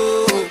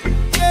 yo.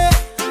 Yeah.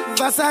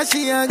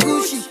 Versace and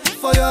Gucci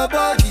for your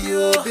body,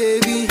 oh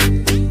baby.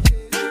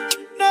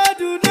 No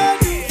do, no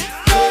do,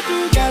 no do,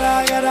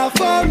 gotta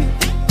for me.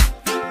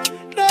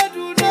 No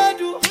do, no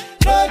do,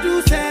 no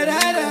do, say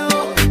that,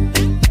 oh.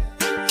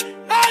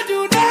 No do,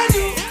 no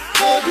do,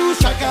 no do,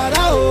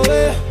 shakara, oh.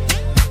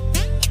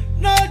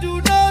 No do,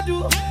 no do,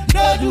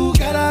 no do,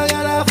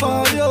 gotta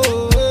for you.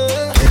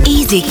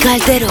 Easy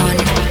Calderon.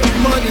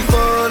 Money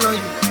fall on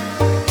you,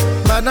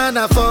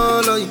 banana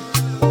fall on you,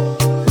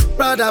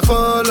 brother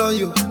fall on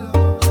you.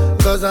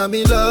 Cause I'm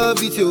in love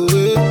with you,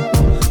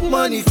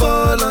 money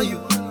fall on you,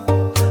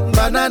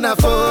 banana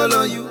fall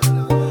on you,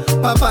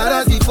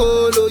 paparazzi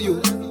follow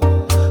you.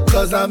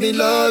 Cause I'm in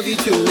love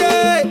with you.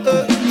 Yeah,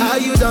 are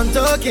you done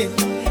talking?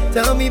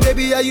 Tell me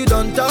baby, are you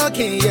done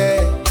talking?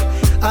 Yeah.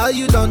 Are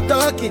you done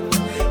talking?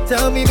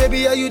 Tell me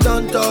baby, are you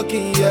done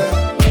talking? Yeah.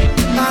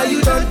 Are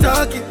you done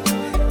talking?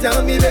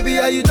 Tell me baby,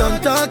 are you done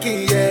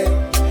talking? Yeah.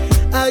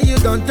 Are you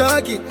done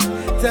talking?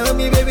 Tell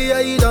me baby,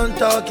 are you done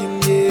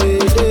talking?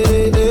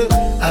 Yeah.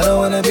 I don't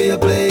wanna be a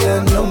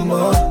player no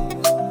more.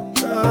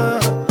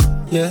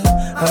 Yeah,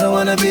 I don't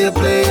wanna be a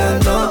player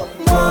no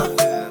more.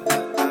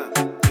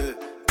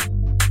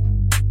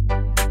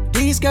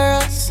 These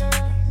girls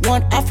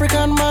want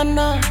African man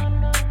now.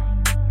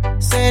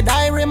 Said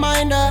I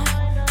remind her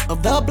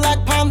of the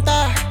Black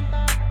Panther.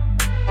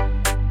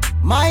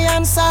 My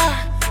answer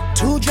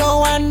to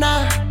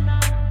Joanna.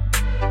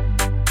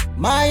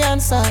 My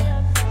answer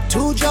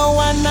to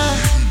Joanna.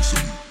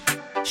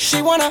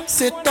 She wanna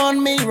sit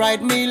on me,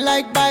 ride me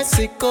like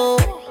bicycle.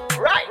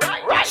 Right.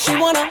 She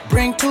wanna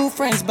bring two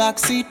friends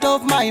backseat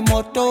of my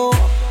moto.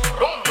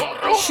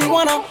 She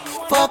wanna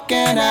fuck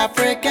an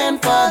African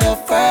for the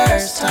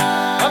first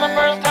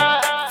time.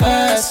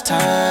 first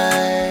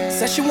time.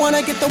 Said she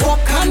wanna get the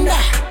Wakanda,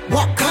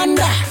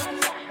 Wakanda.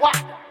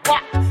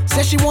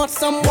 Said she wants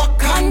some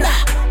Wakanda,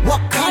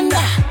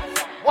 Wakanda.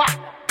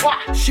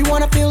 She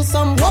wanna feel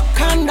some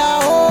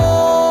Wakanda,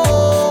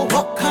 oh,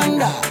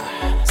 Wakanda.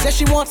 Said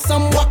she wants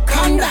some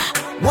Wakanda,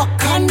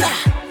 Wakanda.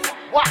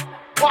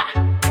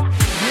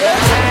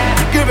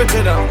 Yeah. Give it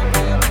to them.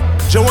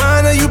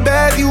 Joanna, you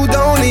bad, you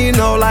don't need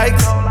no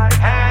likes.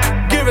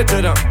 Give it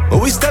to them.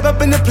 When we step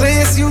up in the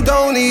place, you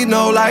don't need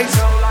no lights.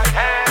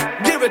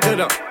 Give it to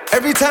them.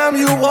 Every time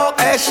you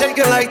walk, ass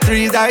shaking like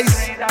 3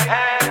 dice.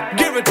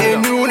 Give it to them.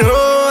 And you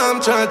know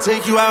I'm trying to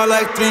take you out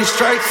like 3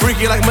 strikes.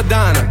 Freaky like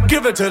Madonna.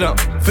 Give it to them.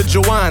 For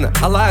Joanna,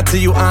 I lied to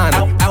you,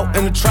 Anna. Out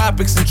in the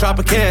tropics and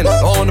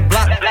Tropicana. On the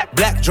block,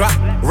 black drop,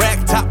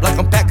 rag top like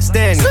I'm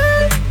Pakistani.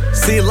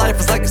 See, life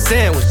is like a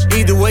sandwich.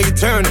 Either way you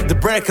turn it, the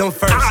bread come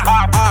first.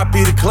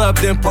 RP the club,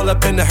 then pull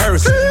up in the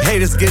hearse.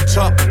 Haters get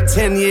chopped.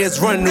 10 years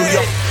run New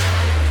York.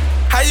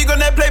 How you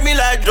gonna play me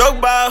like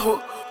Drogba,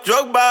 ho?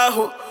 Drogba,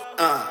 ho?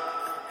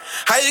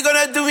 How you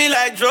gonna do me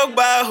like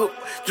Drogba, ho?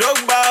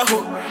 Drogba,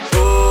 ho?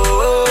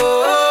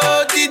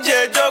 Oh,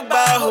 DJ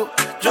Drogba, ho?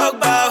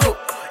 Drogba, ho?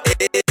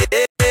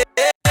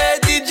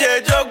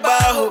 DJ Drogba,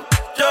 ho?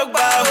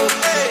 Drogba, ho?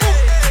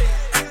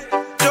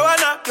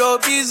 Joanna, your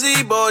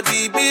busy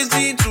body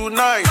busy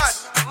tonight.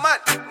 Mad.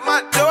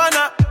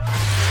 Joanna,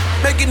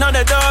 making all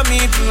the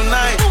dummy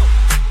tonight.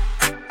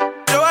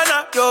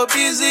 Joanna, your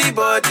busy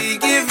body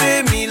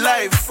giving me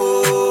life,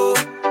 oh,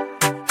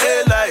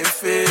 hey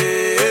life,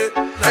 hey.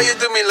 How you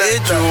do me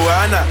like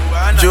Joanna,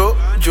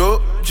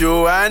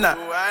 Joanna?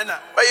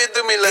 Why you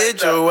do me like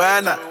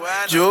Joanna,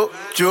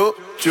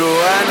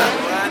 Joanna?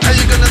 How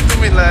you gonna do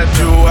me like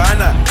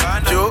Joanna,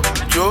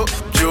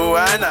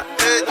 Joanna?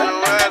 Hey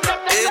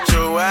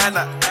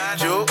Joanna,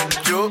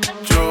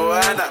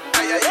 Joanna.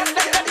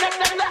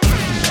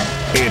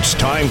 It's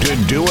time to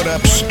do it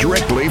up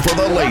strictly for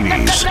the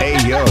ladies. Hey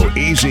yo,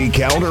 Easy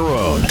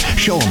Calderon.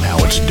 Show them how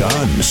it's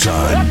done,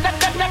 son.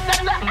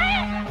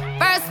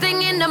 First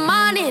thing in the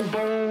morning,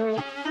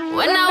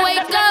 when I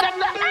wake up,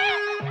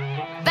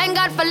 thank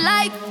God for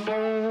life.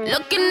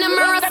 Look in the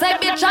mirror, say,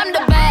 bitch, I'm the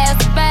best.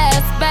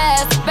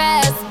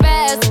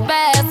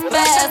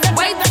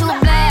 Way too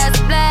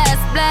blessed.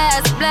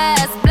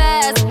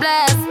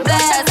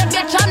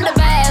 Bitch, I'm the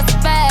best.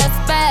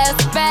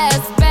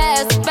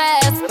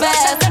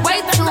 Way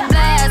too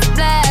blessed.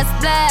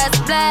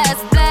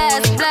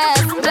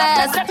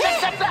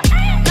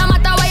 No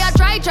matter where you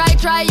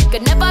try, you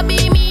could never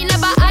be me,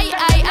 never I.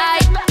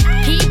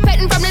 Keep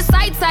petting from the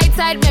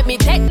side, make me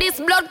take this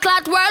blood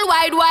clot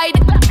worldwide.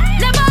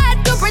 Never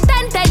had to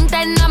pretend, 10.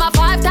 I'm a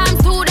 5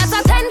 times 2, that's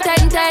a 10.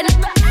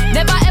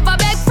 Never ever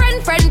beg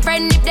friend.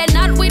 If they're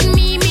not with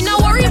me, no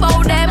worry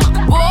about them.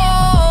 Whoa,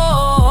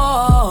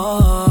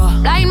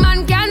 blind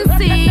man can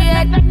see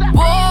it.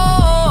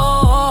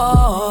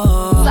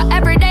 Whoa, so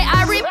every day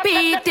I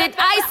repeat it.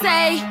 I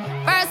say,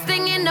 first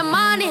thing in the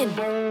morning,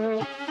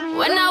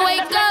 when I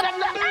wake up,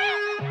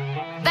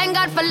 thank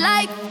God for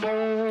life.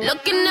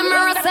 Look in the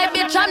mirror, say,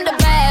 bitch, I'm the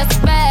best.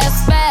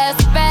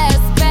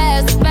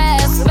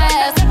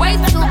 Way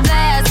too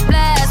blessed.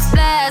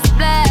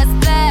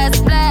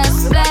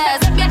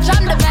 Bitch,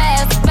 I'm the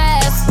best.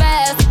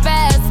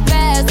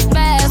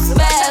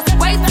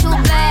 Way too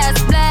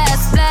blessed.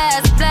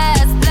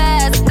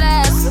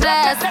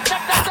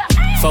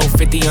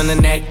 450 on the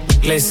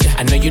necklace.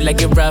 I know you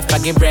like it rough, I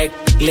get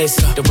reckless.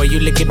 The way you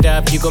lick it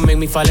up, you gon' make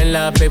me fall in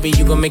love, baby.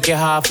 You gon' make it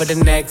hard for the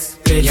next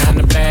bitch. Yeah, I'm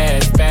the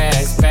best.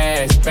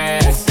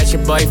 That's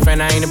your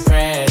boyfriend, I ain't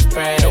impressed.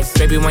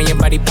 Baby, when your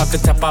body pop the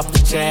top off the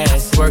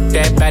chest, work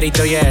that body,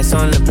 throw your ass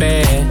on the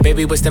bed.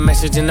 Baby, what's the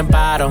message in the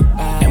bottle?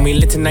 And we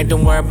lit tonight,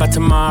 don't worry about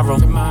tomorrow.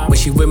 When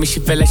she with me, she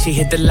feel like she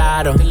hit the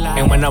lotto.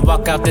 And when I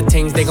walk out, the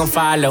things they gon'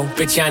 follow.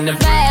 Bitch, I'm the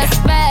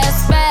best.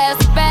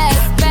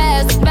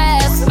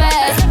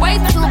 Way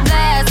too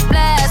blessed.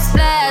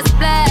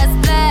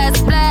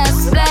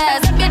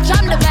 Bitch,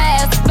 I'm the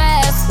best.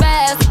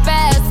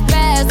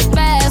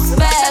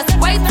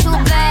 Way too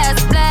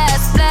blessed.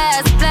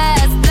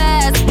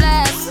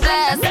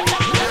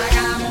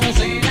 Hagamos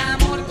el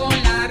amor con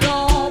la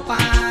ropa.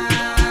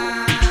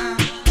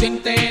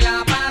 Siente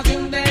la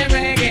pasión del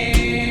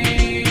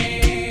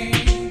reggae.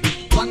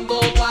 Cuando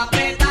tú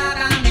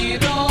apretaras mi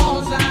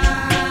rosa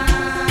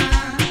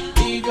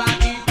y yo a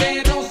ti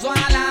te rozo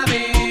a la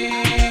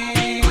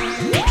vez.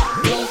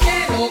 Yo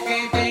quiero que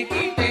te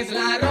quites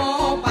la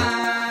ropa,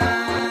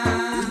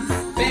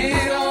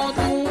 pero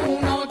tú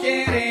no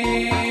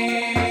quieres.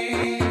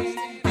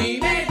 Y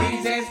me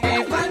dices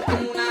que falta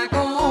una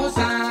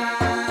cosa,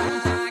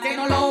 que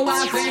no lo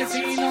haces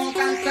si no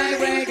canta el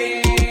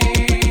reggae.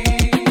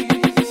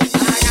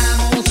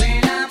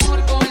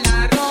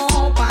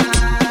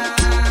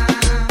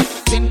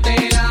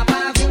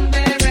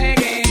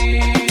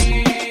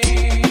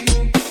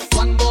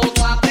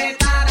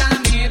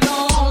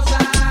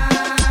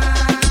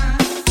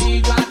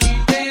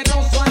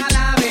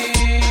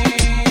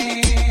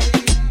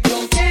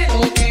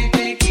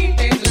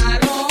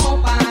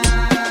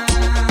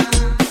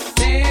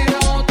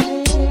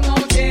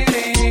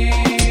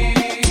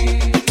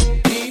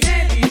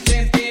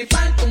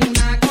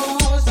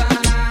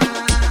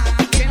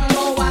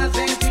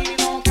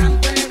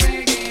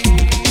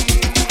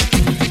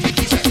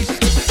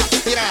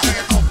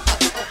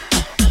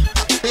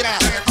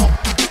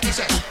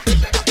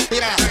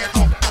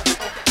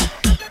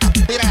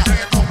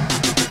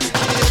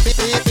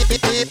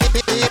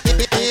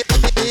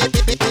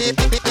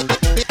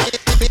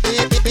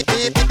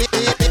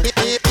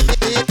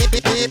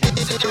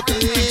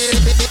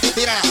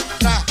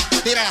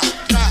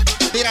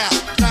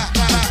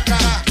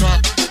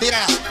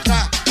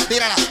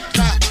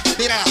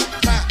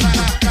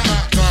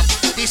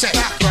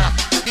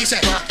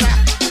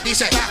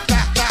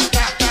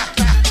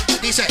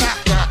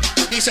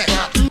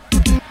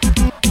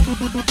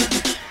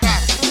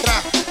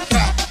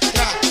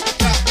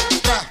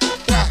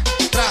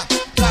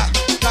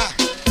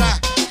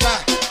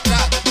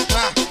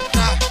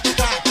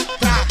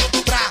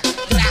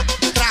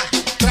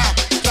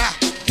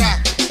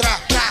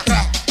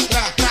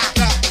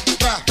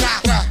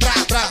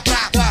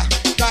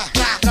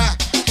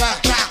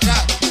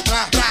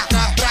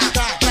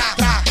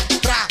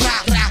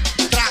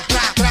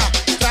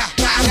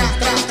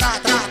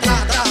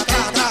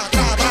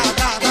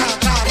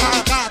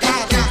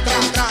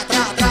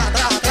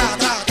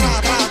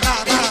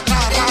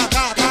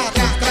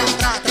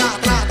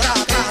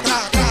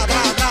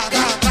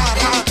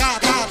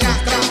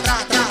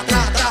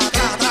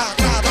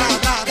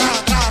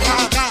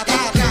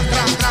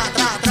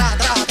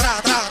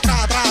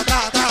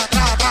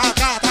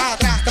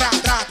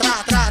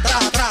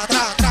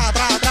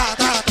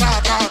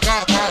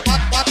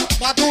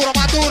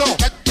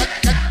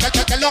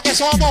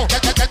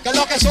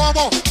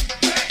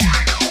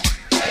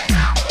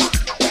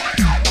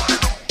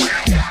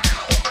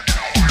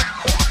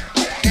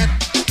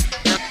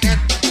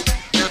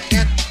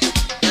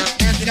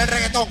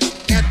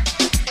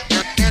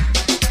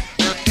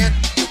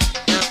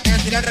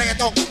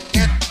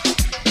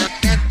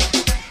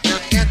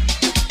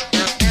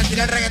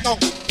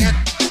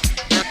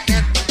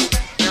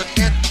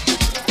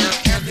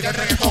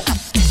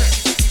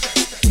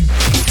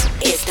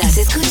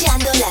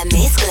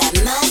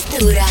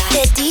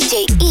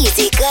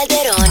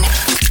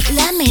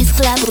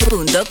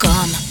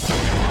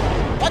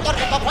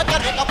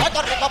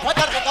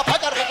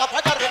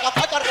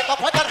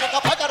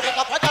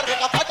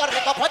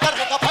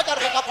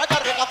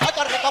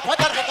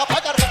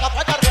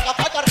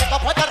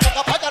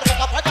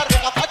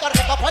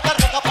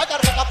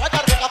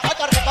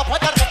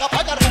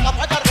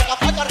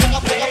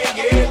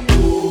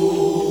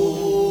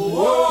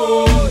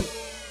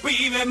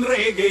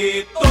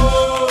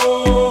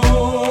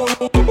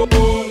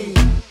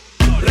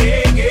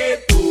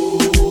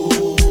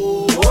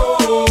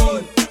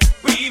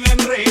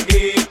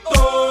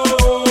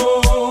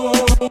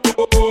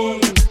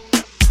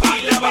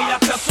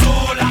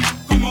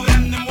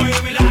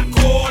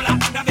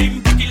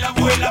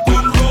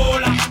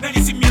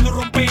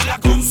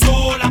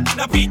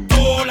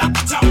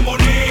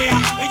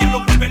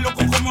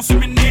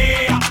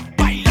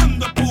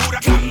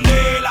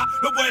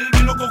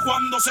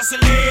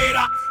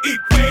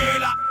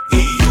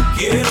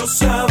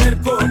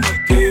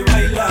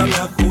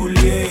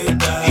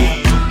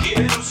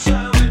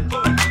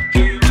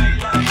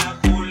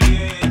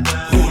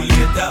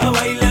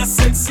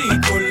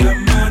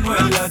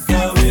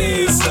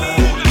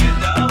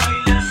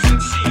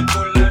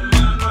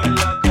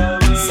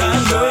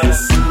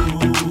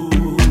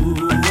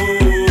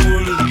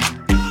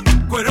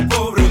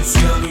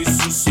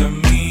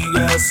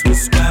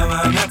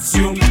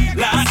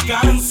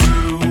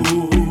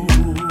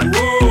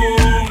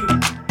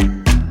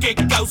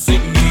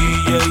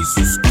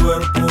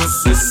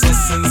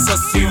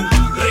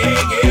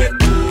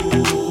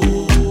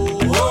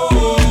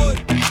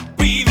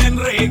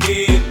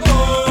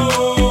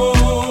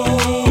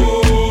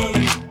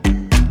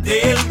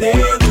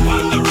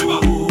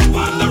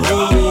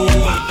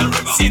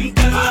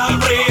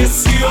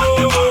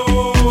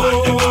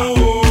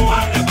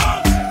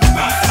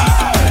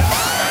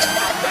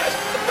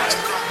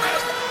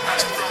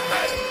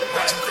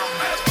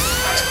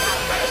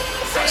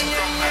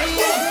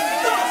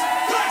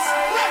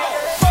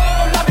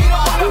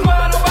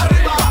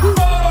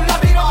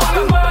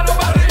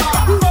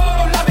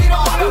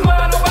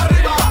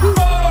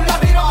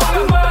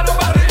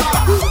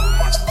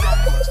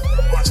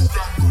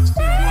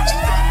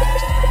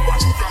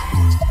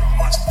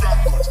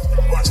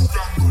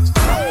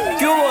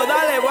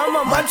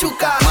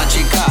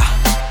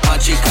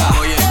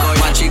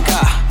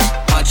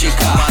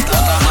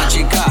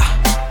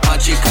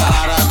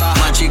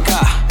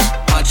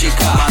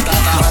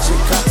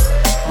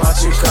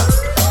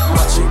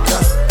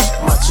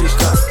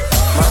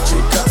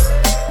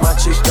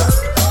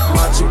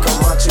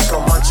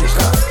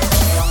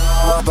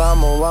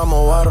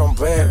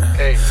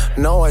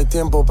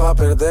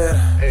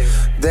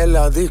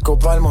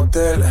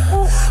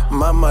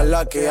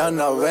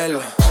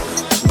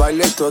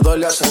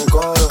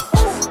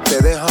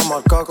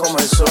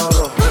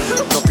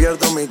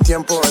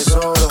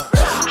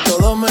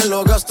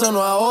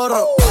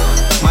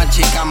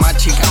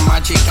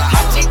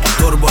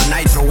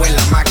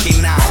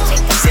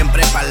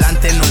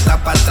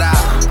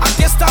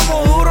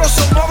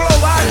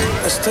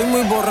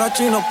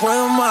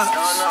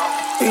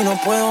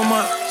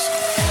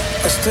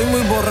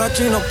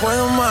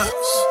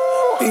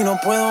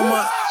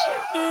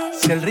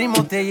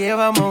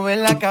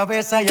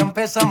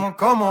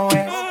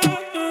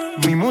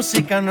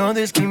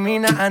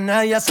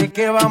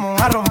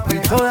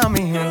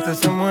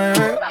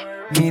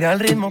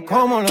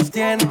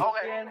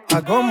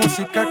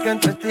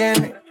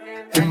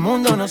 El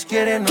mundo nos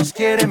quiere,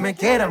 me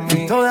quiere a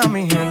mí. Toda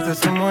mi gente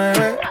se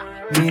mueve.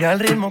 Mira el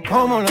ritmo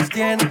como los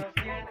tiene.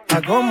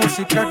 Hago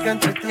música que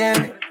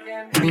entretiene.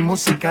 Mi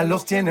música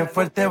los tiene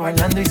fuerte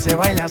bailando y se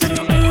baila así. 1,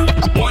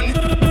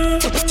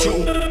 2,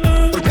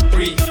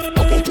 3,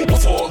 4.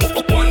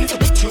 1,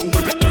 2, 3,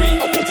 4.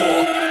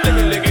 Lick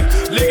it, lick it,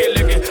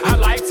 lick it. I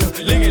like to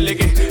lick it, lick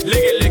it,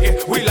 lick it, lick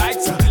it. We like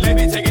to let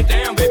me take it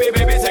down, baby,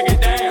 baby, take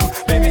it down,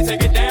 baby,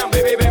 take it down,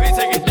 baby, baby,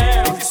 take it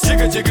down.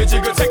 Jigga, jigga,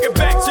 jigga, take it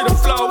back to the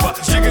floor.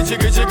 Jigga,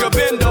 jigga, jigga,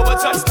 bend over,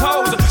 touch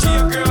toes. She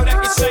a girl that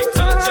can shake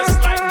to her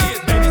just like this.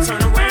 Baby,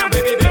 turn around,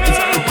 baby, baby,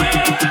 turn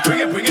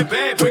around. Bring it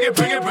back, bring it,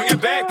 bring it, bring it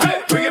back.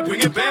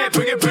 Bring it back,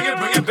 bring it, bring it,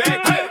 bring it back.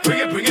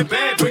 Bring it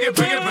back, bring it,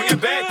 bring it, bring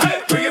it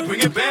back.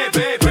 Bring it back,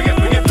 back, bring it,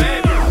 bring it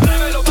back.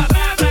 Tráemelo pa'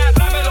 atrás,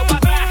 tráemelo pa'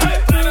 atrás,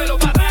 tráemelo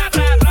pa' atrás,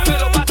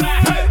 tráemelo pa'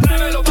 atrás,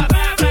 tráemelo pa'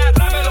 atrás,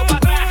 tráemelo pa'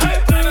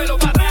 atrás, tráemelo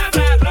pa' atrás,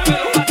 tráemelo pa'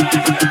 atrás.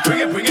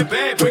 Bring it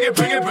back, bring it,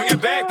 bring it, bring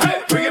it back.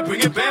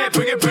 Bring it back,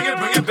 bring it, bring it,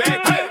 bring it back.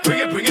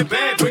 Bring it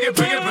back, bring it,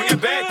 bring it, bring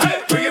it back.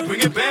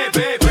 Bring it back,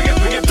 back, bring it,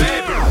 bring it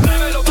back.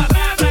 Tráemelo pa'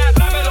 atrás,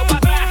 tráemelo pa'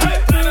 atrás,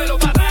 tráemelo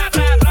pa' atrás,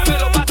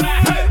 tráemelo pa'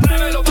 atrás,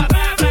 tráemelo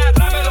pa' atrás,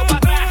 tráemelo pa'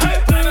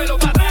 atrás, tráemelo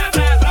pa' atrás.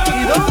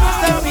 ¿Y dónde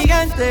está mi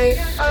gente?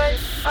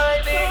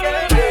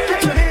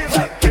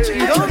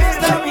 ¿Y dónde está mi gente? ¿Y dónde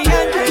está mi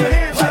gente?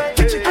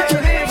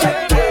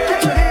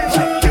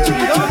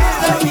 ¿Y dónde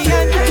está mi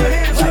gente?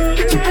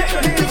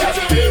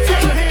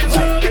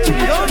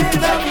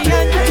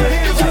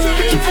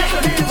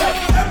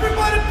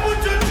 Everybody put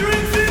your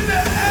drinks in the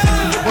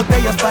air.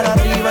 Botellas para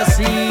arriba,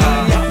 sí.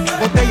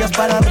 Botellas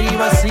para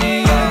arriba,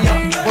 sí.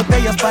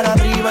 Botellas para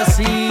arriba,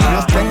 sí.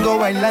 Los tengo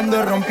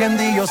bailando,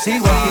 rompiendo y yo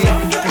sigo aquí.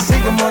 Que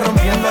seguimos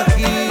rompiendo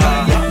aquí.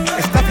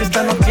 Esta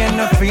fiesta no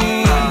tiene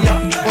fin.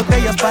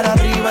 Botellas para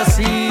arriba,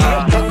 sí.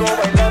 Los tengo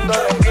bailando,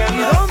 rompiendo.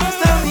 ¿Y dónde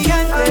está mi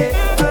gente?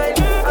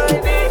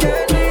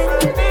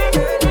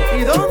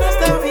 ¿Y dónde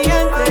está mi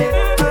gente?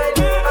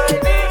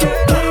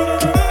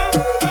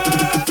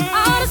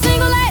 All the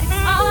single ladies,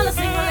 all the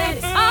single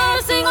ladies, all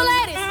the single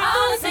ladies,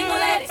 all the single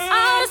ladies,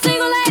 all the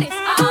single ladies,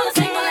 all the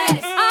single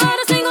ladies, all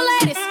the single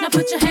ladies. Now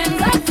put your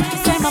hands up. You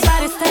say my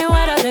body stay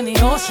wetter than the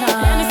ocean.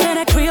 And you say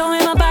that Creole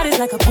in my body's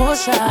like a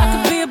Porsche. I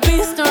can be a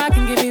beast or I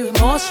can give you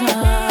emotion.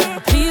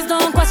 But please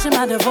don't question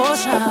my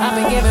devotion. I've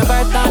been giving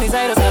birth on these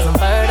haters cause I'm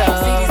fertile.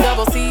 See these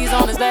double C's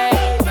on his back,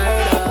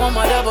 murder. One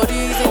more double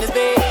D's in his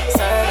bed,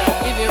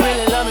 serta. If you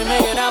really love me,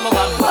 make it I'm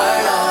about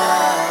murder.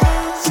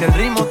 Si el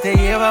ritmo te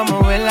lleva a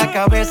mover la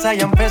cabeza,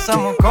 ya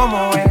empezamos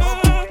como es.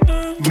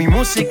 Mi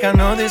música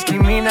no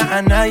discrimina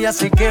a nadie,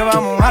 así que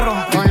vamos a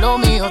romper. Con lo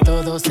mío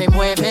todos se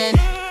mueven.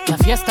 La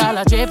fiesta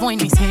la llevo en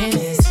mis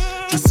genes.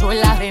 Yo soy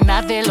la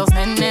reina de los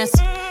nenes.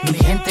 Mi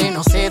gente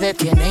no se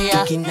detiene y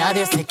aquí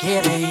nadie se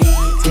quiere ir.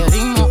 Si el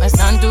ritmo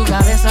está en tu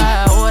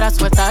cabeza, ahora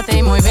suéltate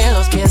y mueve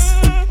los pies.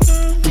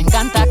 Me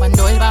encanta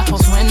cuando el bajo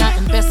suena,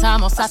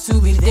 empezamos a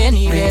subir de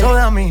nivel. Y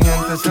toda mi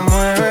gente se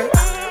mueve.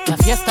 La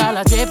fiesta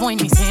la llevo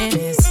en mis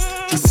genes.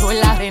 Yo soy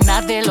la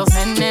reina de los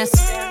nenes.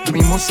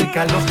 Mi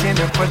música los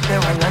tiene fuerte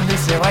bailando y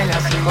se baila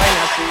así,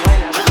 baila así,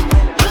 baila así.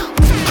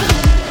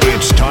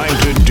 It's time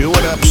to do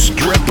it up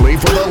strictly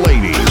for the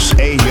ladies.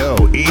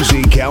 Ayo,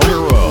 Easy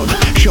Calderon.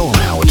 Show 'em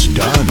how it's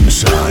done,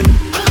 son.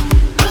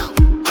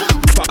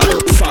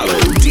 Follow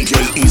DJ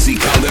Easy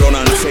Calderon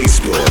on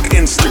Facebook,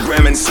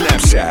 Instagram, and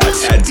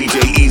Snapchat at DJ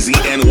Easy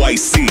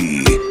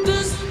NYC.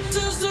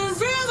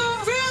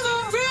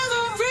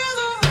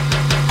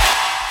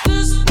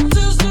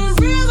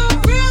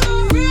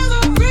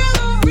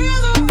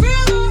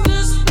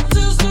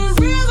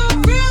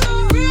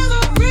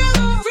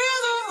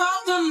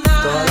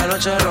 Toda la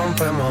noche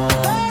rompemos,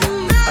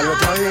 al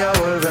otro día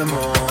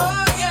volvemos.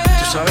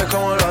 Tú sabes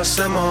cómo lo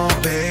hacemos,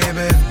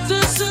 baby.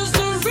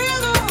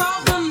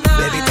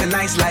 Baby,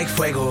 tonight's like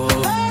fuego.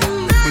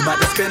 We bout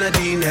to spend a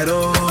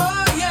dinero.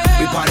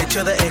 We party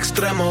to the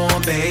extremo,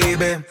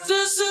 baby.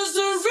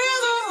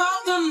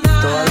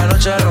 Toda la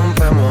noche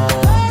rompemos,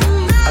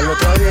 al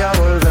otro día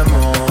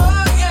volvemos.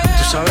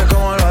 Tú sabes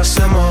cómo lo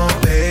hacemos,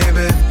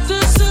 baby.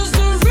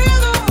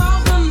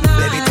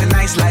 Baby,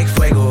 tonight's like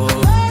fuego.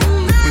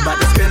 We bout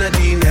to spend a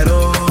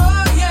dinero.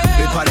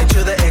 We party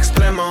to the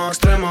extremo,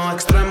 extremo,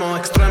 extremo,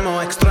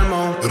 extremo,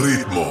 extremo.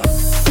 Ritmo.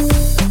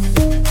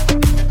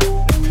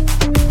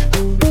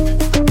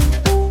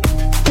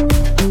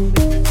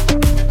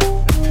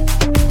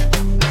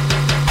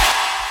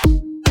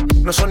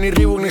 No son ni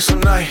Reebok ni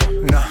Sonai,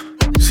 nah.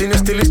 Sin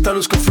estilista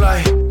luzco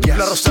fly, yes.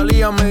 La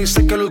Rosalía me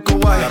dice que luzco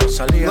guay.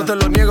 No te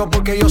lo niego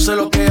porque yo sé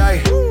lo que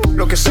hay.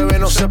 Lo que se ve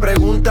no se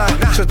pregunta.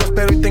 Yo te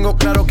espero y tengo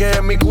claro que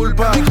es mi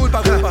culpa.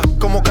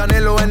 Como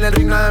Canelo en el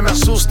ring nadie me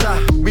asusta.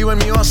 Vivo en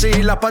mi oasis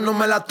y la paz no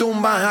me la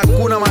tumba.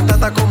 Hakuna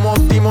Matata como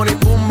Timon y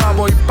Pumba.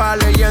 Voy pa'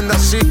 leyenda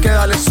así que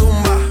dale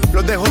zumba.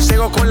 Los dejo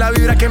ciego con la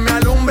vibra que me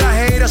alumbra.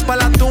 Haters pa'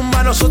 la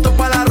tumba, nosotros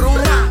pa' la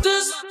rumba.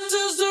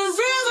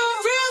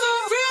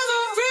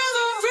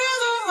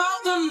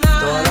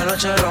 Toda la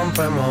noche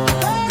rompemos,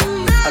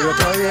 al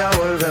otro día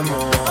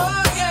volvemos.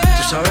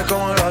 Tú sabes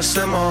cómo lo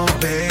hacemos,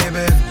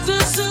 baby.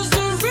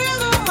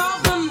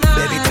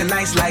 Baby,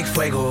 tonight's like like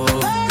fuego.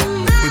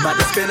 We bout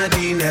to spend a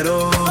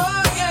dinero.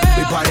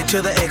 We party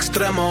to the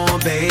extremo,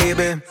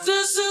 baby.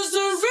 This is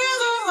the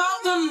rhythm of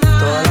the night.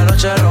 Toda la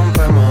noche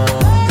rompemos,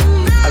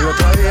 al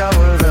otro día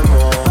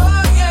volvemos.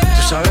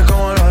 Tú sabes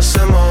cómo lo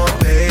hacemos,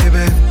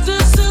 baby.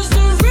 This is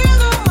the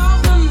rhythm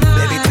of the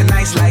night. Baby,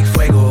 tonight's like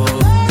fuego.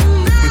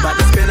 We bout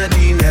to spend a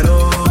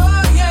dinero.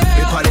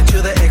 We party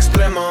to the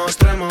extremo,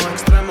 extremo,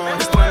 extremo,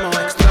 extremo,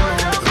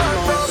 extremo.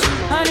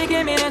 Honey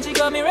came in and she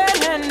got me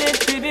red-handed,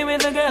 creepy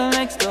with the girl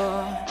next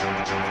door.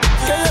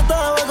 Que ella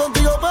estaba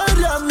contigo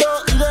perreando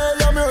y de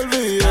ella me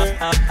olvidé.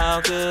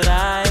 How could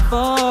I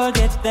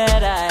forget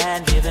that I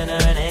had given her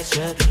an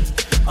extra key?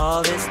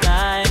 All this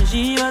time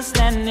she was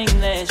standing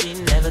there, she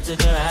never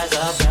took her eyes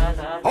off.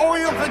 How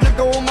you forget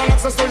the woman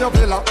access to your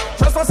villa?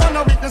 Trespass and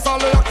a weakness, all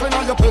the clean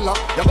on your pillar.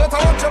 You better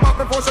watch your back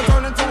before she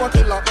turn into a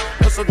killer.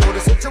 Just to do the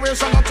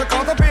situation that you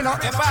call the pinner.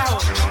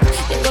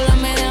 Llegó la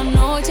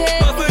medianoche,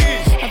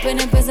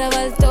 apenas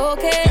empezaba el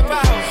toque.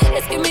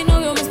 Es que mi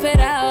novio me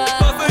esperaba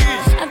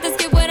antes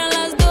que fueran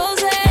las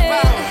 12.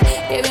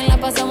 Que bien la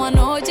pasamos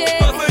anoche.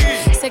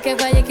 Sé que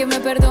vaya y que me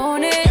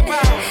perdone.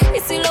 Y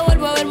si lo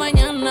vuelvo a ver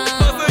mañana,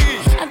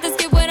 antes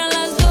que fueran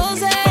las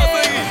 12.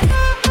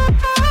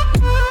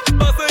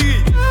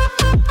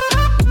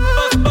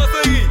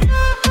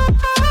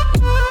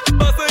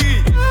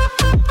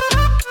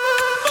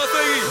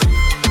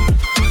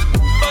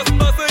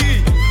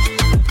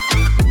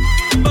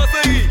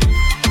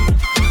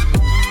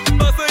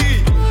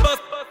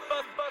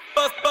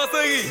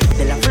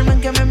 De la forma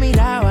en que me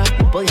miraba,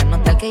 podía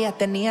notar que ella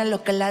tenía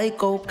lo que la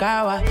disco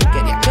buscaba.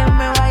 Quería que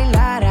me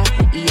bailara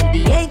y el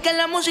DJ que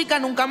la música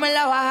nunca me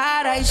la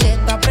bajara. Y se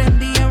está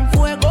prendida en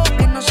fuego,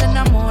 que no se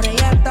enamore,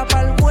 ella está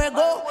pa'l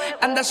juego.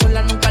 Anda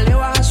sola, nunca le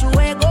baja su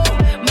ego.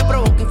 Me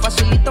provoca y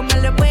facilito me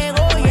le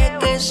pego. Y es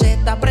que se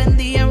está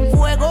prendida en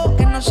fuego,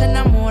 que no se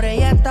enamore,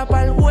 ella está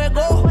pa'l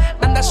juego.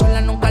 Anda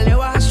sola, nunca le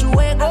baja su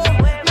ego.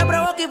 Me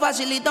provoca y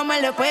facilito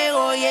me le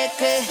pego. Y es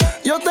que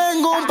yo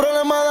tengo un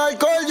problema de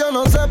alcohol, yo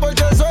no sé por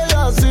qué soy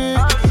así.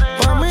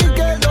 Pa' mí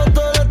que el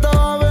doctor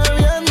estaba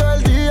bebiendo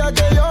el día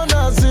que yo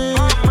nací.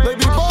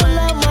 Baby, pon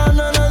la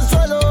mano en el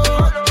suelo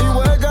y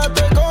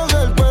huégate con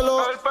el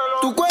pelo.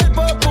 Tu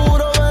cuerpo es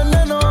puro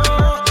veneno,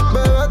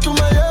 bebé, tú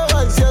me llevas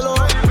al cielo.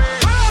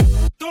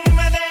 Tú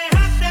me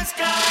dejaste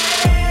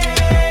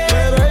caer,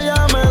 pero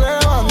ella me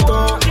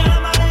levantó.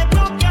 Llámale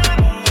toca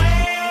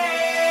mujer.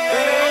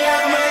 Pero ella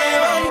me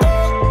levantó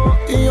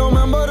y yo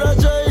me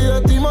emborraché y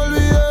de ti me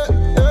olvidé.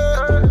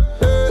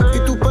 Y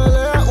tú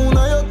peleas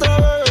una y otra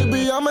vez,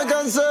 baby, ya me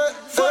cansé.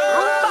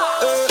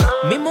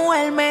 mi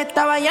mujer me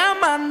estaba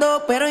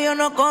llamando, pero yo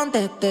no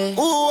contesté.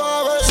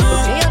 A ver.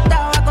 Porque yo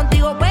estaba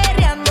contigo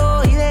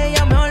perreando y de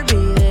ella me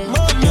olvidé.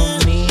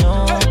 Dios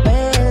mío,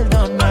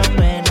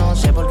 perdóname, no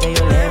sé por qué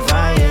yo le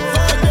fallé.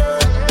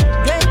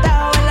 Yo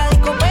estaba en la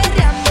disco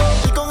perreando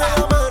y con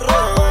ella me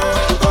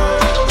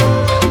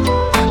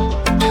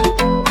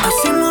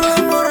Hacemos el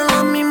amor a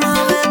la misma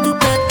vez, tú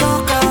te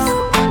tocas.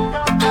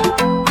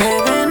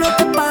 Bebé, no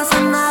te pasa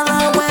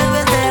nada,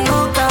 vuélvete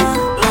loca.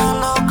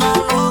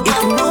 Y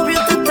tu novio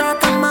te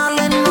trata mal,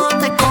 él no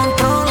te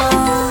controla.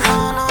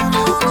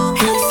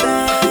 Y sé,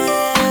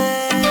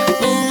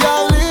 mi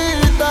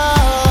diablita,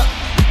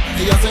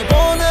 ella se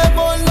pone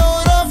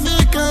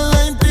pornográfica en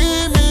la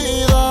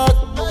intimidad.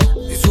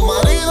 Y su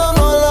marido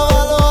no la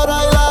valora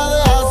y la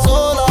deja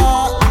sola.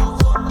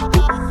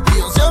 Y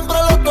yo siempre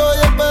la estoy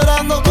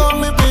esperando con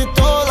mi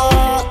pistola.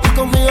 Y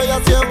conmigo ella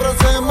siempre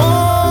se moja.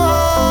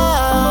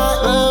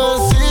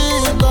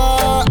 Bebecita,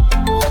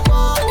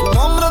 tu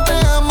hombre te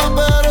ama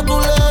pero tú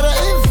le eres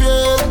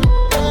infiel.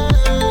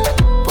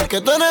 Porque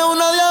tú eres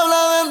una diabla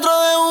dentro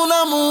de una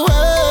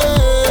mujer.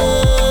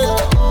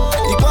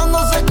 Y cuando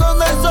se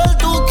esconde el sol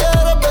tú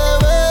quieres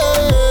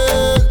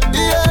beber. Y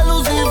es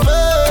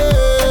Lucifer.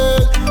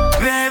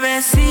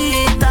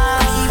 bebecita,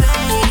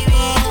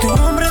 tu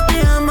hombre te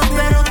ama,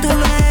 pero tú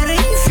le eres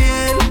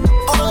infiel.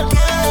 ¿Por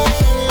qué?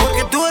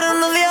 Porque tú eres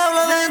una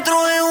diabla dentro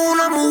de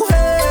una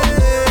mujer.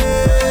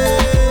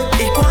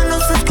 Y cuando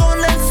se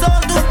esconde el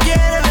sol, tú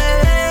quieres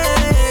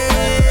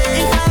beber.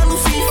 Hija de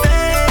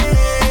Lucifer,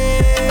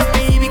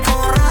 baby,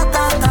 con rato.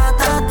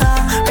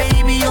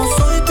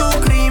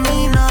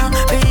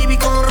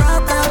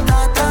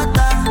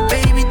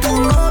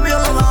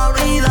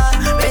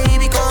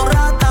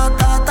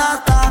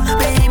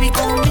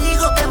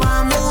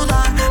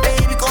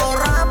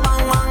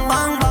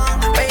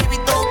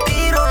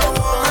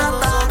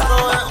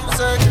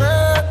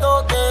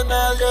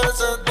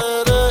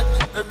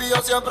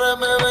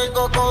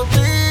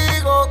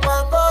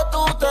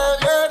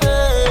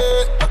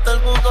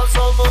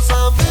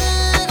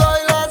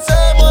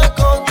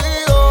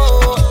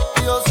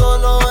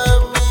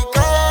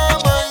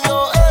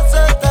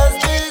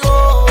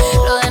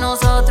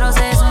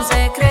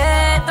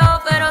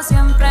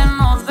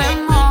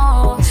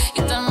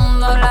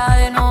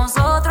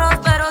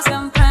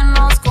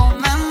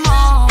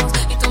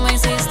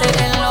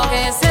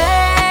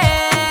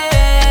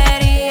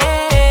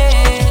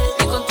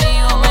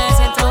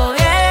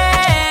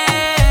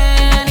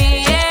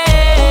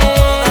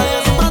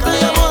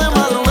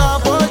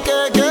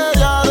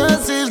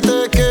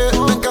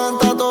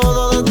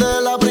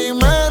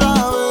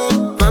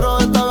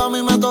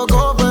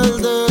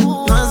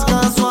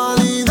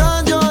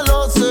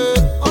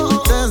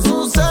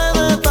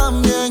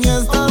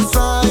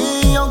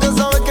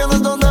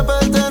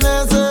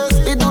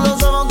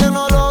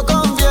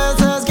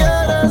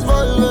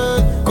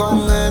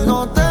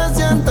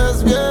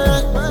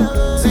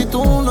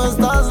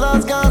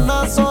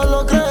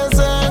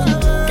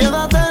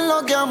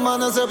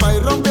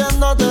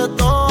 cogiéndote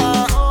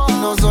toda y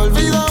nos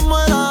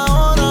olvidamos el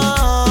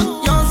ahora.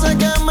 Yo sé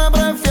que me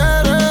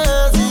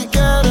prefieres, si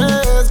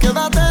quieres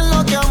quédate en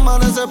lo que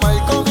amanece pa'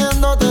 ir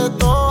cogiéndote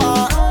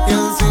toda y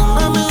encima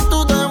de mí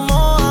tú te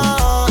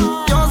mojas.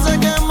 Yo sé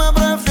que me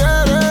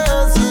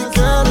prefieres, si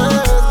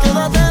quieres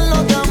quédate en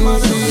lo que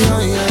amanece. Y si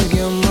hay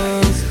alguien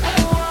más,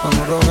 vamos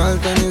a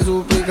rogarte ni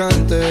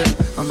suplicarte,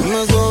 a mí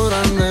me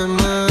sobran de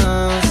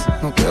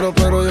más. No quiero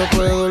pero yo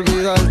puedo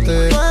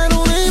olvidarte. Tú eres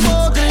un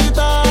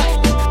hipócrita,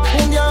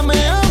 un día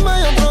me ama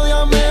y otro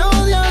día me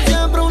odia,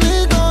 siempre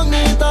una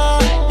incógnita.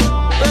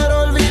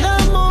 Pero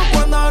olvidamos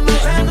cuando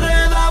nos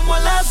enredamos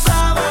en las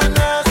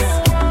sábanas.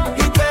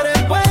 Y tú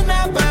eres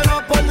buena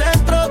pero por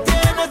dentro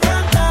tienes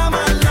tanta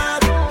maldad.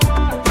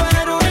 Tú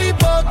eres un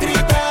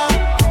hipócrita,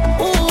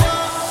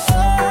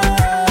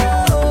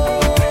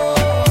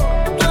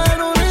 tú eres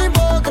un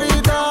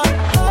hipócrita,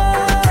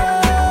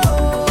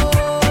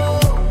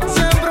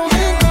 siempre una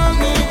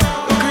incógnita.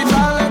 Los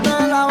cristales de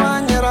la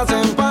bañera se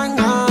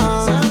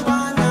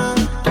empañan,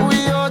 tú y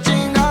yo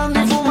chingando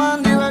y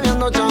fumando y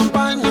bebiendo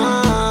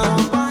champaña.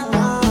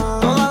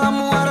 Todas las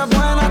mujeres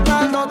buenas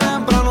tarde o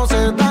temprano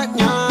se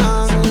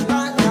dañan.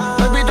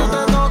 Baby, tú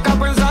te tocas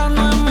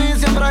pensando en mí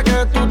siempre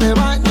que tú te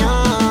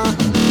bañas.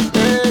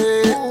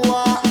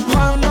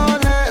 Cuando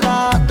le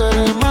das, tú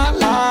eres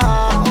mala.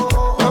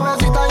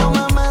 Bebecita, yo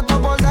me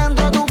meto por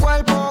dentro de tu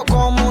cuerpo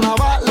como una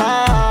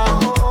bala.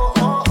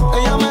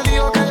 Ella me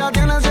dijo que ella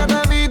tiene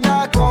 7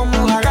 vidas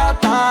como una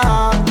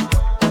gata.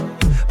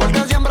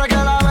 Porque siempre que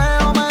la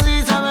veo me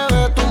dice,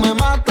 bebé, tú me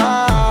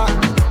matas.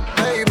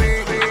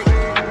 Baby,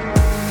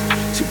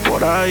 Si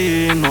por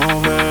ahí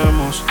nos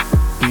vemos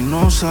y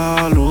nos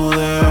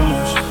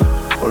saludemos,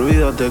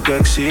 olvídate que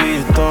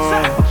existo.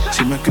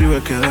 Si me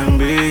escribes queda en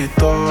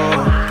visto.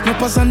 No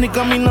pasas ni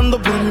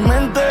caminando por mi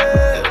mente.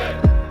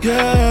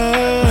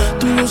 Yeah,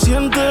 tú lo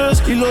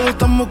sientes y los dos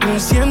estamos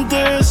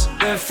conscientes.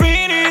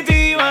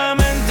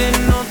 Definitivamente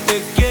no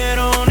te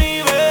quiero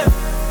ni ver.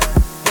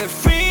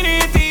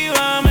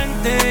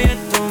 Definitivamente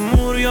esto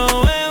murió,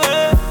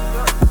 bebé.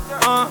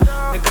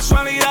 De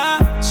casualidad,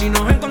 si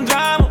nos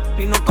encontramos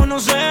y nos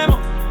conocemos,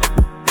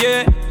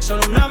 yeah,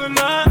 solo una vez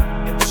más,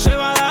 esto se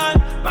va a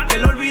dar para que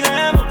lo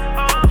olvidemos.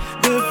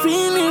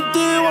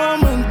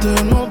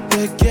 Definitivamente no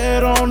te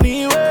quiero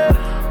ni ver.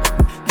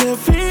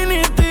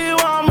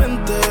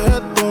 Definitivamente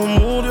esto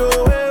murió,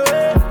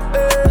 bebé.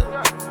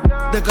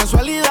 De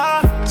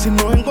casualidad, si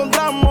nos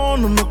encontramos,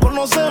 no nos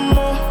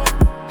conocemos.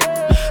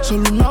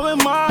 Solo una vez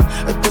más,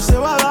 esto se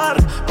va a dar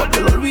para que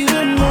lo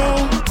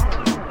olvidemos.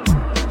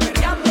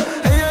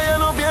 ella ya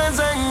no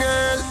piensa en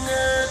él.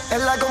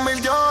 Él la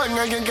convirtió en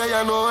alguien que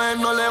ya no es.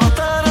 No le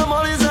basta el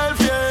amor y ser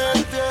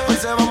fiel. Hoy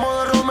se va a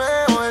modo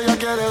Romeo, ella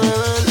quiere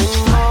beber. Y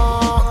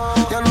no,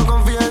 ya no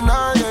confía en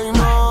nadie. Y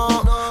no,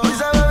 hoy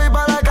se bebe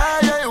para la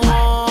calle. Y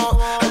wow,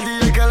 el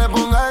DJ que le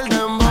ponga el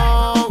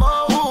dembow.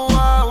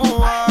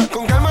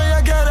 Con calma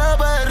ella quiere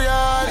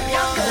perrear.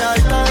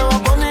 Calladita de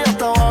Bad y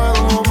hasta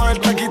abajo de Omar.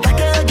 Taquita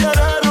que ella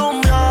quiere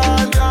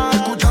rumbear.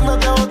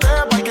 Escuchándote boté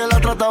para que la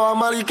trataba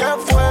mal. ¿Y qué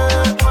fue?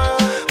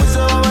 Hoy se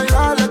va a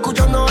bailar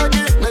escuchando aquí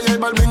de J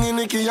Balvin y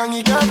Nicky Jam.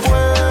 ¿Y qué fue?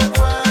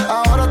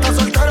 Ahora está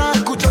soltera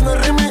escuchando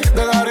el remix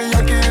de Daddy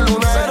Yankee y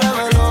Luna. Se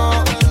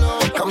reveló,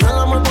 cambió el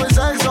amor por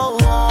sexo.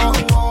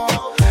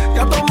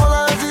 Ya tomó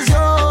la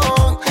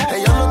decisión,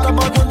 ella no está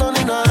pa' cuento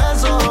ni nada de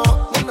eso.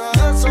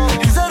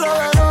 Y se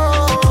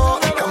reveló,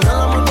 cambió el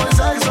amor por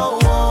sexo.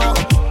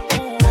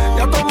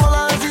 Ya tomó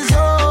la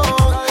decisión,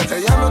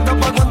 ella no está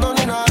pa' cuento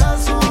ni nada de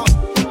eso.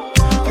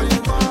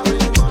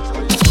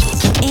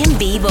 En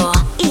vivo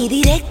y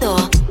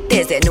directo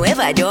desde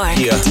Nueva York,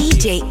 Yeah.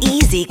 DJ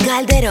EASY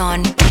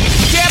Calderon.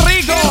 ¡Qué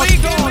rico!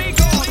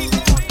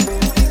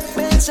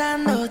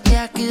 Pensándote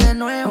aquí de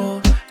nuevo,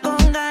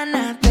 con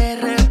ganas de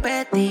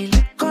repetir.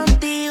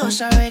 Contigo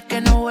sabes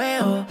que no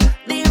veo.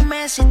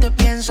 Dime si te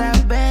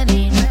piensas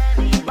venir.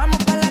 Vamos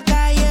pa' la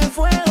calle,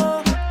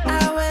 fuego.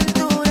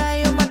 Aventura,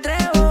 yo me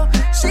atrevo.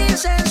 Sin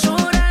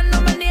censura, no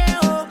me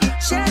niego.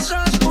 Si es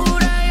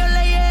oscura, yo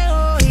le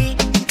llego. Y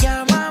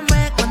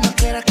llámame cuando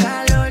quieras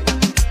calor.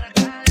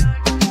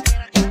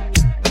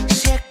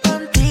 Si es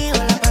contigo,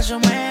 la paso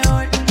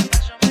mejor.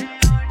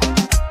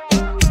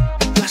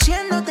 Yo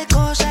haciéndote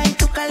cosas y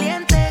tú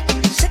caliente.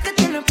 Sé que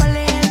tienes par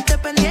de gente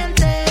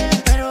pendiente,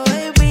 pero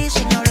baby,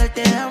 sin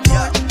hablarte de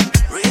amor.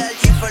 Real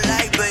G for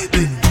life,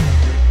 baby.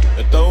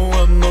 Está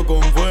jugando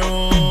con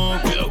fuego,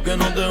 cuidado que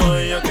no te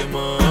vaya a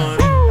quemar.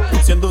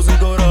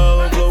 105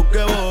 grados, flow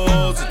que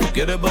vos. Si tú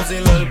quieres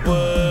vacilar,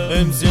 pues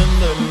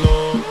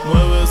enciéndelo.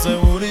 Mueve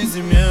seguro y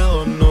sin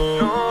miedo, no.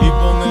 Y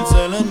pon el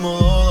cel en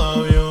modo de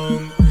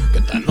avión, que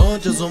esta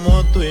noche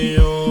somos tú y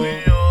yo.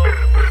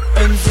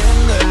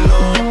 Enciéndelo,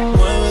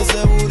 mueve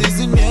seguro y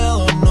sin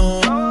miedo, no.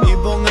 Y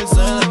pon el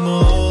cel en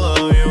modo de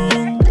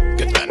avión,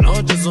 que esta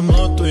noche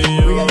somos tú y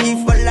yo. Real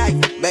G for life,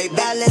 baby.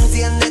 Dale,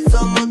 enciende,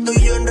 somos tú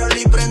y yo en rol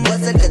y prende.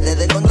 Hacer que te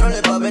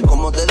descontrole pa' ver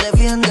cómo te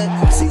defiendes.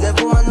 Sigue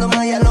fumando,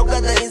 maya,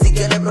 lócate y si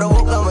quieres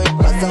provócame.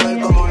 Vas a ver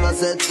cómo lo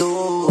haces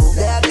tú.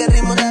 Deja que el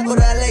ritmo te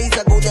acorrale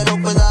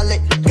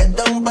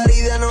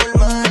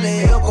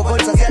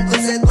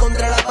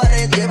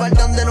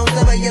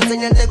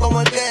enseñarte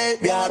cómo es que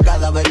viaja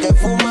cada vez que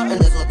fuma, el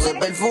de esos se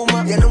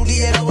perfuma. Tiene un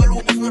guillero, vuelvo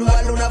a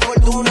darle una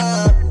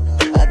fortuna.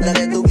 Hasta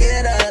que tú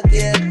quieras, aquí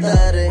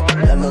estaré,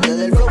 dándote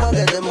del flow pa'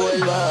 que te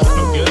envuelva.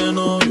 No quiere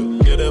novio,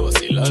 quiere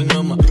vacilar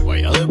nada más.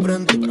 Vaya de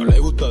frente, pero le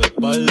gusta de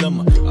espalda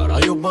más. Ahora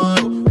yo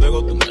pago,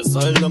 luego tú me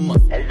saldas más.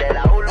 El de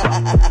la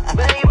urba,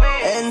 baby.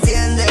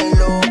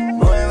 Enciéndelo,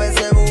 mueve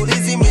ese booty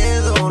sin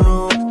miedo,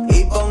 no.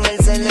 Y pon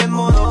el cel en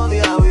modo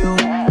de avión,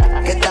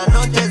 que esta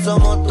noche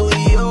somos tú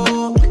y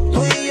yo,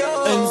 tú y yo.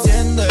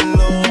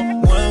 Enciéndelo,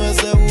 mueve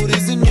ese booty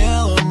sin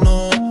miedo,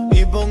 no.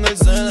 Y pon el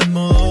cel en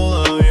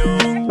modo de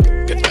avión,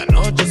 que esta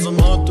noche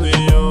somos tú y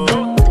yo.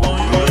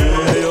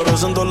 Yo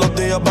rezo todos los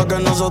días pa' que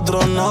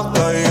nosotros nos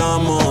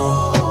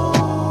caigamos.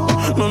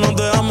 No nos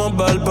dejamos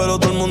ver, pero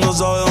todo el mundo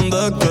sabe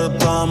dónde es que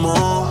estamos.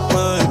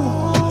 Ey.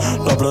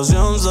 La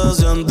presión se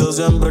siente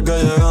siempre que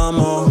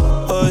llegamos.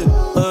 Ey,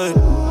 ey.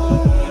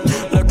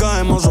 Le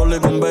caemos solo y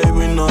con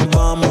baby nos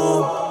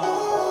vamos.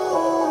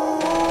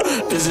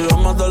 Y si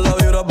vamos a dar la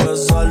vibra,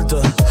 pues salte.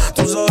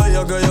 Tú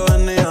sabías que yo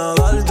venía a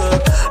darte.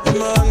 No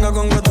me venga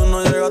con que tú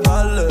no llegas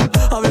tarde.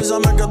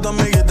 Avísame que tu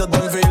amiguita está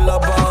en fila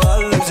pa'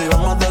 darle. Y si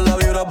vamos a dar la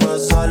vibra,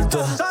 pues salte.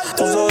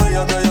 Tú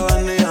sabías que yo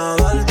venía a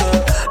darte.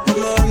 No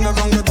me venga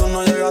con que tú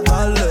no llegas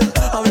tarde.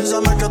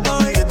 Avísame que tu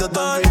amiguita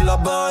está en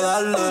fila pa'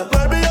 darle.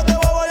 Baby, yo te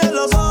voy a bailar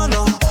la zona.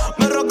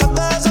 Me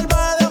rocaste de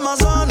salvaje de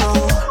Amazonas.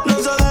 No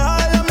se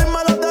deja, ella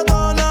misma los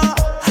detona.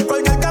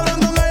 Cualquier cabrón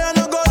con ella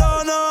no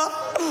corona.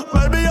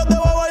 Baby, yo te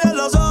voy a bailar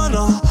la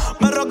zona.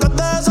 Me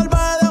rocaste de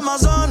salvaje de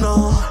Amazonas.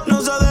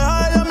 No se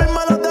deja, ella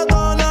misma los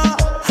detona.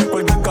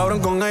 Cualquier cabrón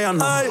con ella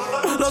no. Ay,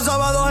 los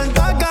sábados en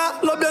taca,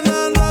 los viernes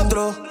en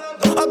retro.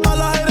 Hasta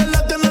las aires le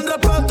tienen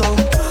respeto.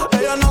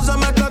 Ella no se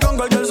mezcla con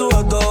cualquier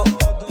sujeto.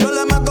 Yo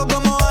le meto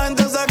como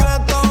agente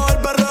secreto. El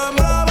perro en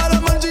brava,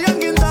 los manchillas en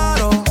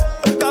Quintero.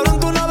 Cabrón,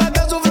 tú no ves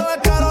que sufro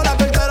es caro. La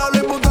cartera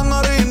Louis Vuitton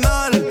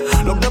original.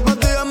 Lo que para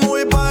ti es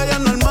muy pa' ella es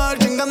normal.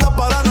 Chingando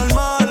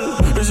paranormal.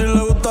 Y si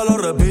le gusta lo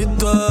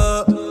repite.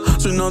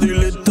 Si no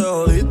diliste,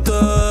 jodiste.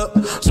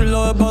 Si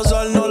lo ves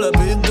pasar, no le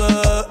pite.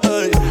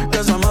 Ey, que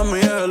esa mami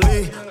es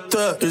elite.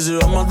 Y si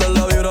vamos a dar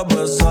la vibra,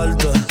 pues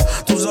salte.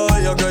 Tú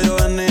sabías que yo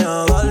venía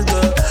a darte.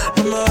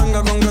 No me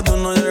venga con que tú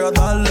no llegas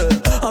tarde.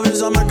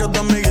 Avísame que tu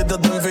amiguita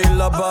está en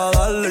fila pa'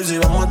 darle. Y si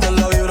vamos a dar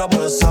la vibra,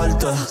 pues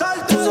salte.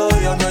 Tú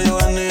sabías que yo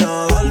venía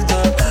a darte.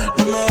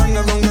 No me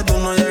venga con que tú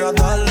no llegas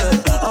tarde.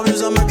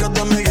 Avísame que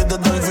tu amiguita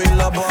está en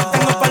fila pa' darle.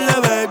 Tengo par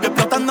de baby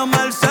explotándome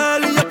el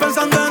cel. Y yo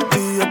pensando en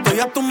ti, estoy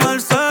a tu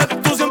merced.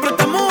 Tú siempre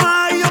estás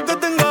mojada y yo que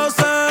tengo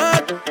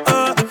sed.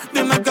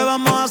 Dime qué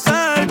vamos a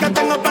hacer. Que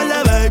tengo par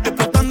de baby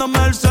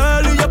explotándome el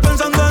cel. Y yo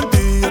pensando en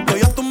ti,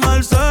 estoy a tu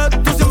merced.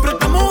 Tú siempre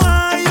estás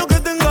mojada y yo que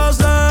tengo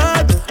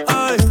sed.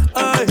 Ay,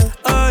 ay,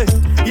 ay.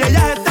 Y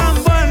ellas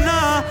están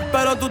buenas,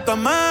 pero tú estás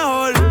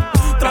mejor.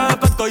 Traje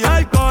pesto y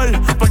alcohol.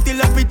 Por ti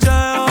les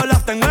picheo,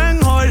 las tengo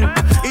en hall.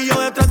 Y yo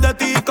detrás de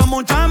ti como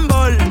un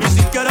chambol. Y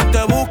si quieres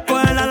te busco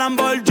en la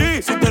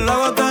Lamborghini. Si te lo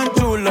hago tan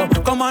chulo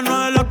como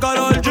Anuel o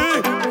Karol G.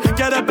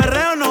 ¿Quieres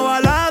perreo, no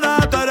balada?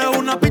 Tú eres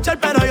una pitcher,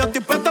 pero yo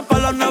estoy puesta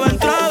para la nueva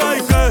entrada.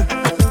 ¿Y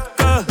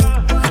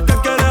qué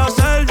quieres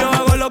hacer? Yo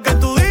hago lo que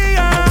tú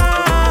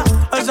digas.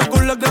 Ese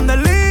culo es grande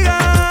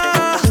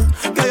liga.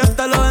 Que Dios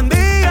te lo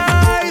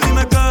bendiga. Y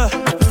dime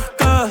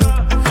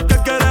qué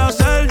quieres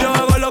hacer? Yo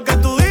hago lo que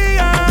tú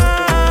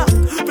digas.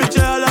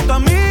 Picheale a tu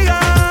amiga.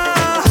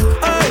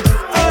 Ay,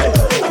 ay,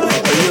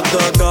 ay.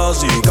 Ella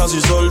está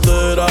casi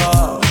soltera.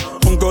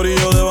 Un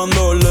corillo de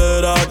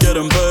bandolera.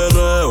 Quieren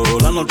perreo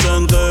la noche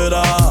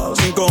entera.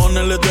 Sin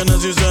cojones le tienen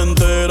si se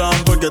enteran.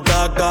 Porque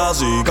está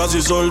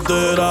casi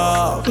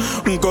soltera.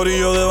 Un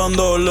corillo de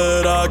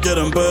bandolera.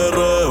 Quieren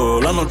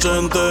perreo la noche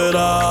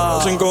entera.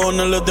 Sin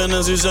cojones le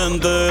tienen si se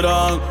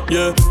enteran.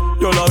 Yeah,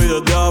 yo la vi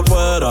desde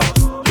afuera.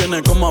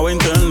 Tiene como a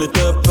 20 en la y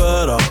te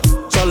espera.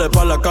 Sale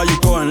pa' la calle y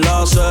cogen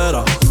la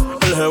acera.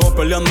 El jevo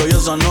peleando y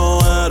esa no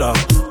era.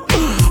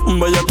 Un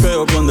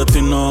bellaqueo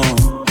clandestino.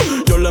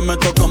 Yo le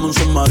meto como un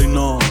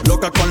submarino.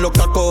 Loca con los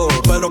cacos,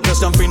 pero que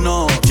sean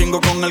finos.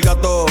 Chingo con el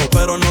gato,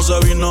 pero no se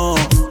vino.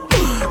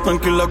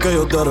 Tranquila que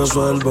yo te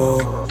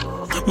resuelvo.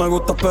 Me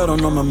gusta pero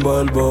no me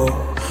envuelvo.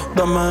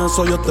 Dame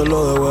eso, yo te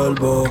lo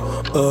devuelvo.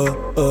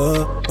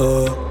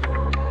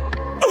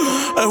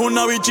 Es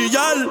una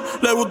bichillar,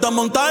 le gusta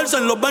montarse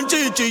en los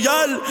benches y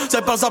chillar.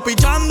 Se pasa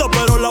pichando,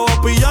 pero la voy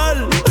a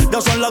pillar.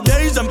 Ya son las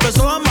 10 y se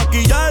empezó a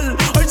maquillar.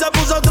 Hoy se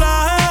puso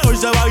traje, hoy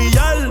se va a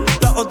guillar.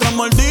 Las otras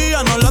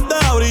mordidas no las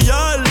deja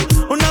brillar.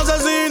 Una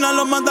asesina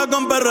los mata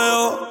con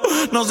perreo.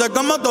 No sé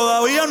cómo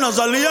todavía no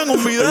salía en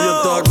un video.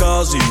 Ella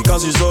está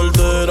casi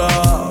soltera.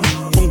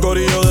 Un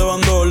corillo de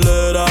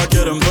bandolera.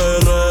 Quieren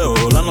perreo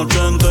la noche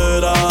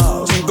entera.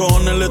 Sin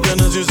cojones le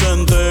tienen si se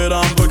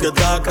enteran. Porque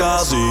está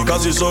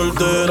casi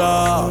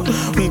soltera.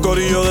 Un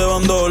corillo de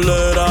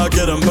bandolera.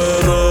 Quieren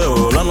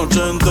perreo la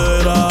noche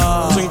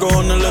entera. Sin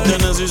cojones le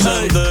tienen si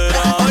se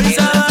enteran. Hoy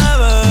se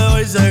bebe,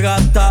 hoy se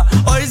gasta.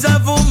 Hoy se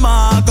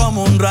fuma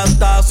como un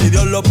rata. Si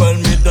Dios lo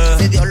permite.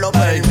 Si Dios lo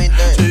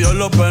permite. Si Dios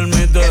lo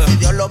permite. Si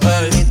Dios lo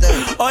permite.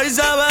 Hoy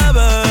se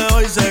bebe,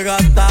 hoy se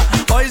gasta.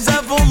 Hoy se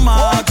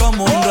fuma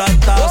como un rata.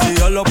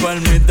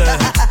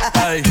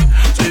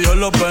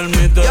 lo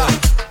permite.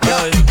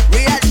 Real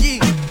G,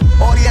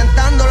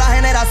 orientando las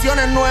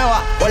generaciones nuevas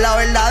por la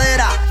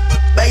verdadera.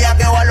 Bella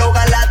que va a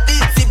lograr la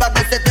tipsy pa'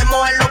 que se te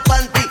mojen los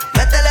panties.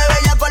 Métele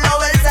bella con los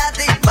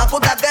versátil, más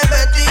puta que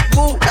Betty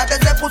Boo. La que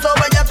se puso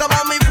bella que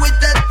mami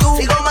fuiste tú.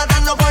 Sigo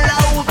matando con la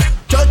U.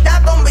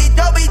 Chota con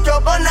bicho,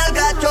 bicho con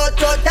alga.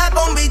 Chota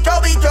con bicho,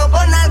 bicho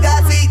con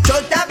alga. Sí,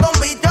 chota con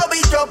bicho,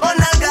 bicho con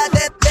alga.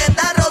 Te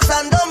está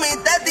rozando mi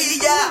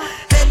tetilla.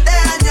 Este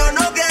año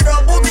no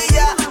quiero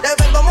putilla. Te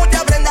ven con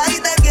mucha prenda y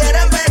te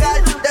quieren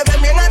pegar. Te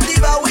ven bien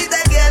activado y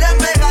te quieren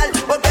pegar.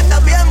 Porque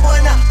estás bien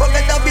buena, porque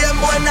estás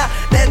bien buena.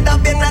 Te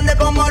estás bien grande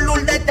como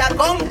Lourdes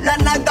Chacón. Las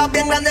nalgas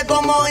bien grandes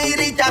como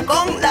Iri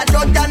Chacón. La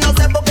chocha no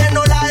sé por qué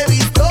no la he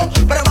visto,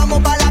 pero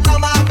vamos pa' la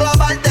cama a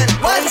clavarte el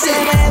Hoy se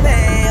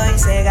bebe, hoy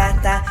se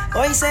gasta,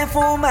 hoy se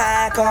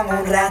fuma como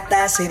un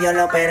rata, si Dios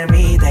lo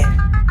permite,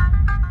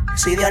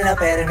 si Dios lo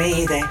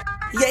permite.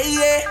 Yeah,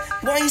 yeah.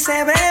 Hoy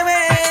se bebe,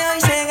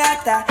 hoy se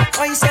gasta,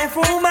 hoy se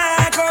fuma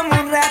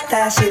como un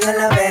rata, si Dios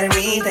lo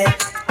permite,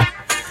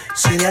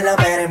 si Dios lo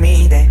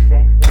permite.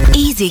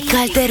 Easy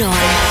Calderón.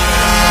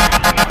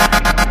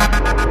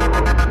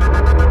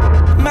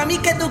 Mami,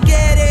 ¿qué tú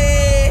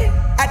quieres?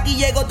 Aquí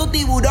llegó tu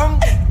tiburón.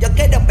 Yo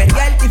quiero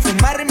perrearte y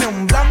fumarme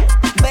un blon.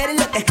 Ver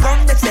lo que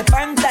esconde ese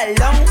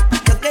pantalón.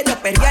 Yo quiero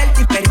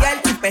perrearte y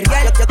perrearte y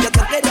perrear. Yo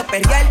quiero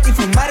perrearte y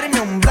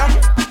fumarme un blon.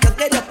 Yo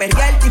quiero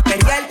perrearte y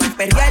perrearte y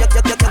perrear.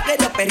 Yo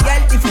quiero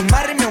perrearte y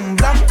fumarme un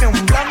blon,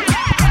 un blon.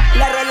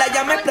 La rola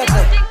ya me explotó.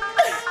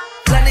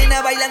 La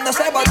nena bailando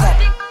se botó.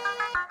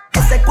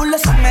 Ese culo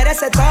se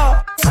merece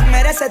todo, se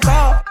merece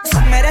todo,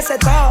 se merece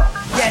todo.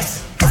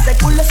 Yes. Ese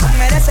culo se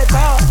merece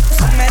todo,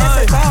 se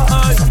merece todo,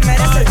 se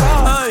merece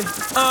todo.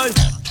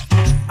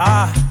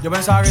 Yo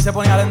pensaba que se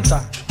ponía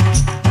lenta.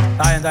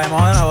 Está bien,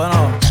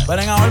 bueno. Ven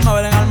en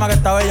alma que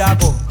está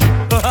bellaco.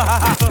 Tú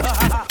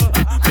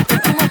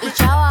me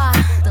pichabas,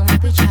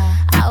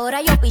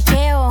 ahora yo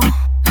picheo.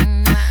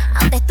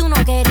 Antes tú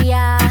no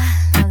querías,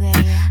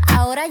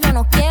 ahora yo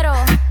no quiero.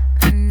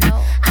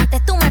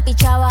 Antes tú me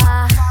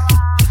pichabas,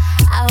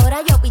 ahora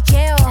yo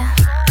picheo.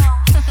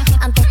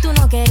 Antes tú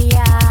no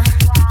querías,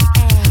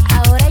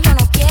 ahora yo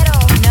no quiero.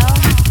 No,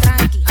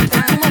 tranqui.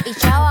 Antes tú me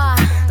pichabas,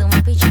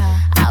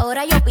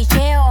 ahora yo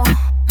picheo.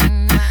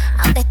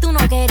 Antes tú no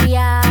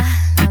querías,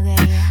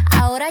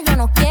 ahora yo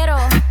no quiero.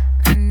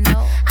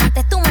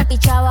 Antes tú me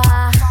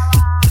pichabas,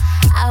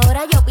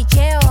 ahora yo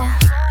picheo.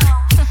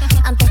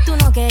 Antes tú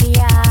no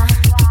querías,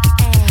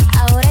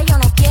 ahora yo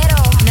no quiero.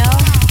 No,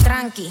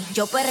 tranqui,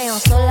 yo perreo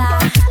sola.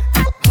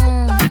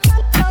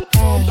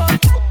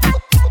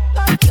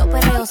 Yo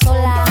perreo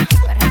sola.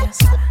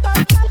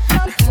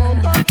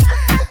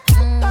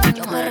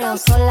 Yo perreo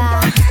sola.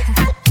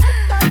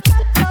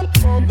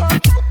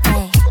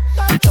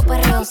 Yo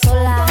perreo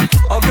sola.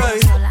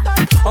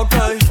 Ok,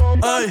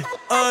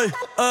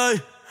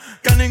 ay.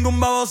 Que ningún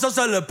baboso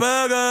se le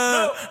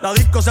pegue. La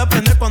disco se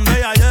prende cuando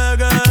ella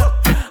llegue.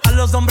 A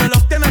los hombres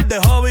los tienes de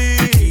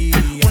hobby.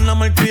 Una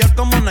malcria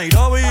como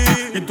Nairobi.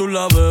 Y tú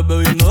la ves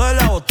bebiendo de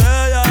la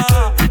botella.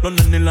 Los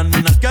nenes y las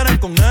nenas quieren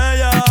con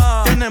ella.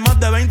 Tiene más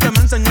de 20, me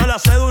enseñó la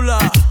cédula.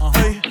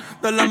 Ey,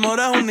 del amor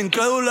es una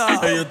incrédula.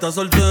 Ella está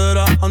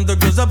soltera antes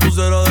que se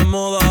pusiera de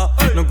moda.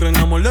 No creen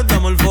amor, le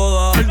damos el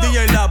foda. El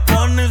DJ la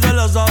pone y se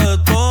la sabe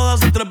toda.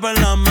 Se trepa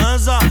en la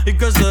mesa y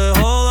que se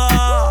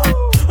joda.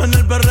 En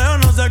el perreo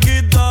no se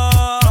quita.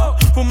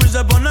 Fuma y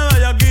se pone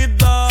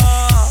bellaquita.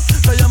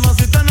 Te llama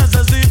si te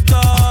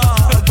necesita.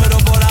 Pero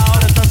por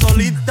ahora está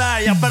solita.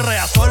 Ella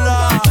perrea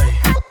sola.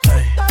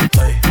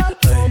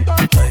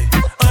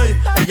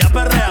 Ella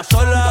perrea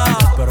sola.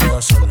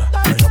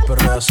 Ella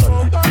perrea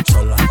sola.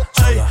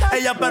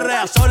 Ella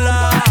perrea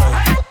sola.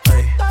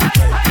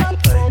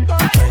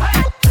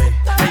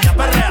 Ella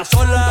perrea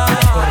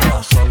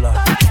sola.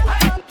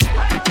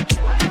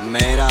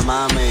 Mira,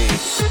 mami,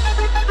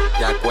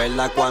 ¿te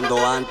acuerdas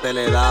cuando antes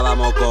le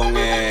dábamos con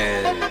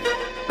él?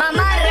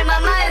 Mamarre,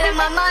 mamarre,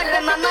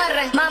 mamarre,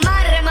 mamarre,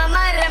 mamarre,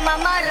 mamarre,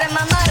 mamarre,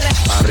 mamarre.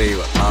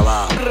 Arriba,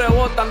 abajo.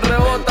 Rebotan.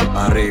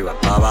 Arriba,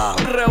 abajo.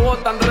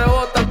 Rebotan.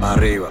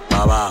 Arriba,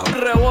 abajo.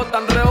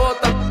 Rebotan.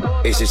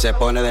 Y si se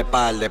pone de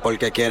espalda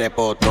porque quiere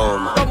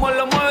toma. ¿Cómo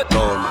lo mueve?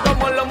 Toma.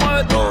 ¿Cómo lo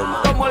mueve? Toma.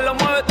 ¿Cómo lo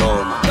mueve?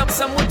 Toma.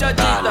 Esa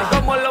muchachita. Dale.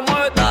 ¿Cómo lo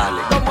mueve?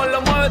 Dale. ¿Cómo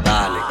lo mueve?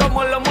 Dale.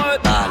 ¿Cómo lo mueve?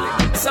 Dale.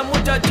 Esa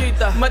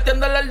muchachita.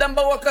 Metiéndole el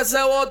dembow a que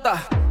se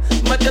bota.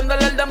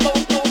 Metiéndole el dembow.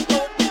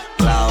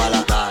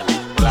 Clávala, dale.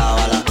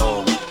 Clávala,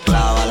 toma.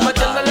 Clávala,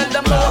 metiéndole el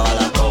dembow.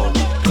 Clávala, toma.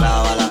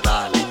 Clávala,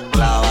 dale.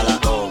 Clávala,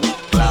 toma.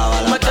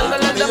 Clávala,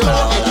 metiéndole el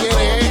dembow.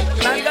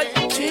 Nalga,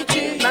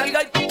 chichi.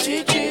 Nalga,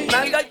 chichi.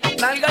 Nalga,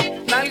 chichi. Nalga,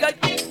 chichi.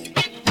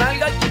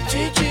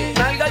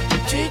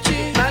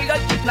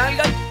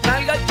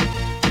 Nalga.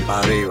 Pa'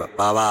 arriba,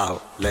 pa'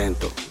 abajo,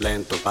 lento,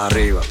 pa'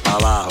 arriba, pa'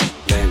 abajo,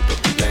 lento,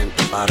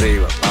 pa'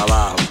 arriba, pa'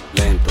 abajo,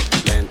 lento.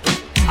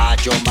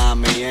 Hacho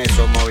mami,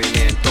 esos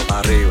movimientos, pa'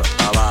 arriba,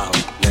 pa' abajo,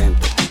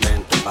 lento,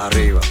 pa'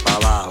 arriba, pa'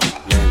 abajo,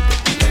 lento,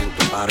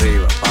 pa'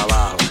 arriba, pa'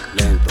 abajo,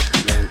 lento,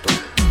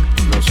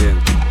 lo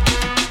siento.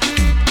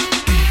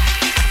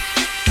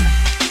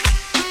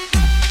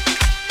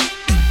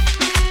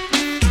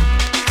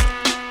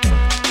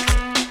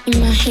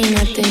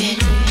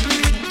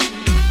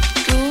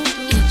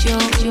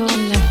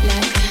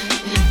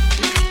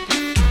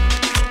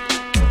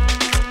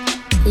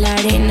 la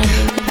arena,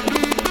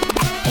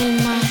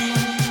 el mar,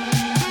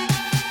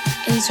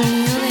 el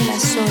sonido de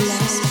las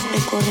olas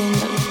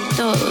recorriendo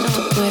todo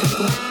tu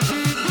cuerpo.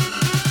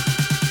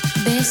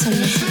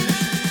 Bésame,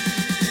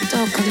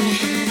 tócame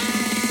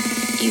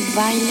y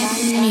baila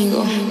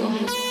conmigo.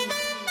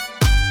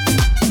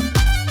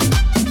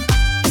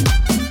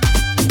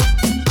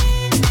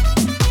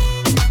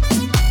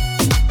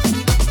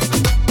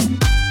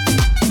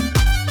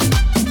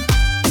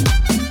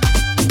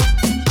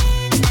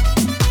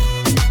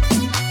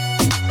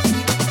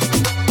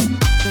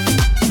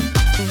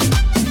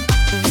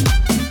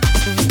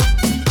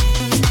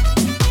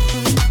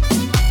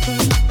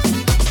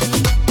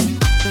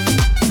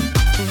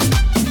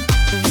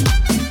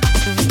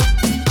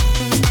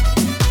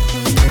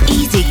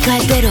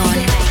 Calderón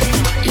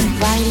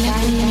y baila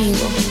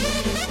conmigo.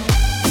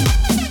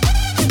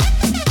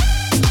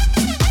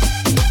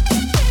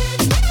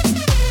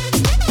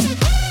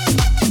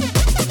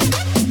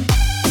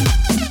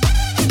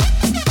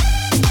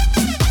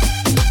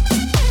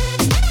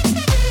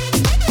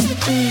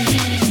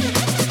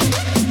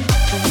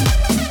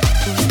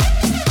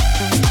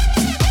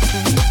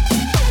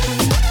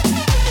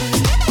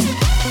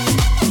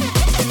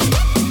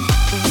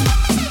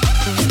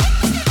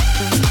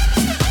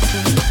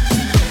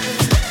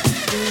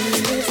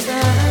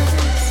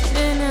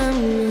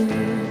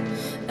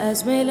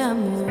 Hazme el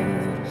amor,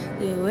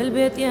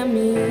 devuélvete a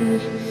mí,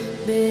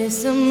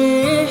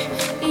 bésame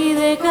y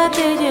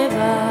déjate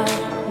llevar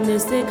de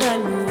este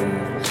calor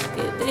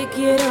que te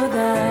quiero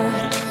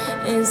dar.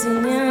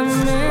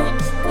 Enséñame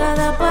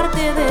cada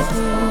parte de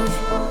ti,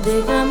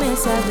 déjame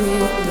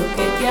saber lo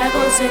que te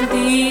hago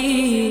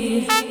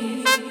sentir.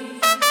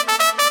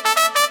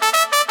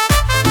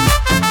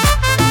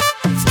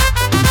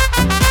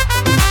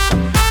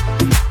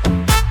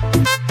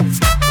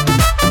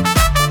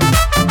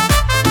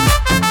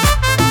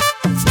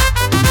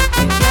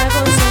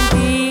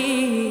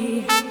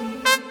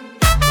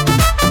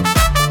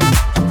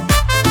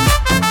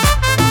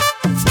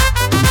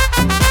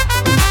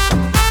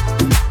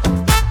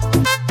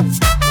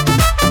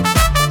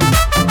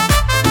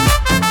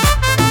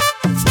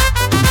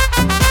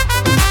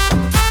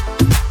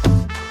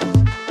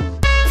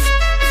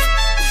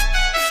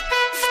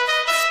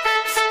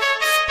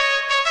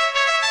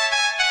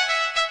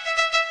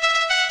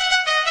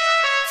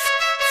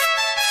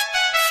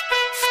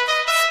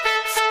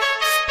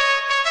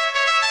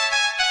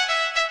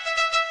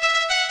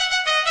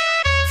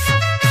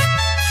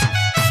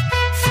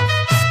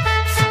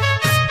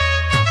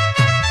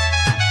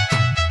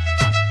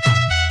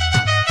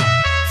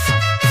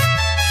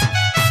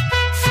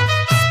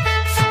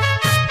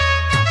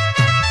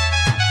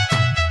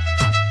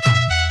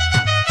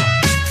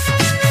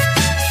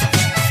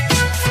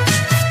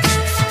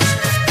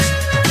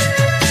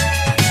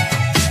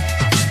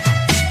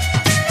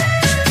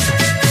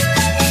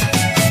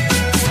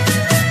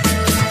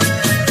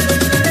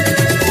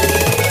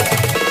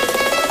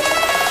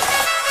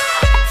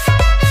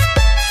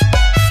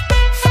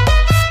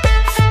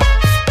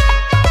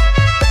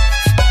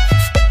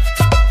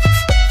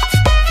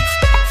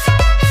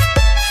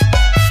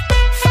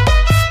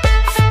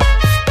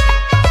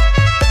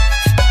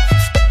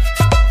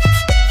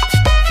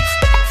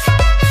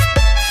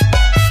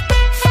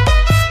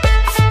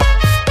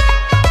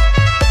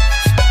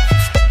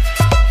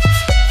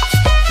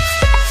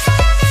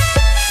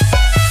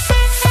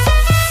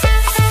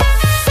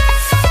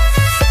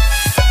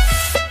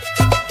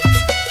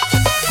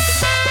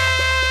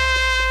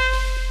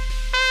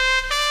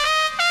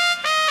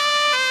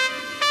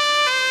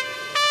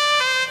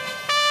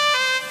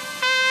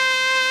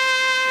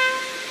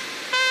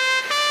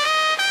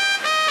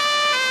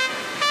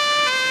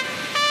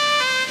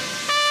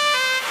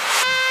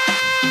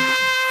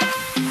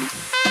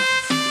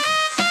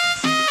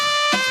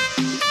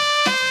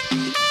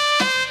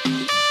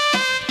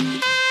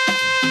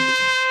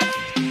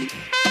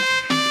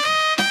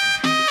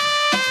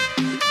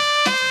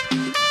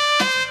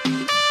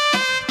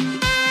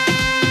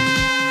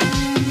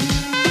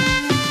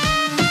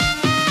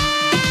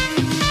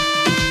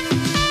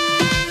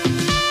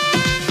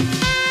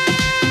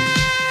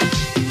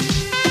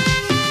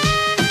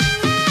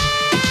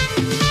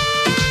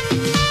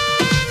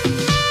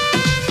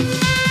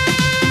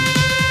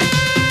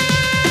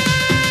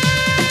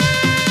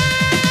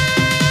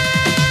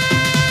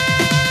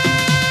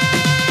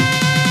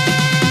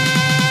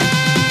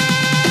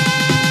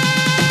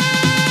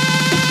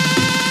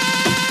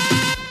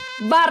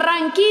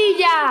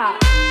 Barranquilla.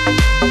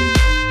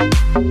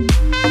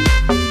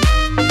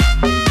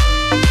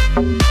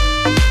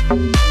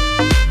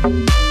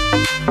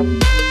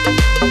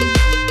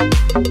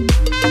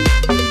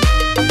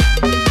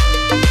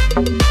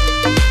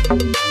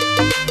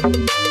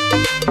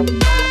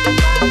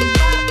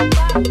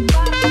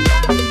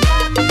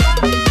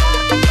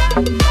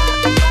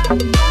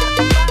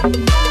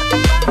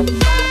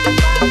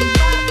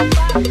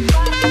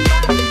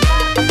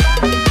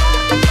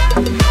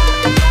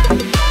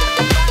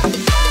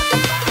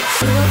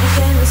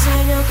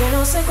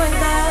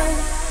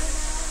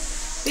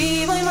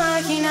 Vivo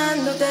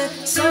imaginándote,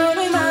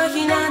 solo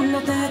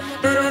imaginándote,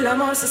 pero el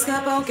amor se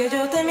escapa aunque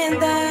yo te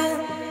mienta.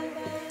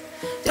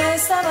 Yo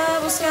estaba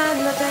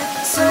buscándote,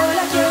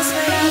 sola aquí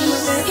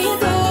esperándote, y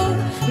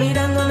tú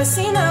mirándome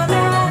sin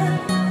hablar,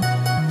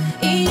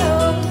 y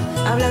yo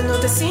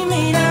hablándote sin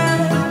mirar,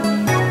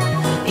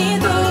 y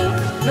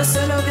tú no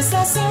sé lo que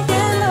estás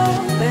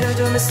sintiendo, pero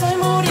yo me estoy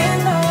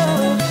muriendo.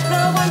 No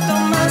aguanto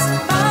más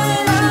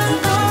bailar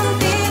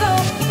contigo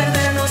y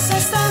perdernos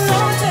esta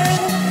noche.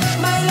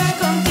 Bailar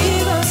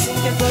contigo sin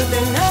que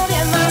importe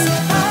nadie más.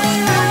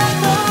 Bailar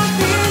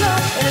contigo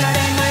en la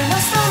arena y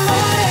los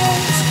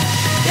amores.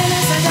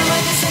 Tienes esa llama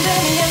que siente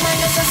mi alma y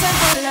nos hace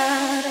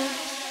volar.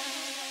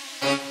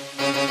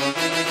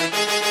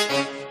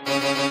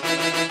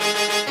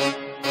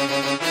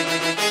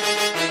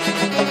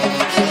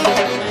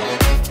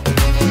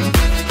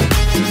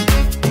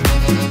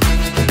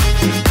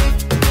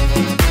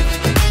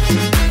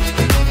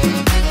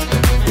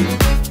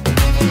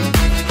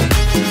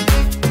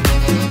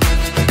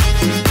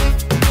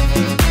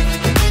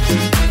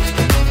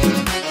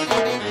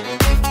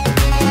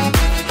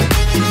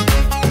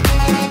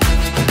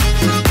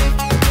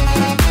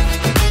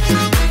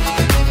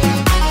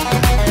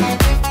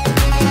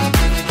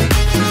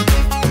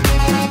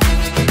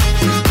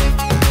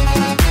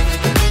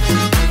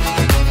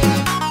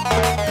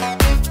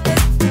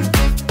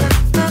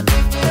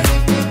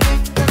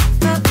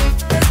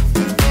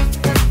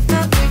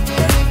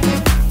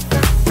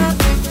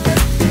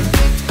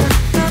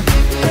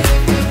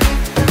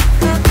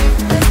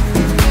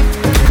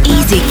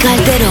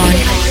 Calderón.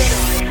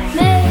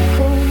 Me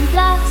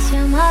complace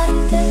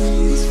amarte,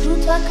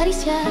 disfruto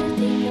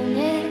acariciarte y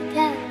ponerte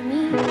a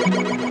mí.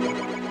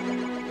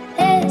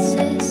 Es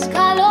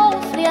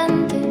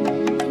escalofriante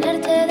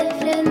tenerte de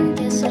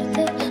frente,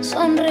 hacerte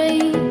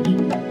sonreír.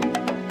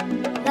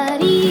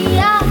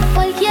 Daría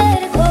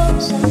cualquier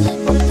cosa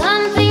por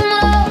tan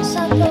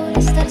primorosa, por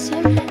estar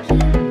siempre aquí.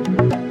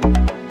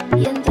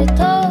 Y entre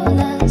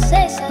todas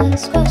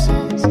esas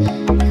cosas,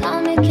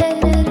 déjame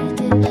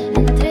quererte,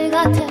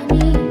 entrégate a mí.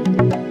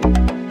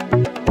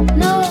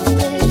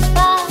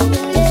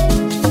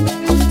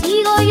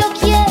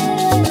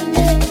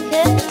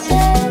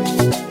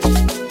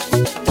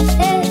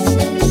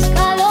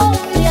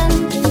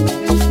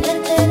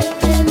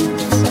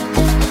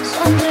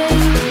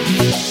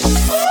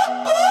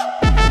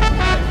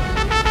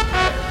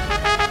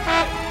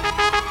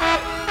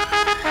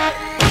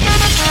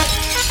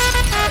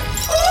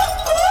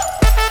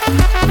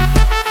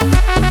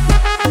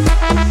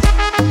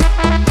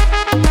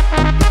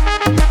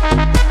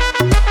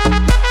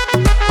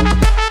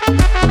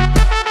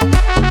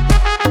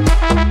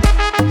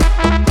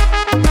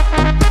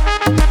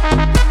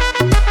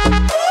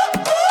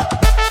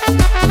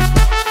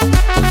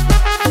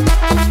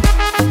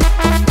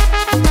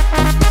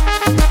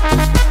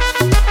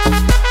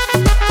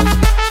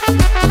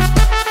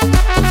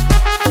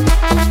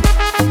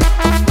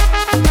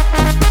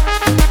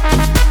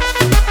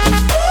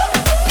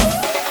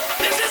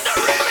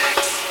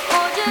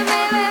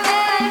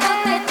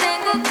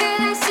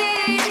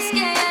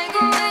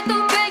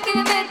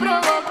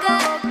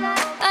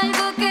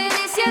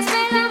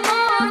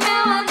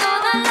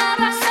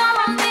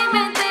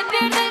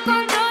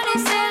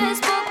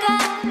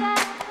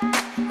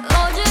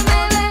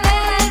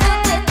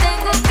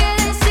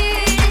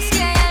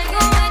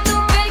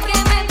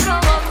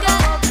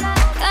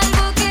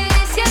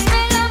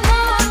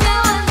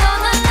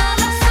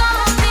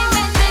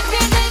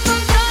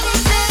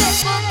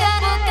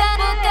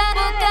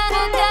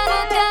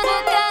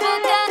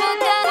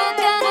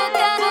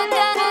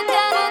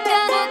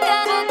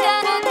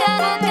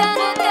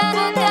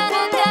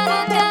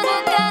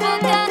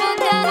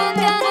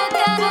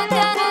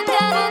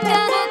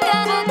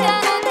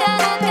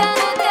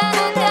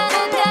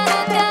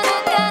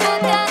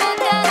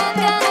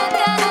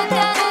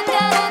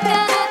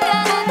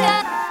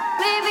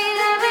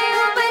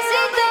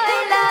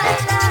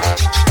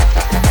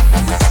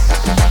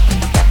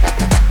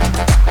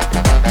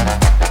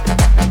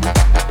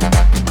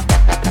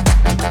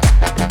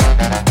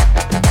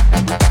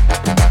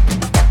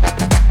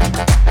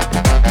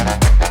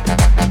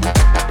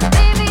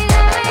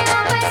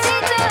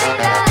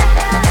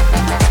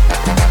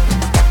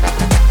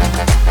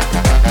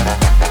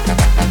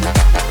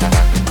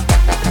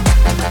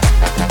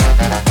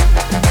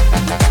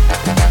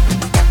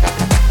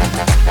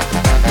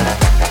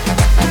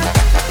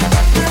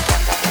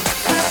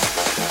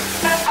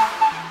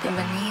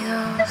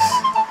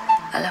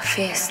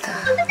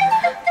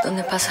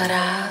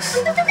 Pasarás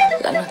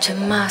la noche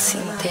más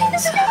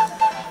intensa,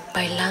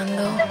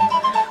 bailando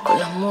con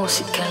la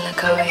música en la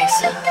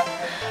cabeza.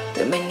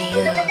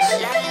 Bienvenidos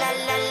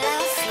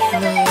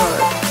New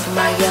York,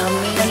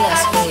 Miami,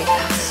 Las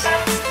Vegas.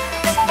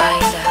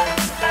 Baila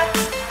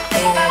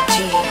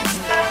Medellín,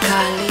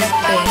 Cali,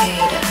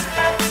 Pereira.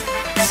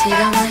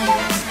 Sígame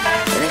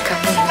en el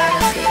camino de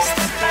la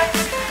fiesta.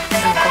 No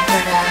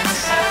encontrarás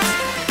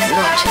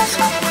noches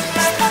como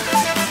esta.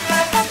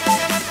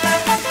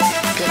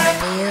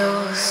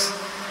 Bienvenidos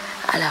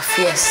a la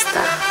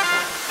fiesta.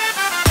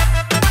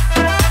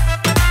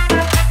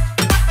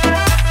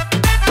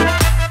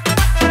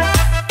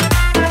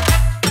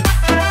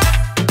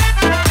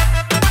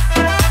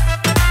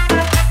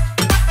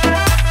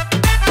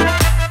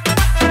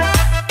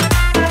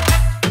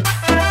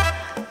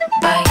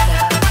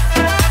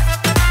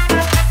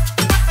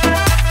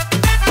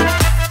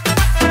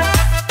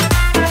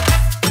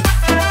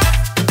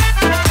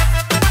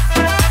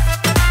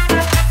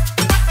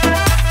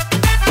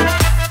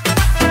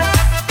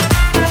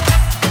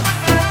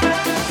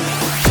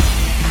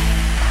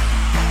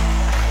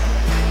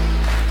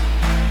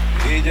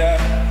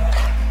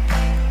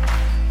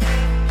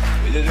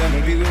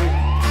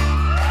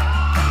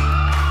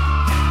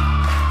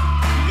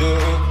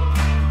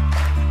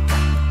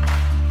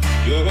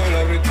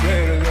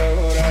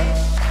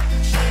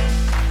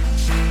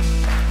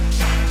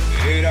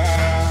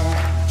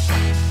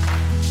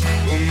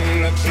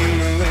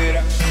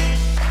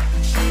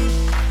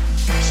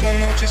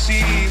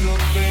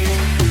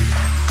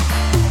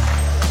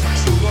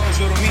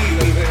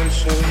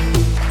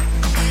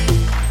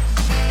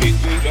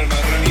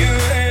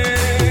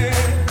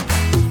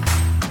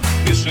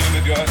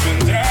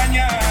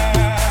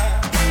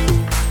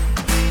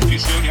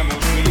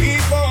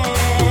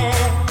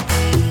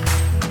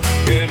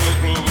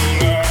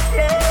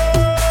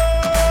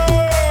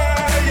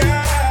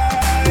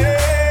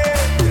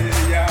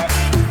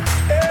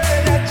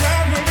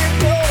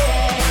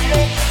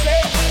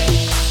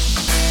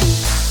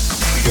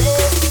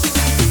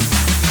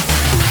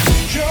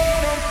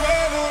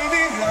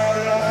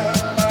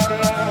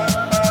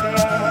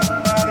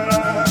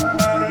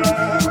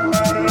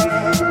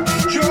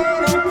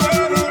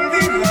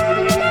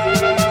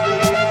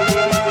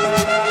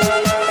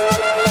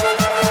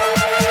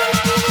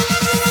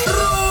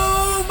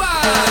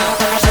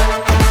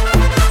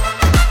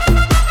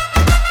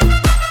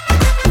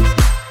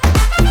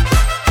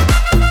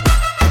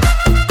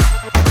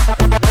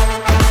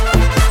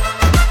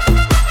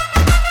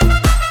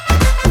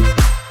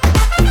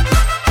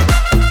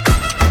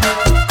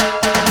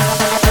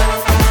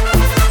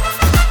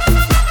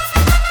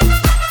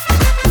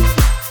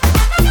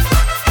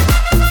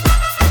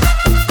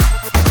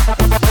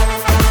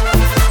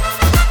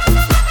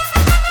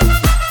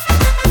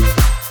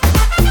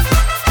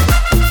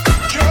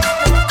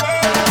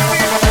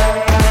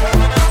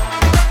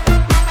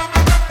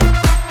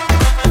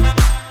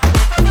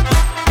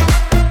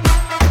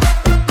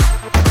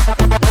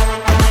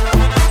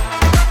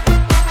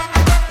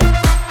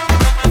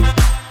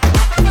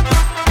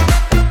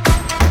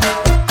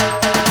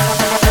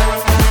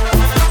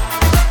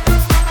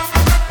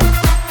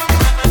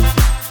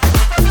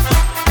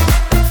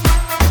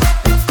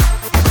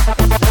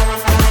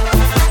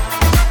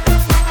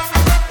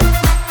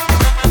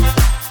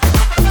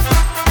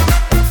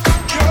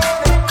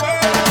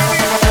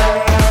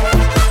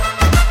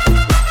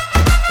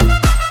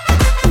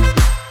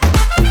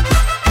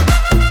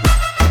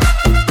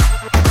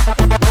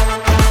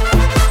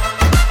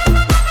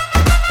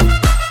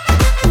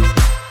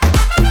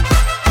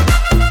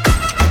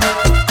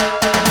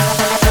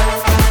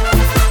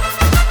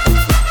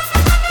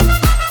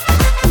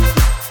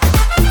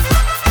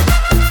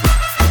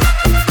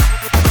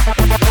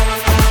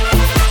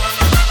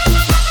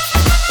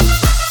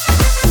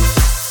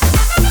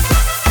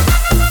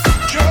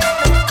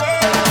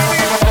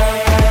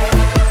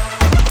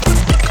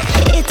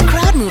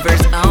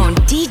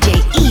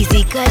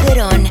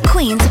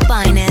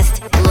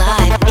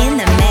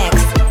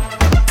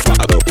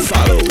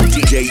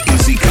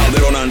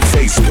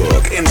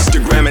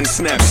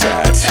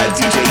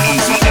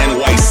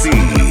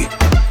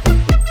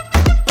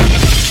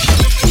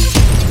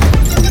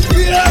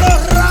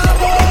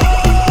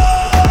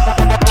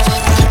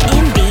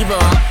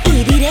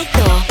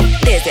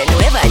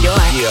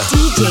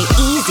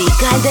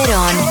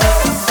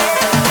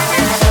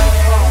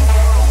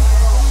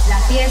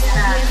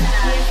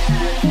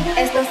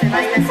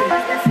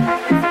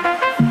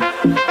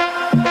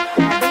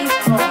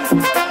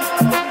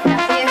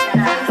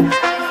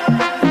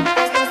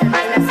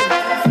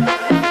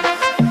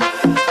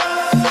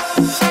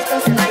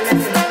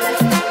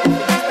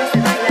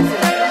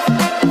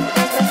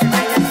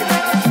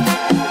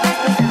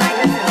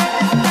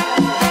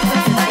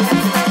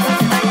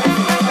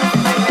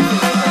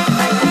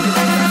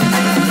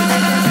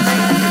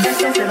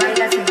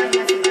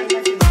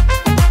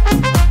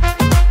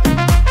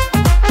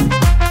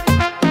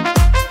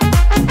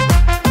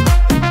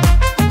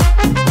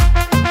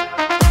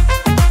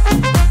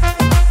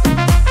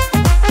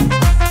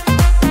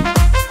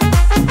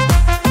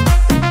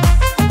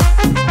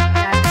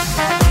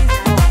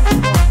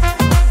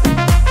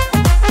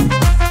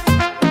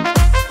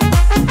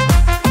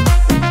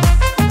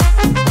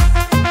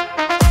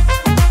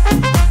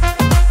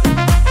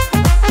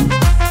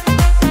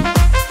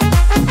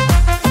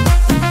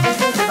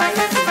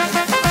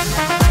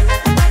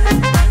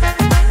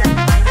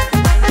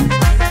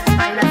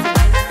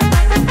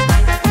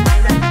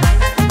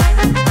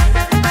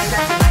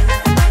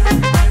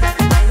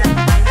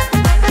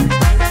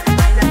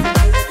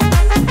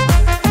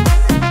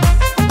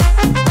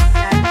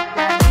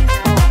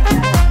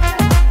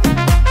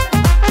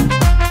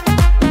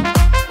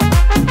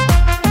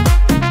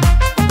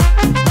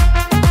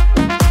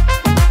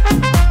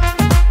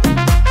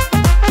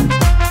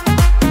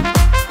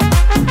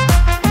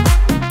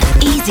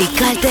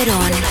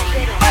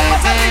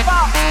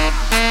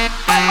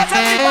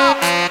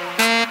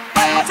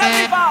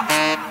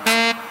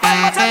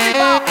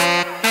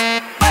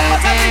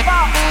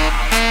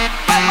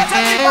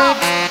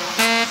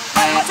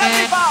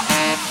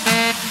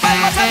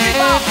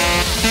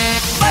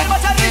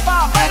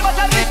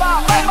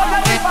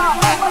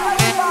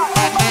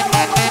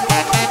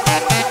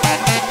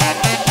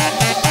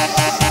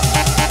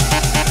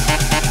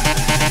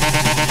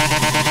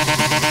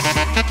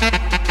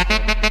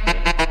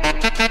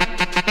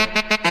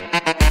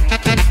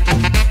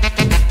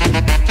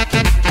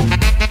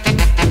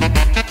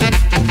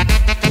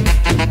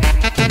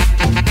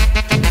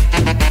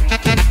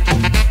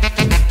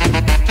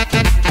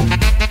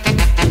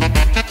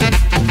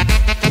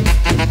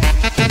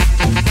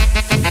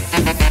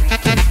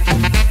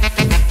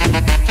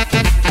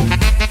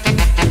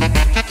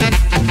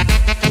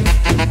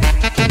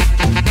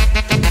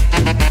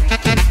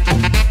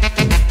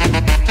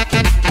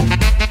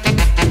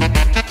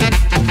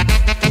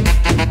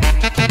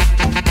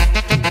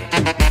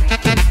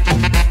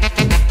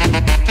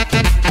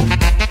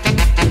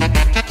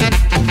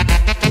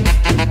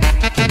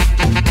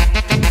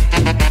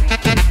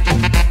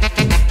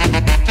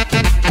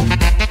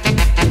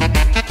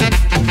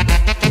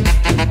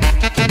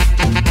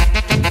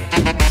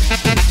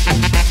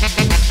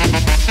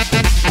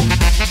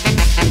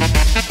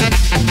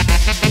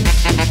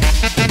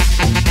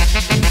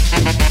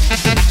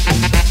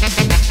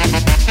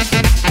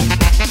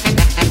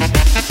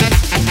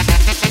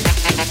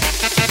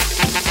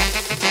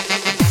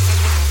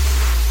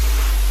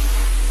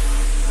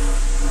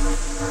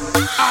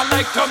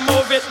 like to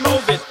move it,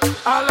 move it.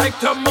 I like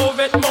to move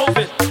it, move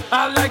it.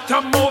 I like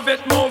to move it,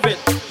 move it.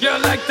 You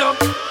like to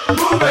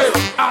move it.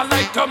 I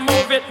like to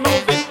move it,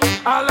 move it.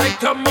 I like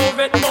to move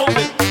it, move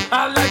it.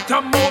 I like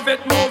to move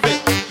it, move it.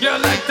 You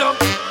like to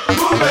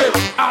move it.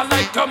 I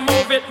like to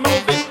move it,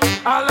 move it.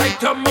 I like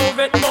to move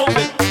it, move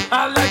it.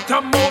 I like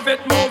to move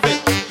it, move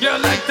it. You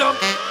like to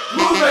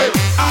move it.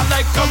 I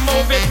like to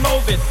move it,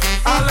 move it.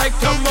 I like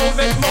to move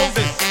it, move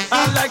it.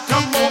 I like to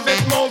move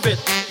it, move it.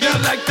 You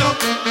like to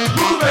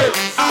move it.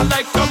 I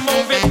like to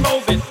move it,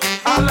 move it.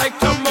 I like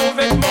to move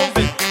it, move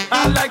it.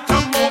 I like to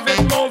move it,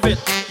 move it.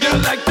 You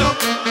like to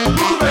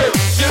move it.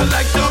 You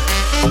like to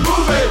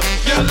move it.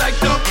 You like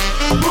to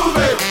move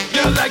it.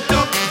 You like to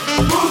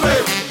move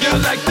it. You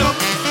like to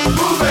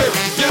move it.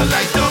 You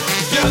like to.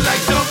 You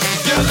like to.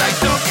 You like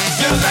to.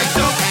 You like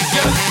to.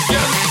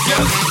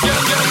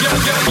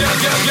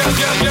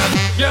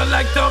 You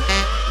like to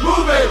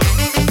move it.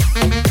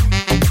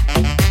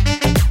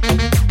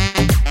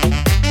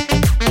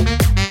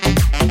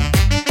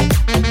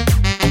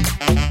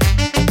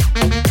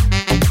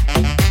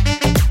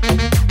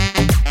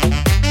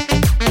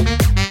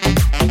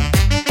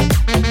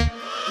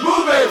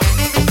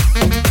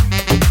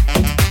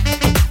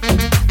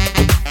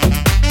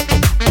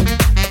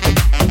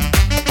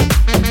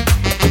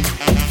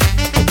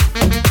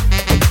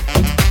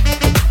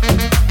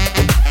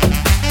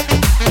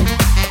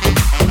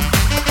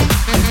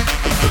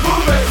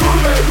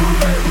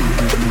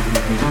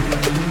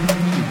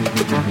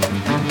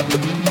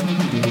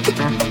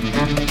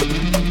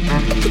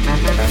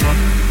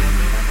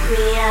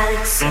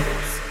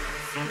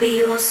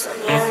 Vivo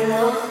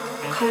soñando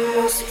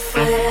como si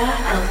fuera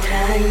a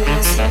otra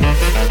dimensión.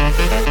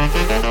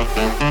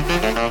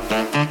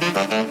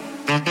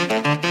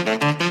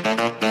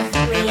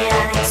 Mi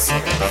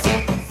adicción.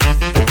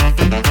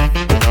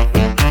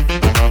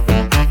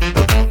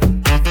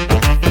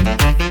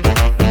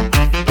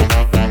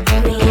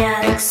 Mi adicción. Mi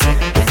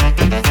adicción.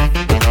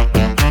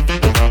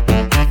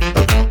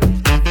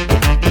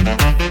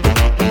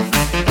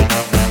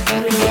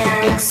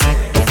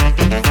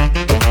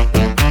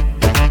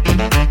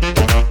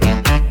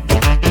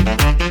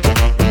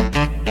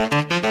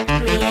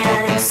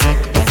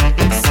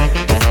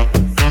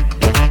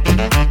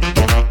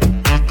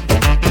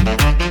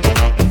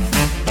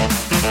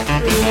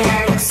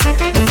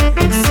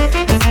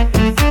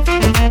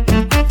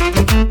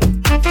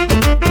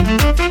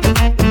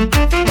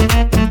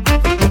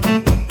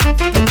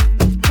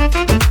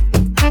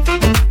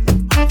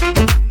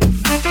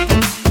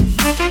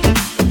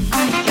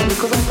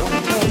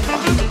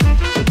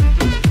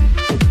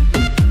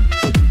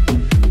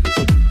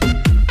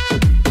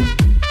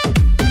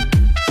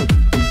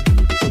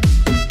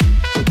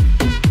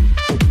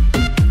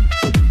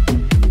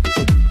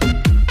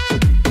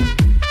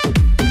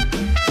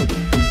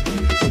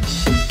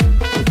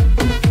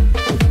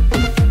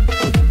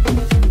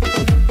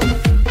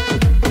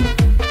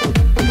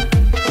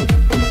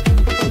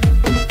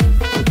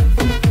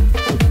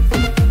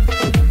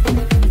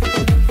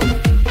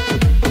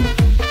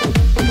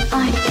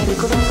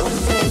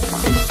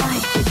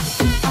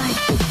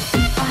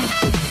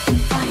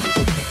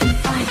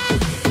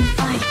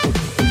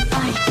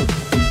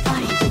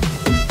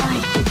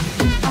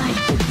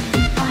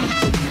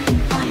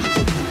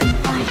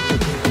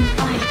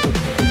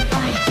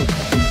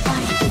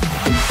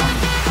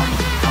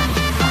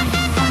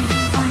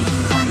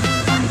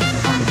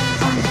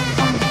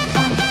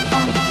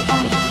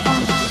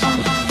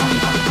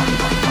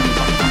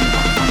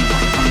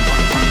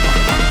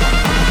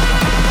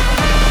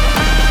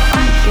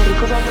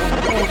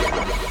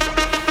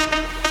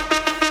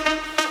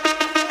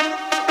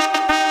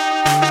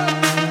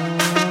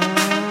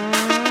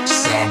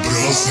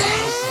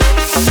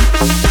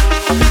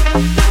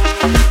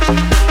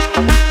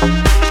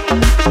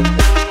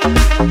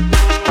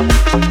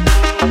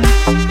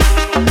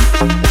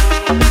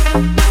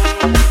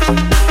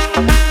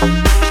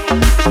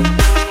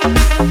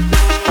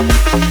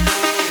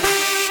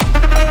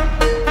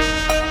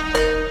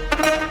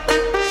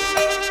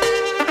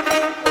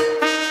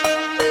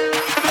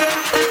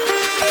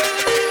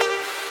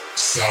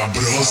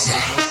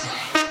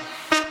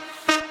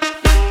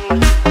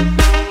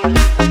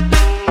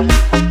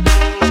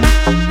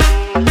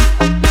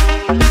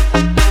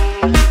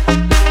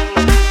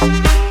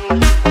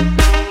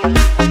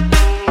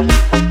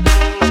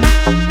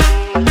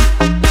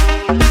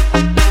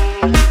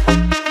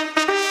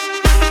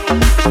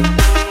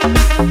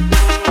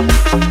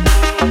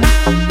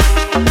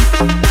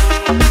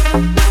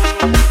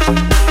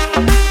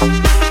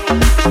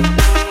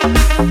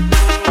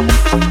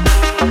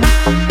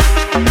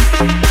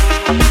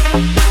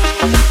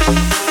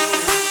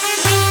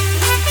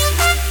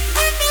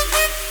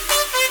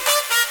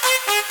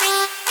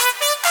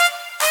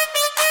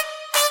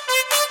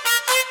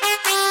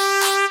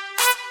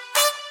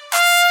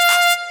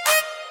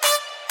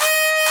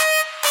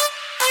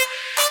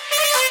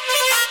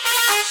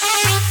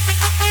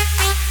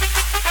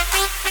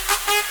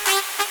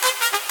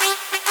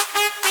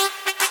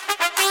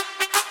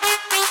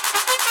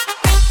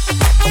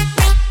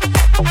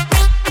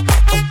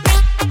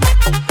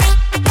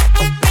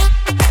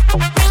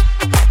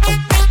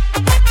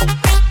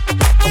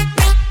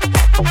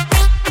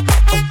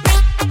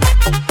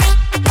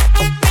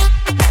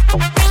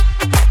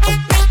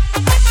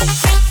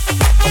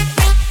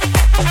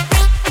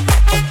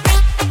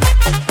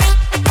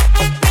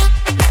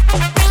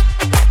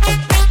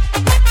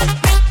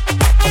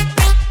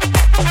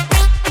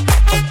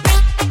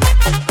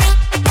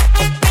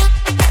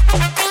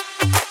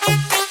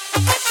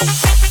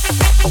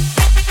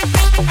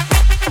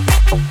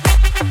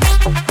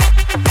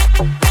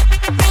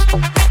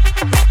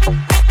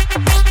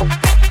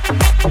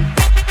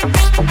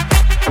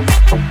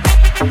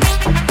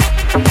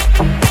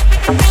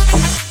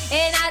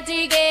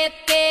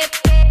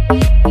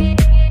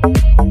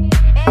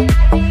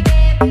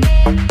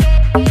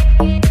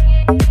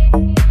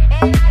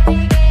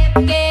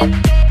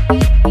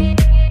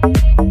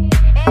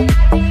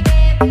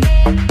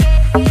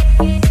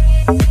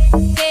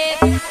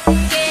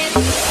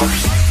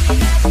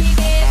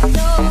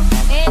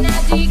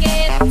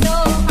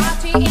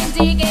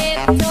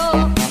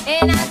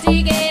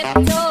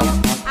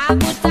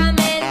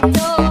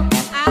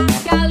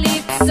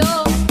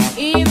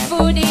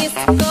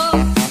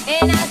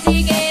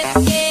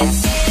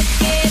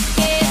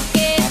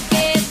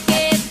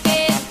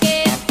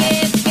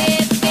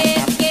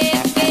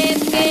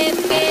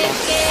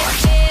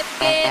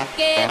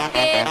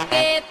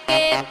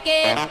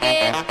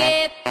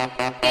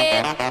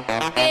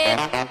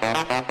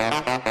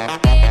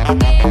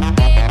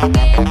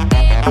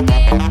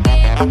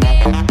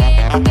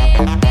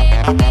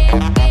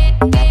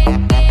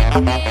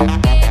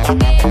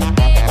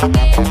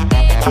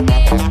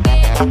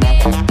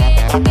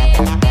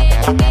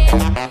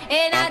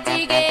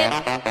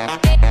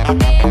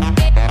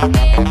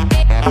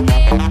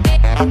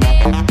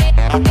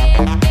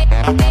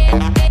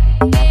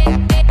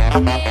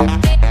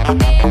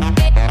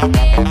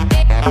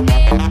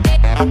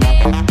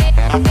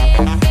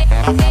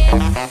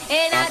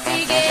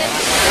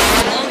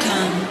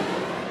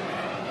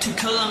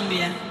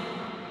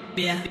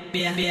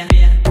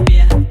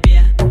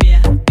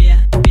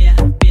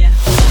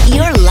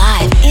 You're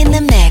live in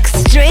the mix,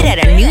 straight out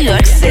of New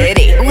York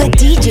City, with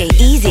DJ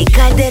EASY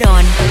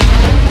CALDERON.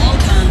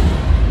 Welcome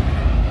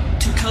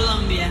to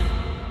Colombia.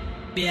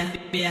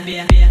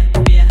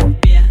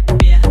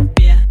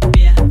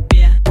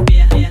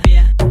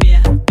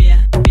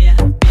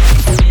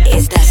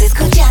 Estás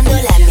escuchando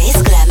la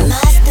mezcla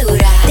más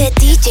dura de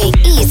DJ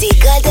EASY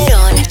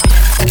CALDERON.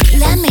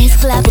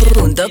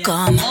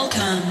 Lamezcla.com.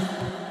 Welcome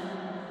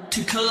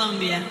to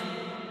Colombia.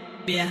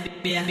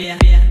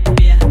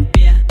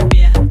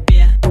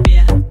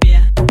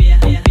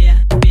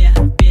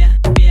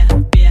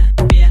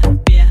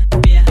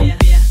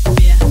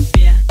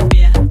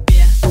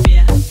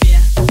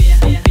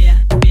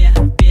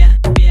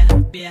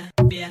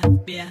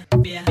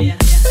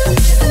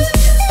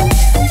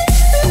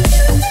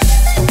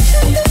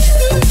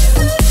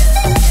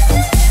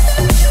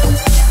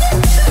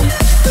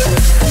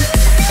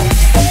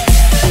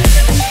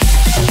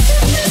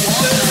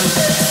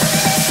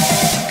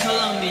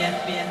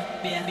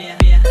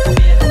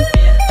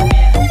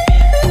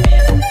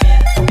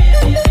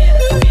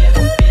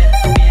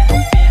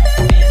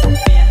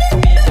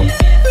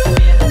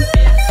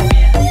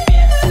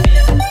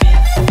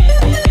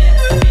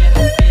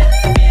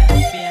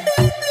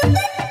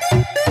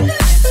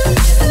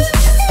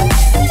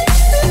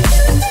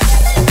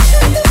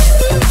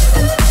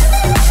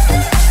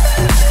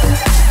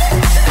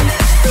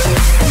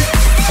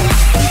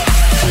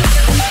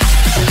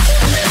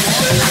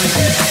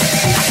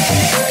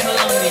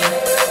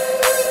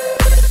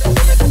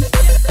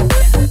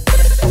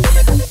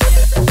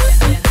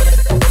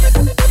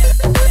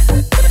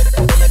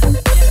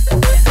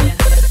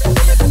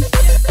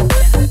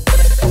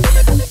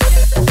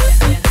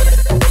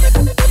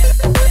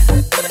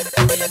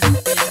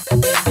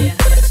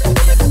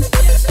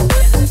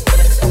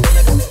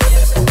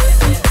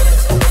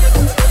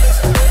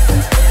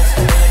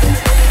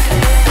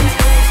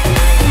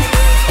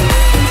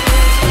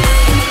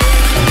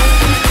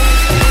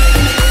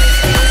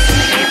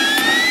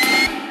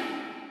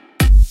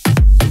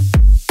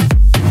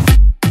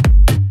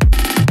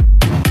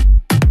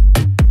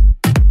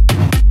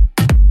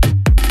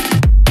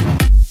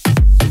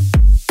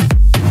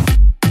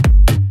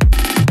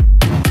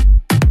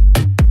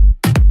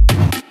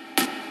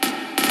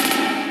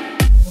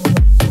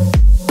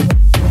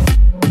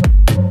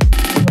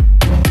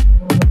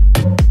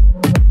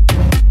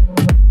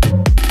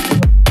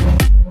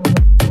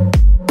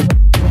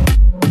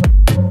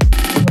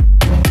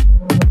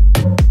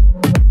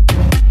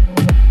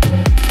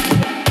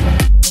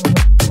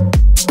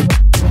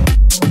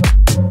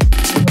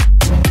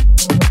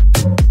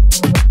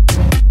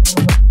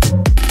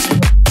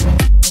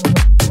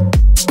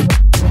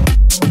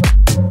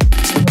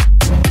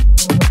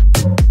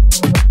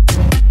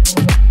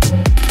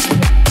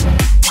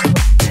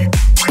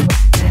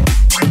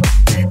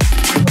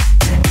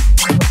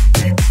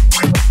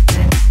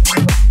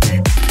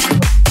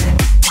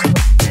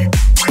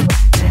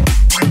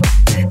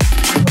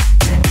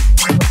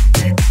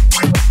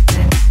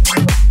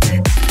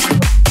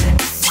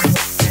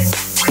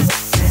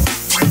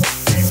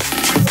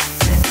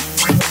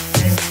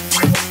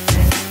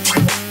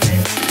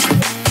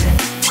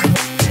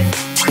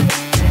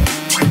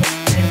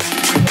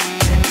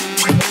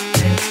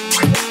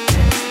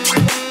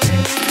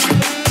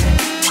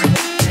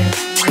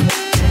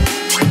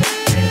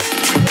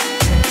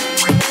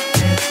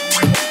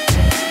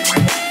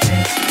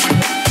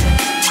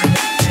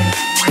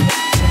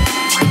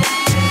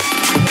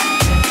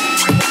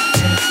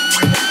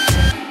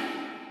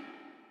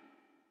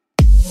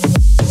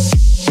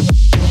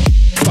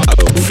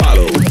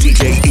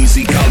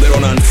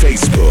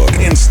 Facebook,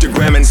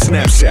 Instagram, and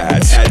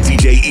Snapchat at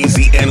DJ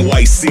EASY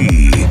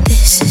NYC.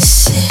 This is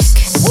sick.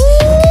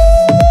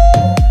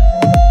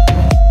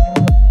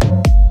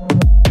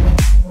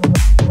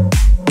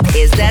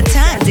 It's that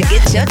time to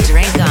get your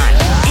drink on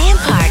and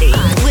party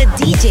with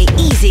DJ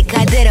EASY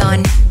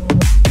CALDERON.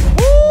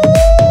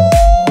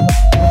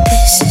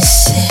 This is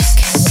sick.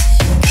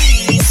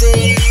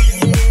 Easy.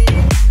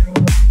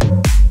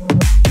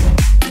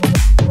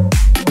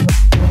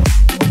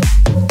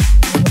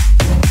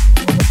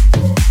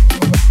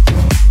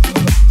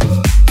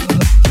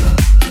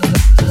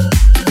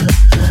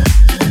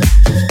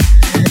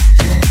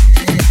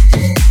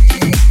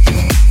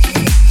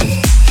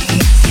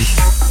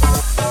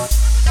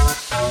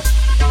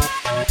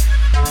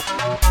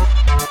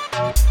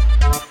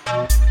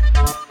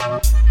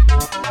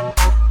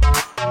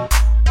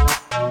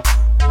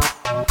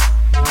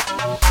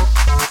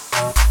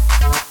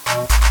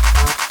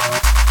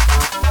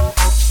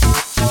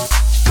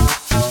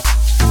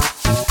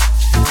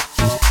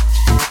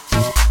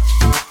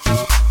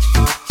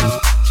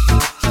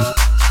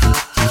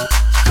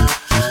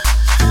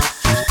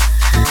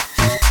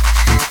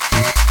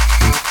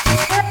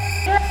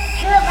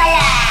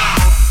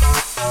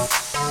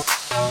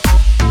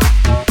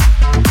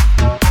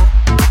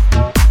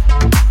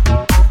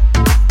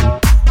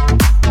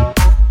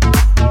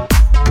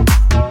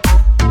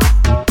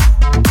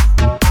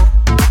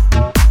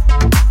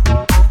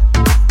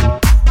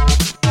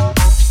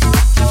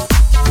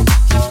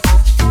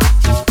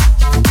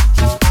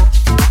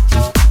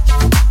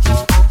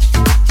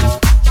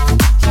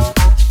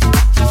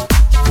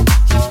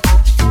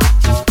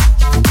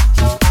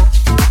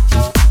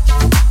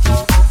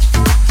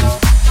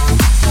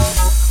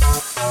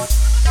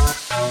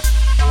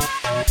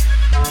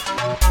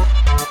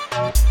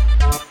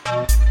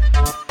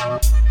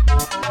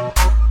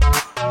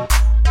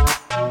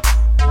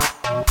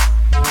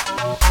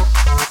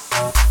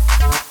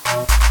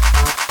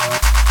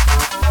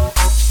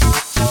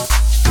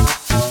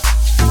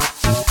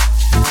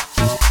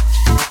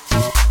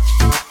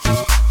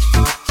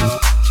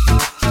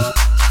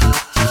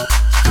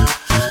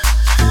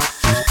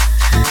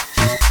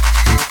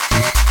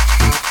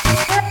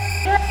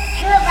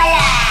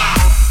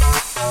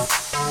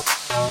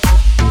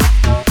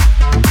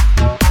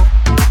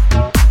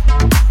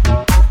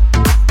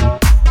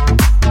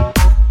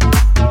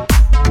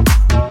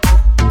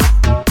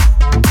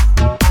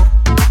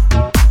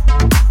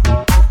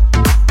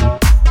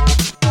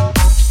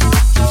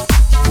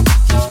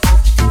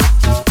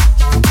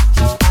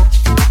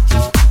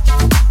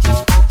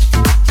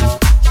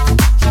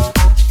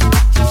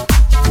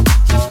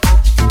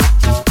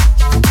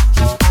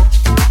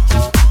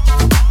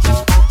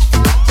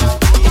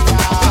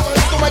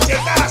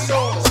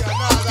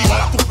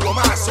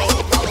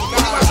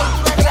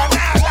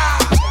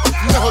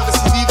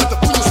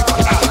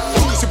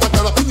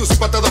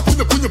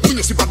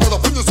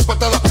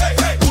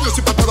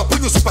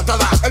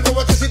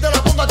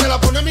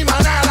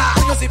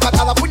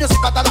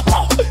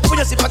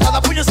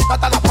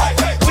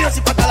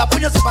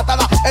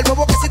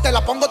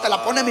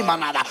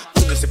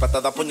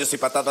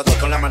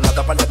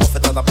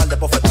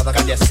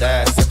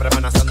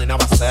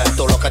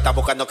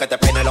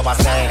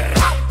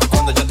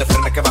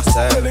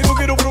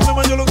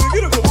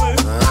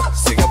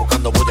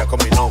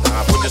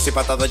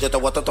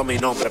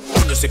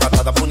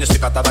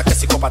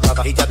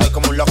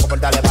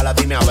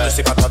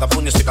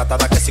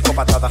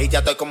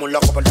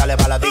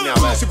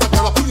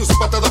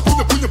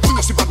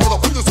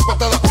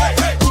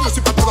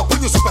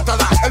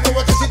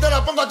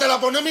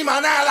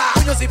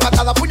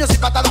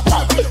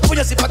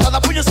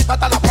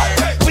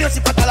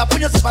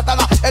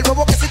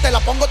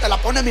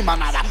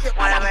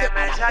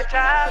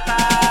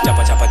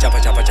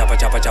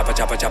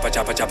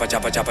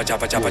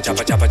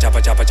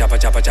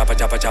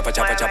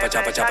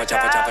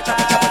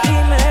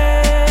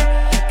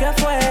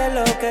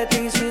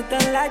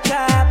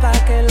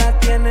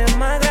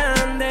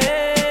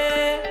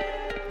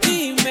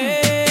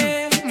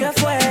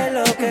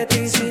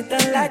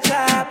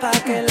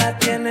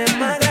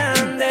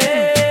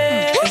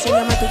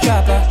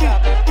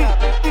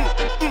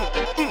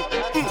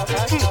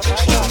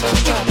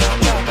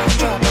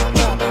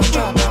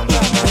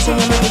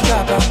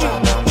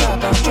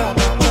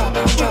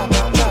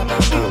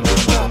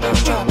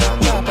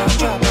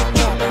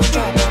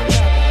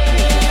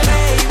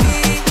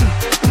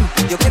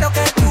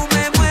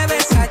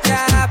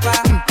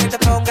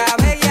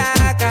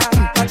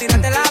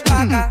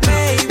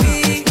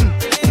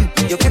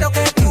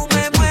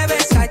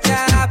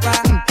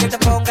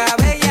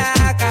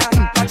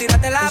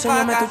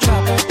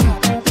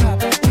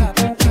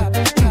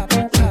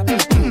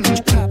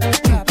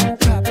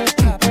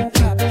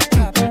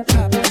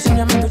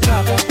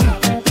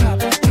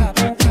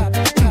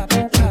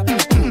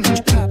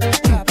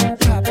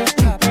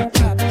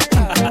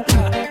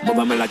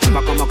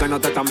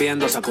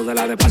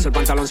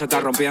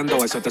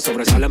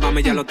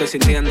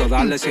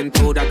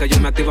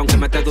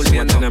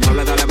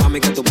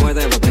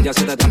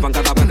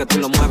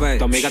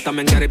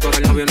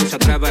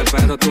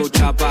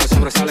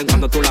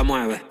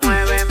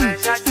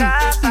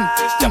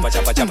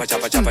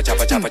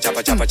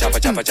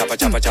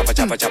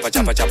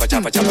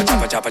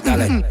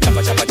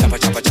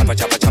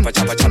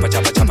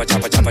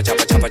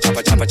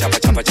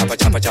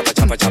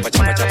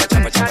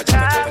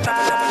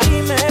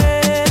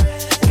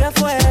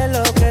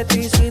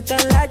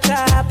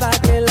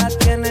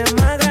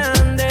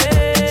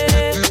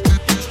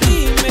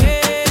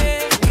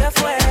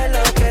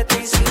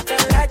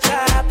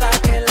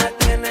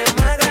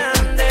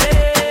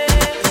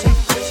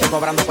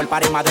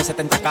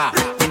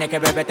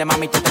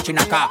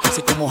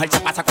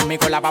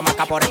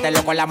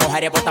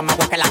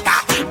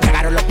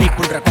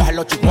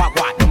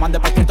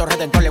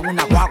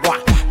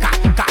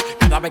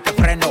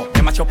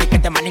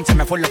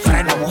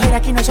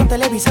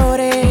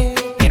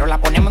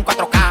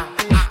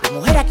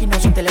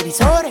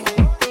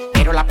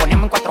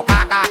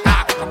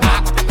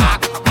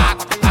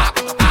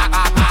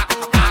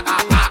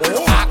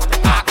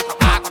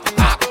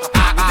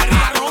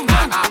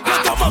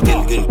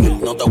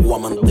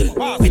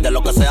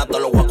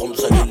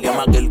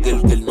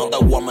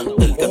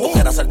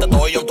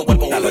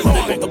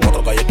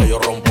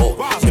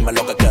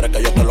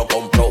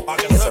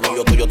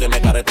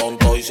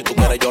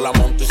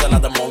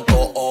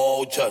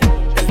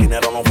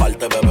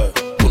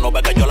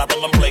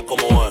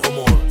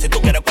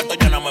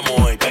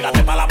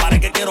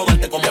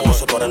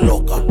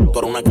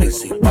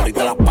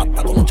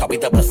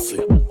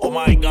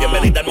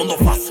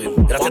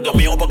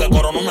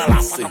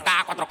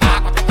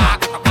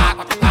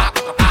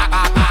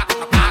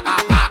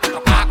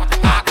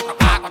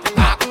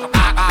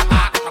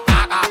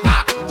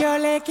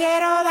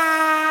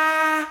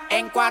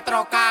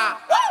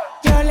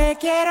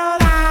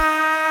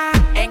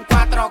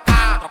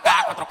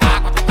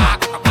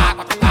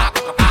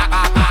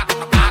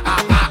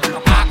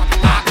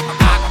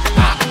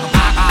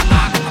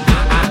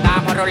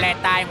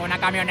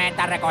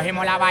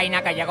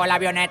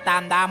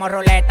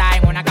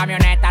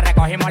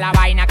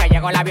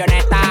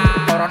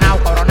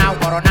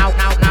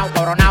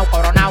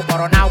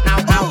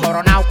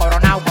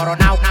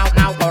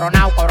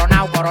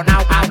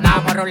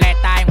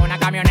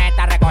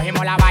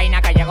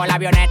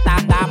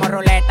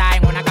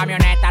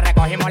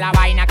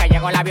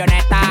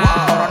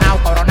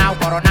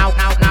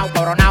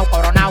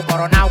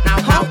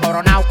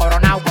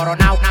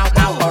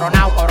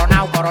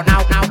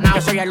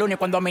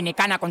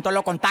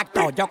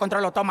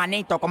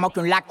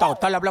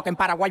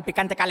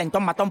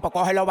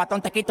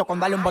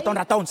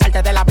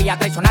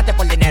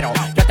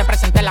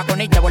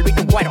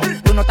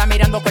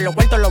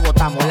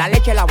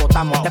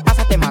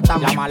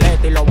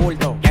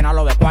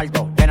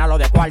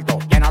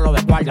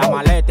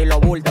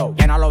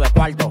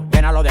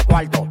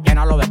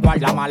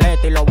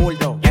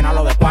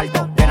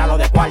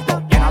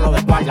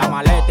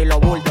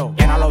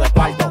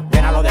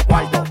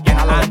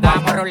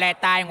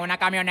 ruleta en una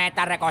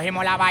camioneta,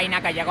 recogimos la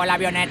vaina que llegó la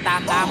avioneta.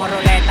 Damos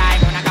ruleta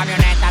en una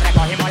camioneta,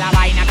 recogimos la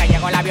vaina que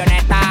llegó la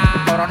avioneta.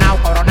 Coronao,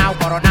 coronao,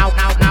 coronao,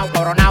 nao, nao,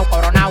 coronao,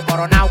 coronao,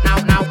 coronao,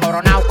 nao, nao,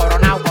 coronao,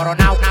 coronao,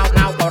 coronao, nao,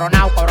 nao,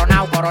 coronao,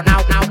 coronao,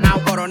 coronao, nao, nao.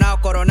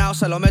 Coronao, coronao,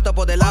 se lo meto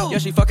por del lado. Yeah,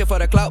 she fucking for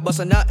the clout, bust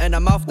a nut in her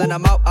mouth, then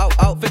I'm out, out,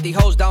 out. 50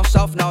 hoes down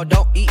south, now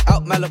don't eat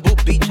out. Malibu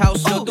beach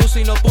house, no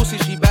doozy, no pussy,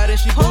 she bad and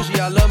she bougie.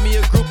 I love me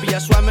a groupie, I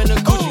swam in a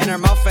Gucci. In her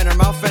mouth, in her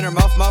mouth, in her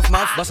mouth, mouth,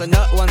 mouth. Bust a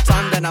nut one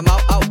time, then I'm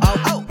out, out, out,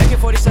 out.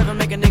 AK-47,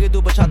 make a nigga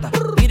do bachata.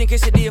 Eating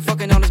quesadilla,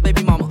 fucking on his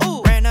baby mama.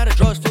 Ran out of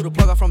drugs, flew the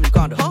plug out from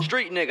Uganda.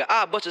 Street nigga,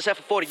 I bust his head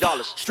for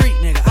 $40. Street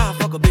nigga, I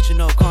fuck a bitch in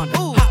no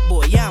condom. Hot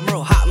boy, yeah, I'm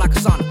real hot like a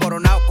sauna.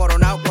 Coronao,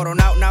 coronao,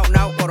 coronao, now,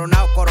 now,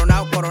 coronao,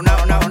 coronao,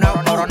 coronao, now, now,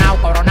 coronao,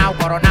 coronao,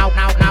 coronao,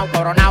 now, now,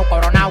 coronao,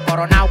 coronao,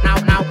 coronao, now,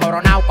 now,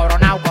 coronao,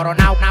 coronao,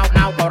 coronao, now,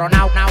 now,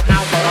 coronao, now,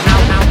 now, coronao,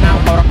 now, now,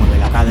 coronao. Mueve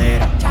la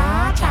cadera,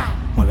 cha, cha.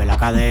 Mueve la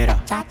cadera,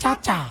 cha, cha,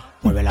 cha.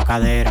 Mueve la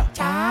cadera,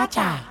 cha,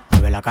 cha.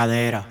 Mueve la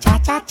cadera,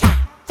 cha, cha, cha.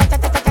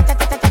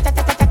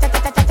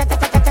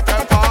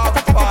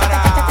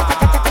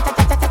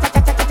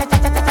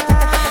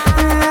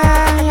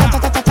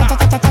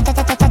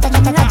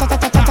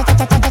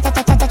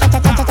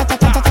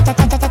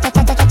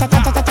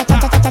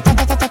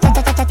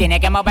 Tiene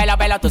que moverlo,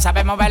 velo, tú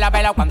sabes moverlo,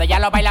 velo. Cuando ella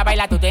lo baila,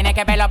 baila, tú tienes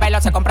que verlo, velo.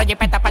 Se compra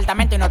jipeta,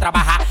 apartamento y no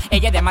trabaja.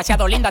 Ella es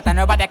demasiado linda, hasta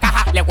nueva de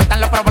caja. Le gustan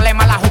los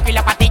problemas, la juca y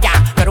la patilla.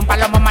 Pero un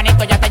palomo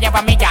manito ya te lleva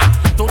a milla.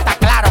 Tú estás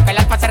claro que el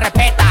alfa se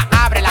respeta.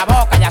 Abre la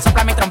boca, ya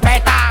sopla mi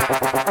trompeta.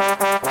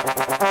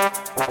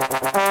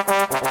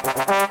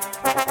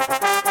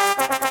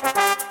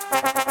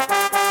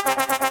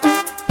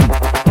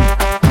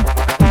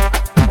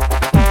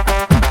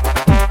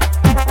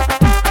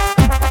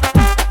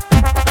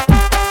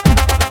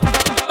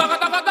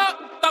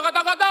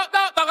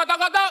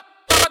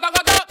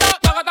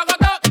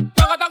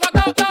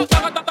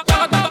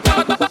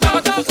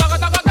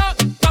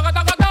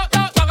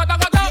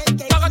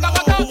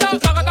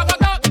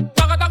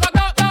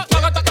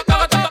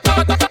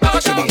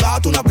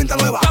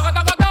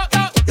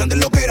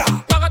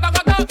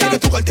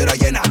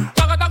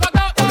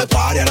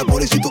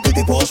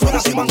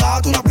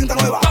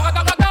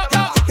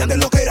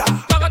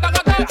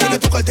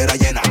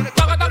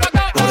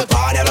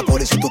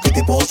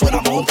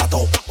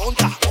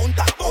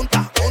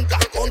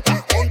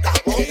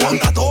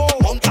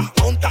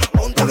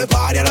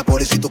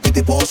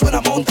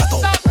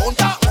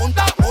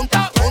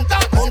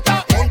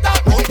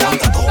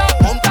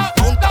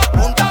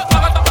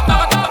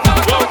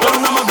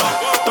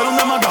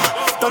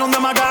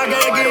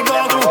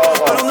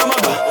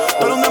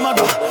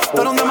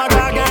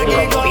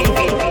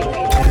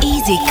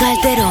 EASY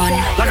Calderón.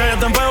 La calle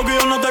está en fuego que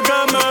yo no te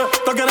queme.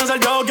 Todos quieren ser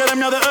yo, quieren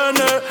mi ADN.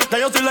 Ya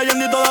yo soy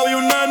leyenda y todavía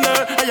un nene.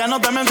 Ella no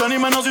te menciona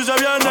ni menos si se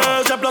viene.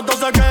 Si explotó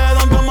se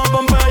quedan como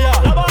Pompeya.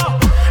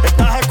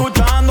 Estás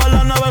escuchando a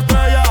la nueva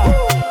estrella.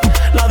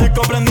 La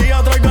disco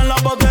prendida, traigan la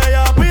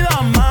botella.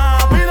 Pidan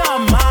más,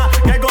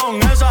 que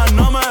con esa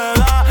no me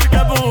da. Que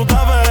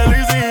puta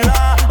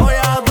felicidad, hoy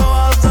a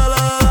todas se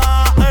le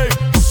da. Ey.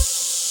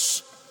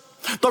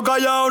 Toca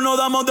callado, no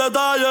damos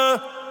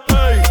detalles.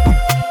 Ey.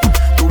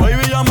 Tu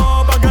baby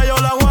llamó pa' que yo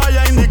la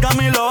guaya. Indica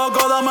mi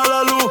loco, dame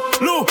la luz.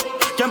 Luz,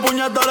 ¿quién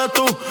puñeta eres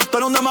tú? Tú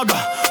eres un demacá,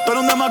 tú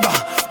eres un demacá,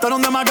 tú eres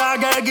un demacá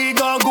que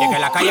Kikoku. Y que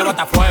la calle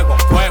bota fuego,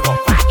 fuego,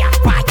 falla,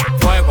 falla,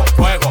 fuego,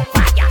 fuego,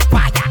 falla,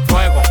 falla,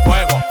 fuego,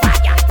 fuego,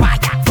 falla,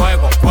 falla,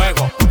 fuego,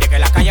 fuego. Y que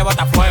la calle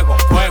bota fuego,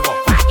 fuego,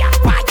 falla,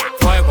 falla,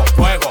 fuego,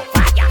 fuego,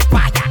 falla,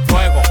 falla,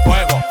 fuego,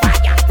 fuego,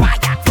 falla,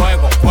 falla,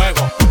 fuego,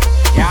 fuego.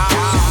 Ya.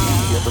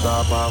 Y esto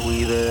está pa'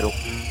 juidero,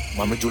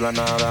 mami chula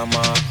nada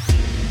más.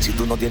 Si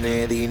tú no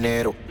tienes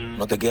dinero,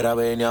 no te quieras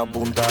ver ni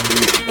apuntar.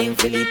 En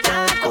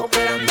filita,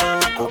 cooperando,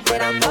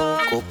 cooperando,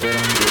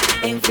 cooperando.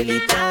 En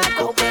filita,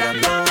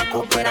 cooperando,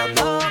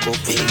 cooperando,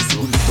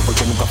 cooperando.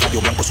 Porque nunca fallo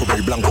blanco sobre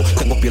el blanco.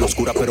 Tengo piel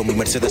oscura pero mi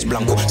Mercedes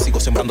blanco.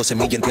 Sigo sembrando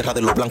semilla en tierra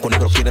de los blancos.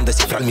 Negros quieren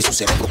descifrar mi su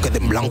cerebro quede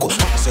en blanco.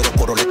 Cero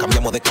coro, le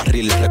cambiamos de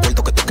carril.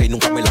 Recuerdo que toqué y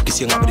nunca me la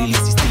quise en abril.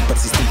 Insistir,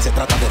 persistir, se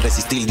trata de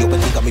resistir. Dios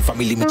bendiga a mi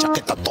familia y mi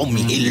chaqueta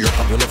Tommy Hill. Los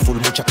camiones full,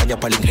 mucha caña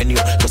para el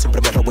ingenio. Yo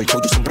siempre me robo el show,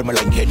 yo siempre me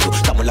la ingenio.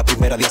 Estamos en la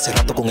primera de hace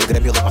rato con el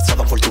gremio.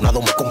 Demasiado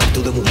afortunado, me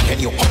convertí en un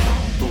genio.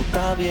 Tú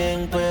estás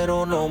bien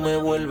pero no me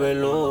vuelve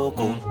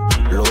loco.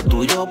 Lo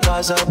tuyo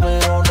pasa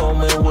pero no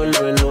me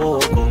vuelve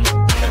loco.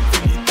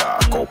 Infinita,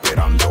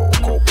 cooperando,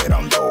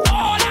 cooperando.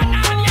 Hola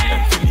nadie.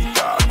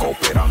 Infinita,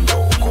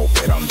 cooperando,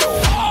 cooperando.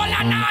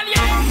 Hola nadie.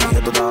 Y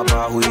esto está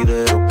pa'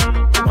 juidero,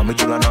 mami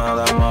chula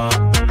nada más.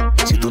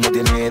 Si tú no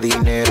tienes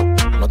dinero,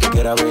 no te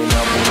quieras ver ni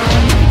apuntar.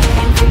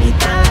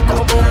 Infinita,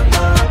 cooperando,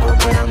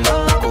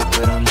 cooperando,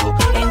 cooperando.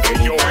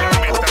 Infinita,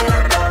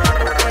 cooperando.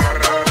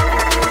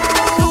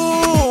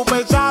 Tú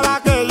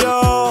pensabas que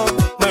yo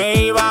me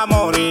iba a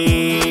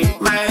morir.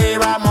 Me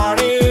iba a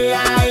morir,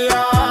 ay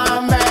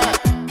hombre.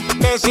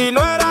 Que si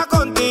no era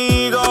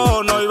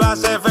contigo no iba a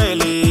ser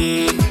feliz.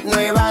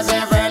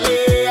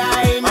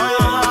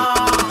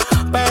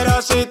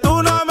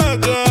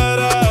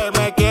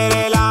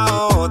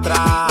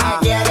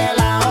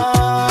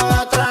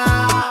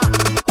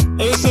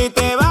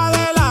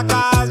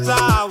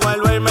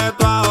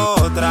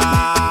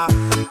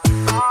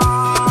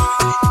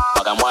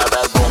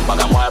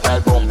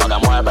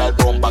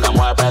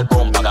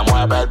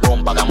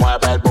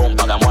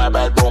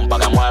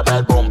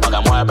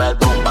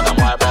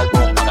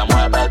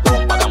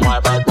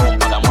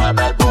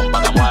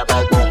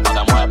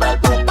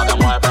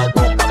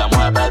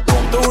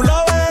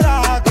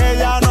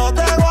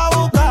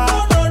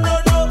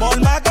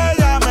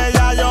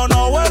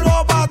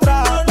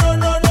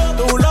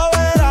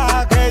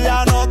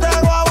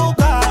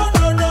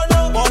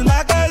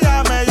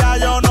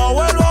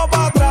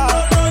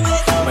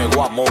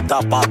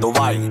 pinta pa'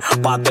 Dubai,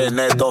 pa'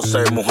 tener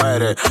 12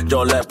 mujeres.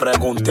 Yo le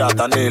pregunté a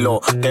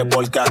Danilo que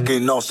por qué aquí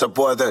no se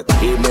puede.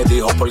 Y me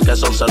dijo porque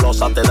son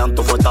celosas, te dan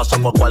tu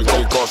fuetazo por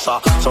cualquier cosa.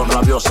 Son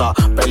rabiosas,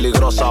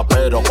 peligrosas,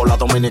 pero con la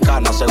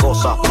dominicana se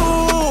goza.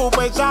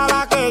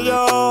 Pensaba que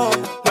yo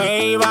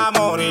me iba a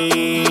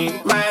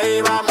morir. Me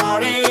iba a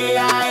morir,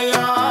 ay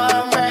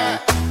hombre.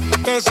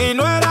 Que si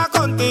no era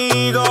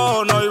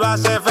contigo no iba a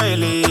ser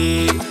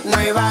feliz.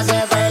 No iba a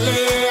ser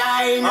feliz,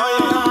 ay no.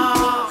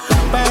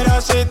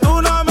 Pero si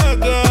tú no me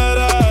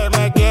quieres,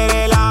 me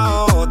quiere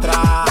la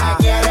otra. Me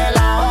quiere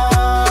la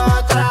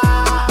otra.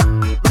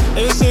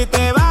 Y si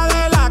te vas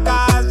de la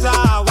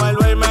casa,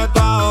 vuelvo y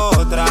meto a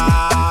otra.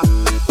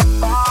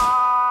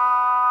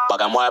 Pa'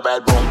 que mueve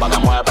el boom, pa' que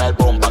mueve el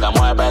boom, pa' que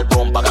mueve el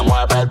boom, pa' que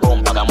mueve el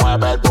boom, pa' que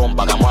mueve el boom,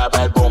 pa' que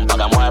mueve el boom, pa'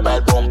 que mueve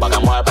el boom, pa' que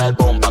mueve el boom,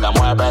 pa' que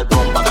mueve el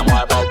boom, pa' que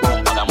mueve el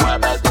boom, pa' que mueve el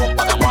boom, pa'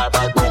 que mueve el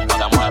boom, pa'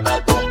 que mueve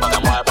el boom, pa' que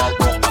mueve el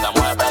boom, pa' que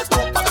mueve el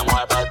boom, pa' que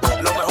mueve el boom.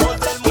 Lo mejor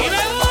del mundo. Y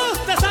me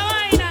gusta esa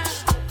vaina.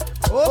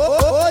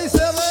 Hoy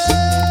se ve.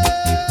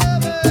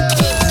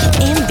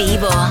 En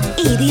vivo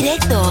y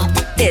directo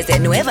desde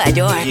Nueva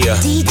York,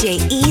 DJ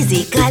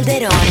EASY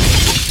Calderon.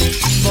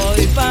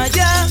 Voy para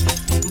allá,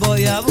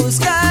 voy a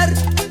buscar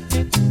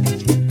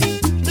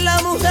la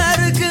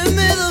mujer que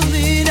me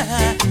domina.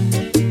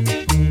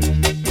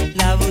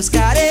 La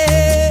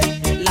buscaré,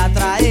 la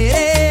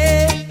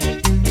traeré,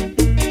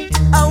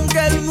 aunque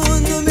el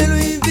mundo me lo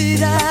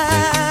impida.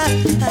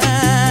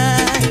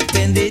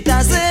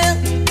 Benditas sean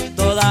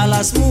todas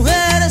las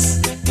mujeres,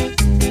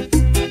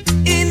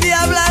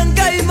 india,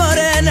 blanca y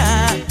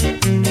morena,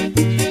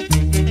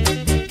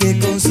 que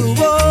con su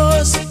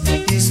voz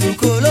y su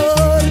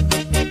color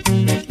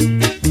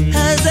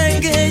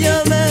hacen que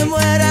yo me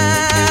muera.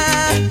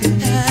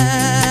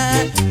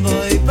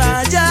 Voy para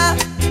allá,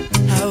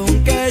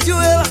 aunque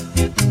llueva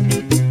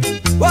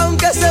o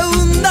aunque se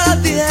hunda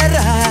la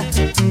tierra.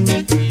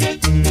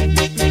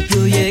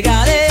 Yo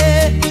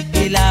llegaré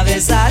y la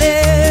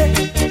besaré,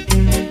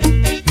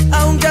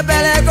 aunque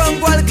pelee con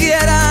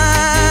cualquiera.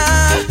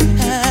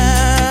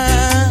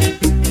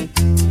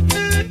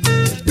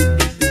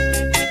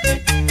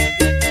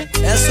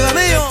 Eso es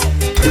mío.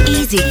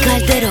 EASY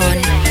Calderon.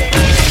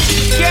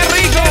 ¡Qué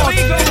rico!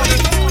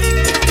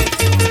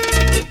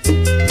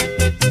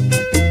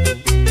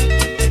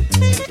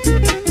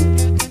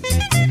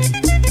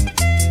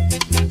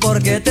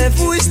 Porque te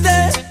fuiste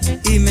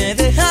y me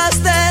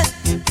dejaste,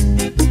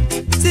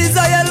 si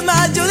soy el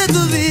macho de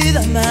tu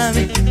vida,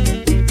 mami.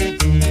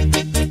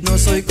 No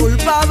soy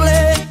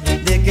culpable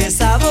de que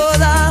esa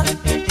boda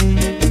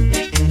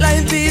la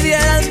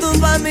impidieran tu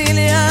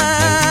familia.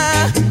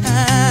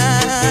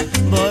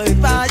 Voy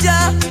para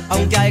allá,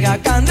 aunque haya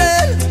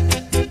candel,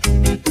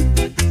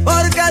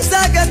 porque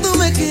sé que tú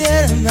me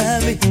quieres,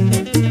 mami.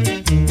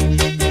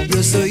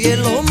 Yo soy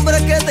el hombre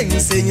que te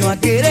enseñó a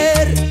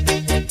querer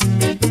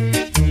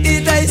y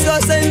te hizo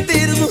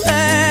sentir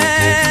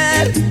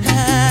mujer.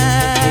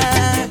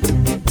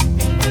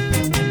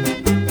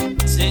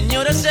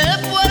 Señores, se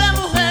fue la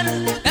mujer,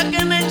 la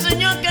que me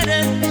enseñó a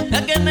querer,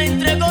 la que me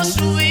entregó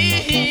su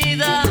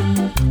vida.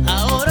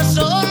 Ahora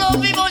solo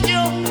vivo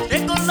yo,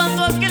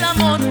 recordando aquel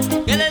amor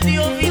que le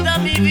dio vida a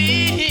mi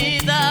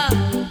vida.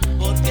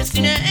 Porque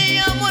sin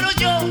ella muero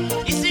yo,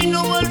 y si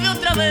no vuelve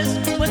otra vez,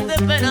 pues de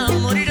pena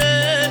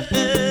moriré.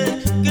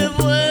 Que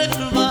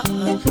vuelva,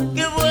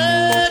 que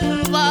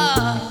vuelva.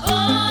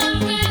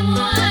 Porque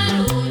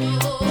muero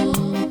yo.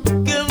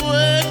 Que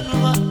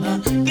vuelva,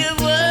 que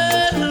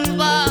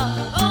vuelva.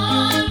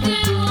 Porque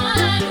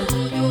muero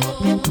yo.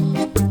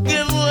 Que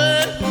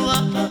vuelva,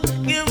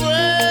 que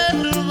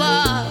vuelva.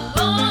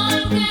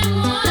 Porque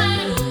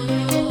muero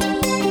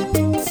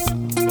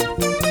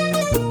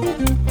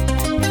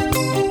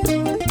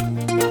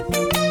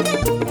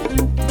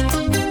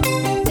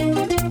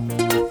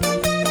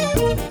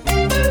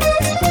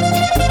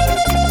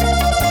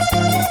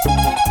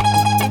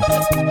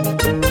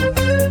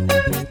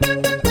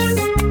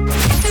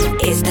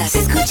Estás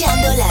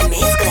escuchando la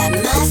mezcla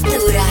más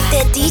dura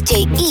de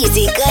DJ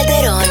EASY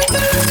Calderon.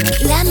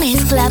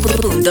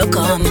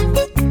 Lamezcla.com.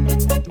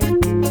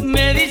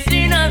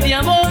 Medicina de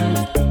amor,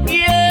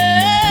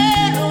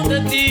 quiero de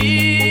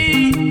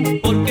ti,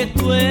 porque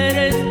tú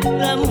eres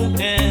la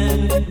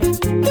mujer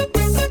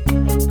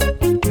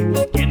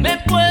que me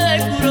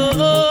puede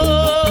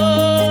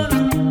curar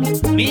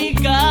mi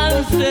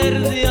cáncer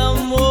de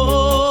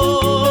amor.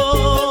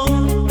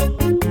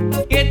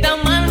 Que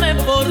tan mal me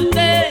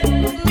porté,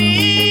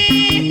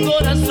 mi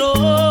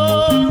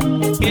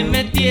corazón, que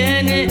me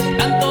tiene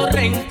tanto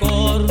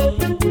rencor.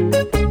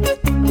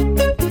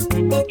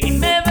 Y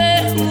me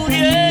ves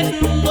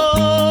muriendo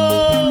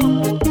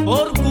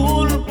por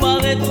culpa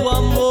de tu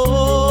amor.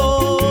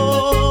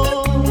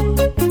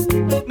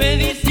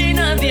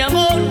 Medicina de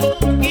amor,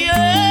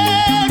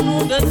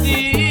 quiero de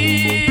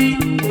ti,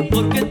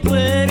 porque tú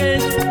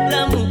eres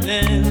la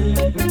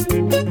mujer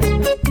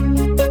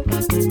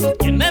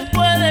que me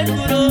puede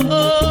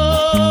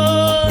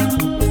curar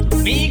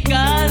mi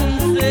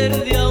cáncer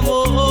de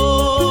amor.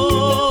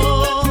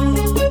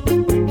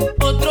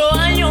 Otro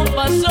año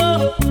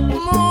pasó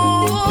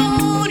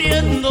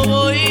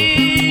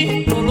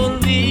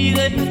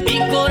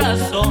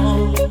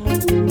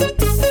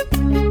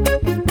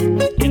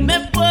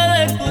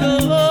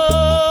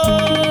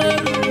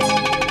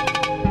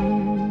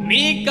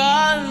mi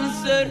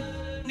cáncer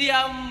de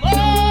amor.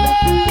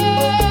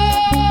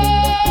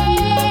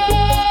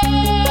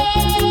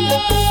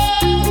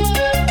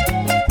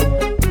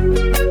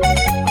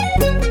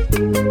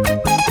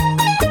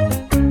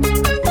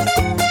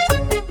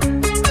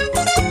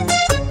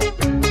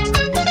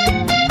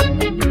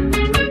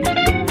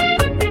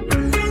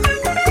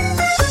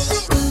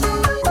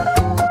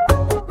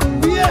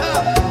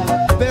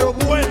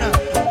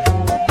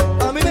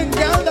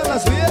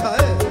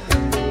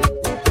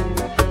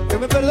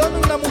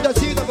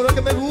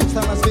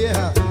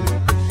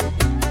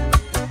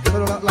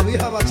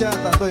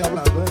 Estoy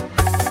hablando,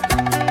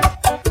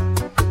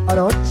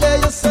 Anoche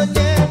yo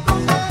soñé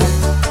con él,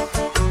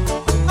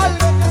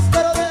 algo que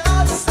espero de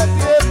hace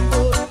tiempo.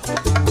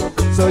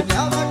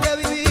 Soñaba que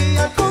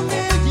vivía con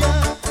ella,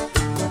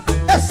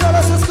 solo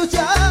se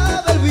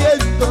escuchaba el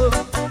viento.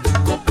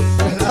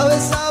 La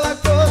besaba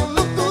con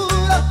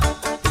locura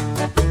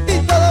y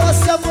todo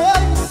hacíamos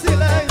en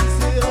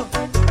silencio.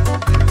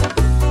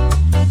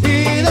 Y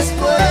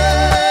después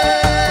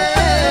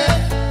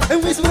en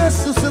mis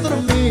brazos se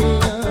dormía.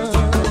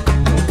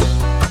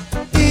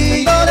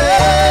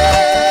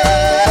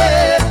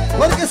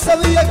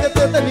 Sabía que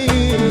te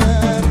tenía,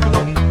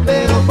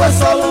 pero fue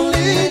solo un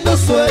lindo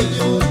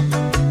sueño,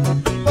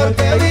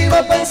 porque vivo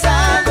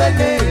pensando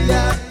en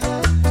ella,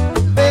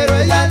 pero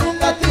ella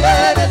nunca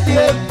tiene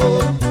tiempo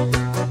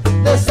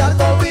de estar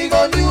conmigo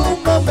ni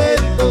un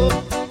momento,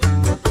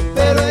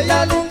 pero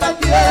ella nunca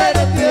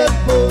tiene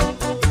tiempo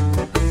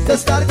de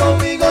estar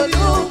conmigo ni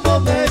un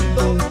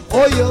momento.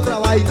 Oye otra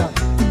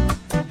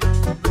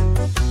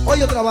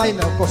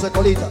vaina, José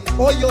Colita,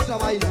 oye otra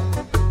vaina.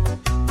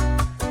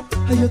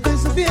 Ay, yo estoy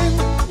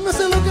sufriendo, no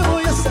sé lo que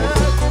voy a hacer.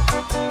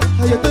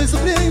 Ay, yo estoy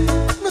sufriendo,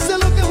 no sé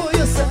lo que voy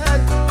a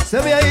hacer. Se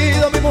había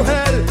ido mi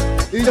mujer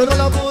y yo no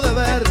la pude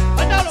ver.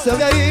 Se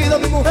había ido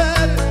mi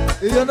mujer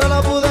y yo no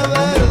la pude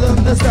ver.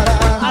 ¿Dónde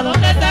estará? ¿A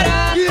dónde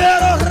estará?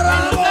 ¡Quiero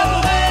rabo!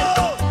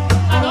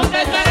 ¿A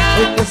dónde estará?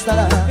 ¿Dónde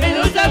estará? Mi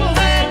dulce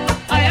mujer,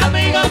 ay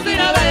amigos sin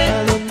a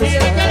ver.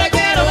 Dile que la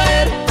quiero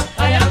ver.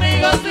 Ay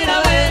amigos sin a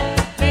ver.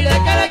 Dile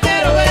que la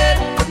quiero ver.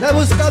 La he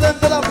buscado en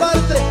toda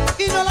parte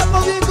y no la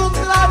podía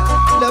encontrar.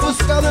 La he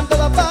buscado en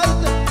toda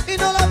parte y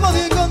no la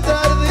podía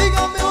encontrar.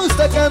 Dígame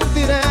usted,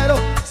 cantinero,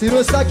 si no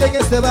está aquí en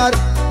este bar.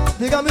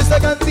 Dígame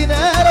usted,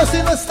 cantinero,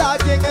 si no está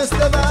aquí en este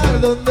bar.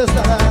 ¿Dónde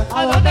estará?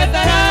 ¿A dónde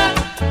estará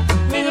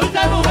mi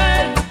dulce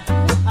mujer?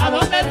 ¿A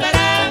dónde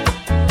estará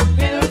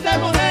mi dulce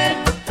mujer?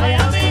 Ay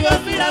amigos,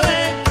 mira a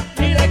ver,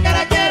 dile que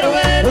la quiero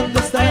ver. ¿Dónde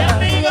estará?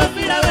 Ay amigos,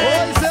 mira a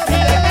ver,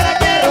 dile que la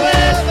quiero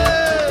ver.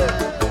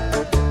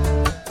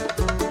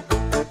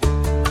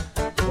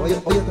 Oye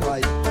otra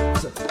vaina.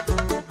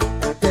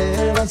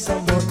 ¿Qué vas,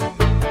 amor?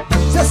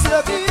 Si así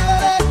lo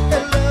quiere, ¿qué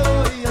le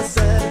voy a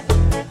hacer?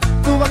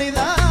 Tu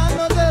vanidad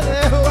no te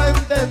dejo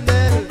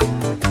entender.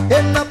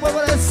 En la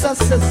pobreza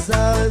se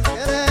sabe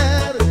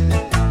querer.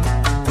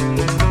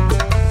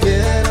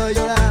 Quiero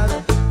llorar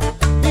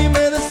y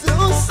me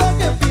destroza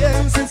que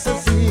pienses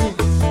así.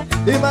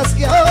 Y más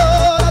que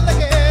ahora te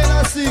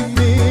quedas sin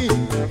mí,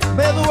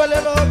 me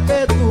duele lo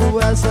que tú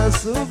vas a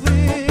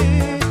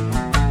sufrir.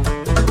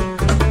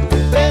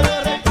 Pero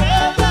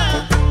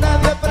recuerda,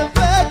 nadie es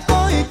perfecto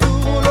y tú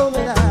lo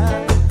verás.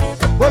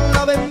 Por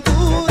la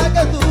aventura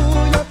que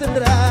tuyo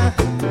tendrá,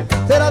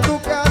 será tu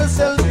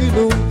cárcel y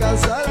nunca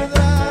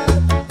saldrás.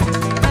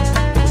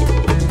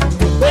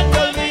 Vete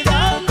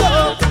olvidando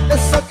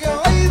eso que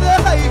hoy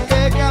deja y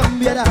que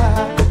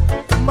cambiará.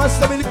 Más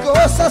de 1000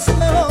 cosas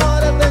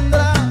mejores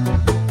tendrá,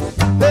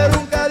 pero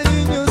un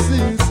cariño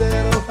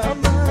sincero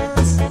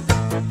jamás.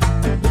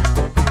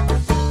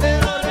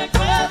 Pero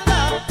recuerda,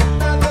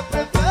 nadie es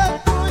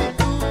perfecto y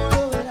tú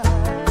lo verás.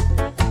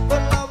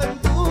 Por la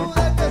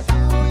aventura que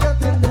tuya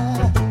tendrá,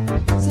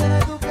 será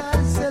tu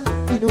cárcel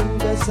y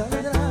nunca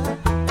saldrá.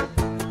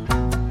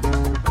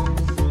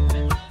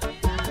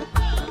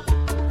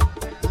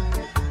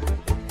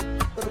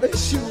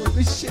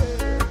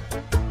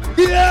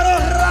 ¡Quiero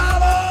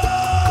rabo!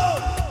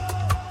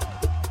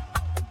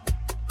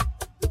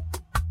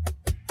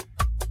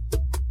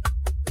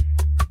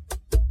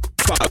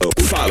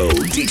 Follow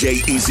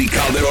DJ EASY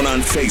Calderon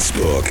on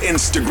Facebook,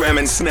 Instagram,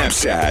 and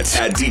Snapchat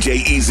at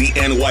DJ EASY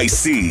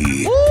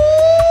NYC.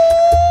 Woo!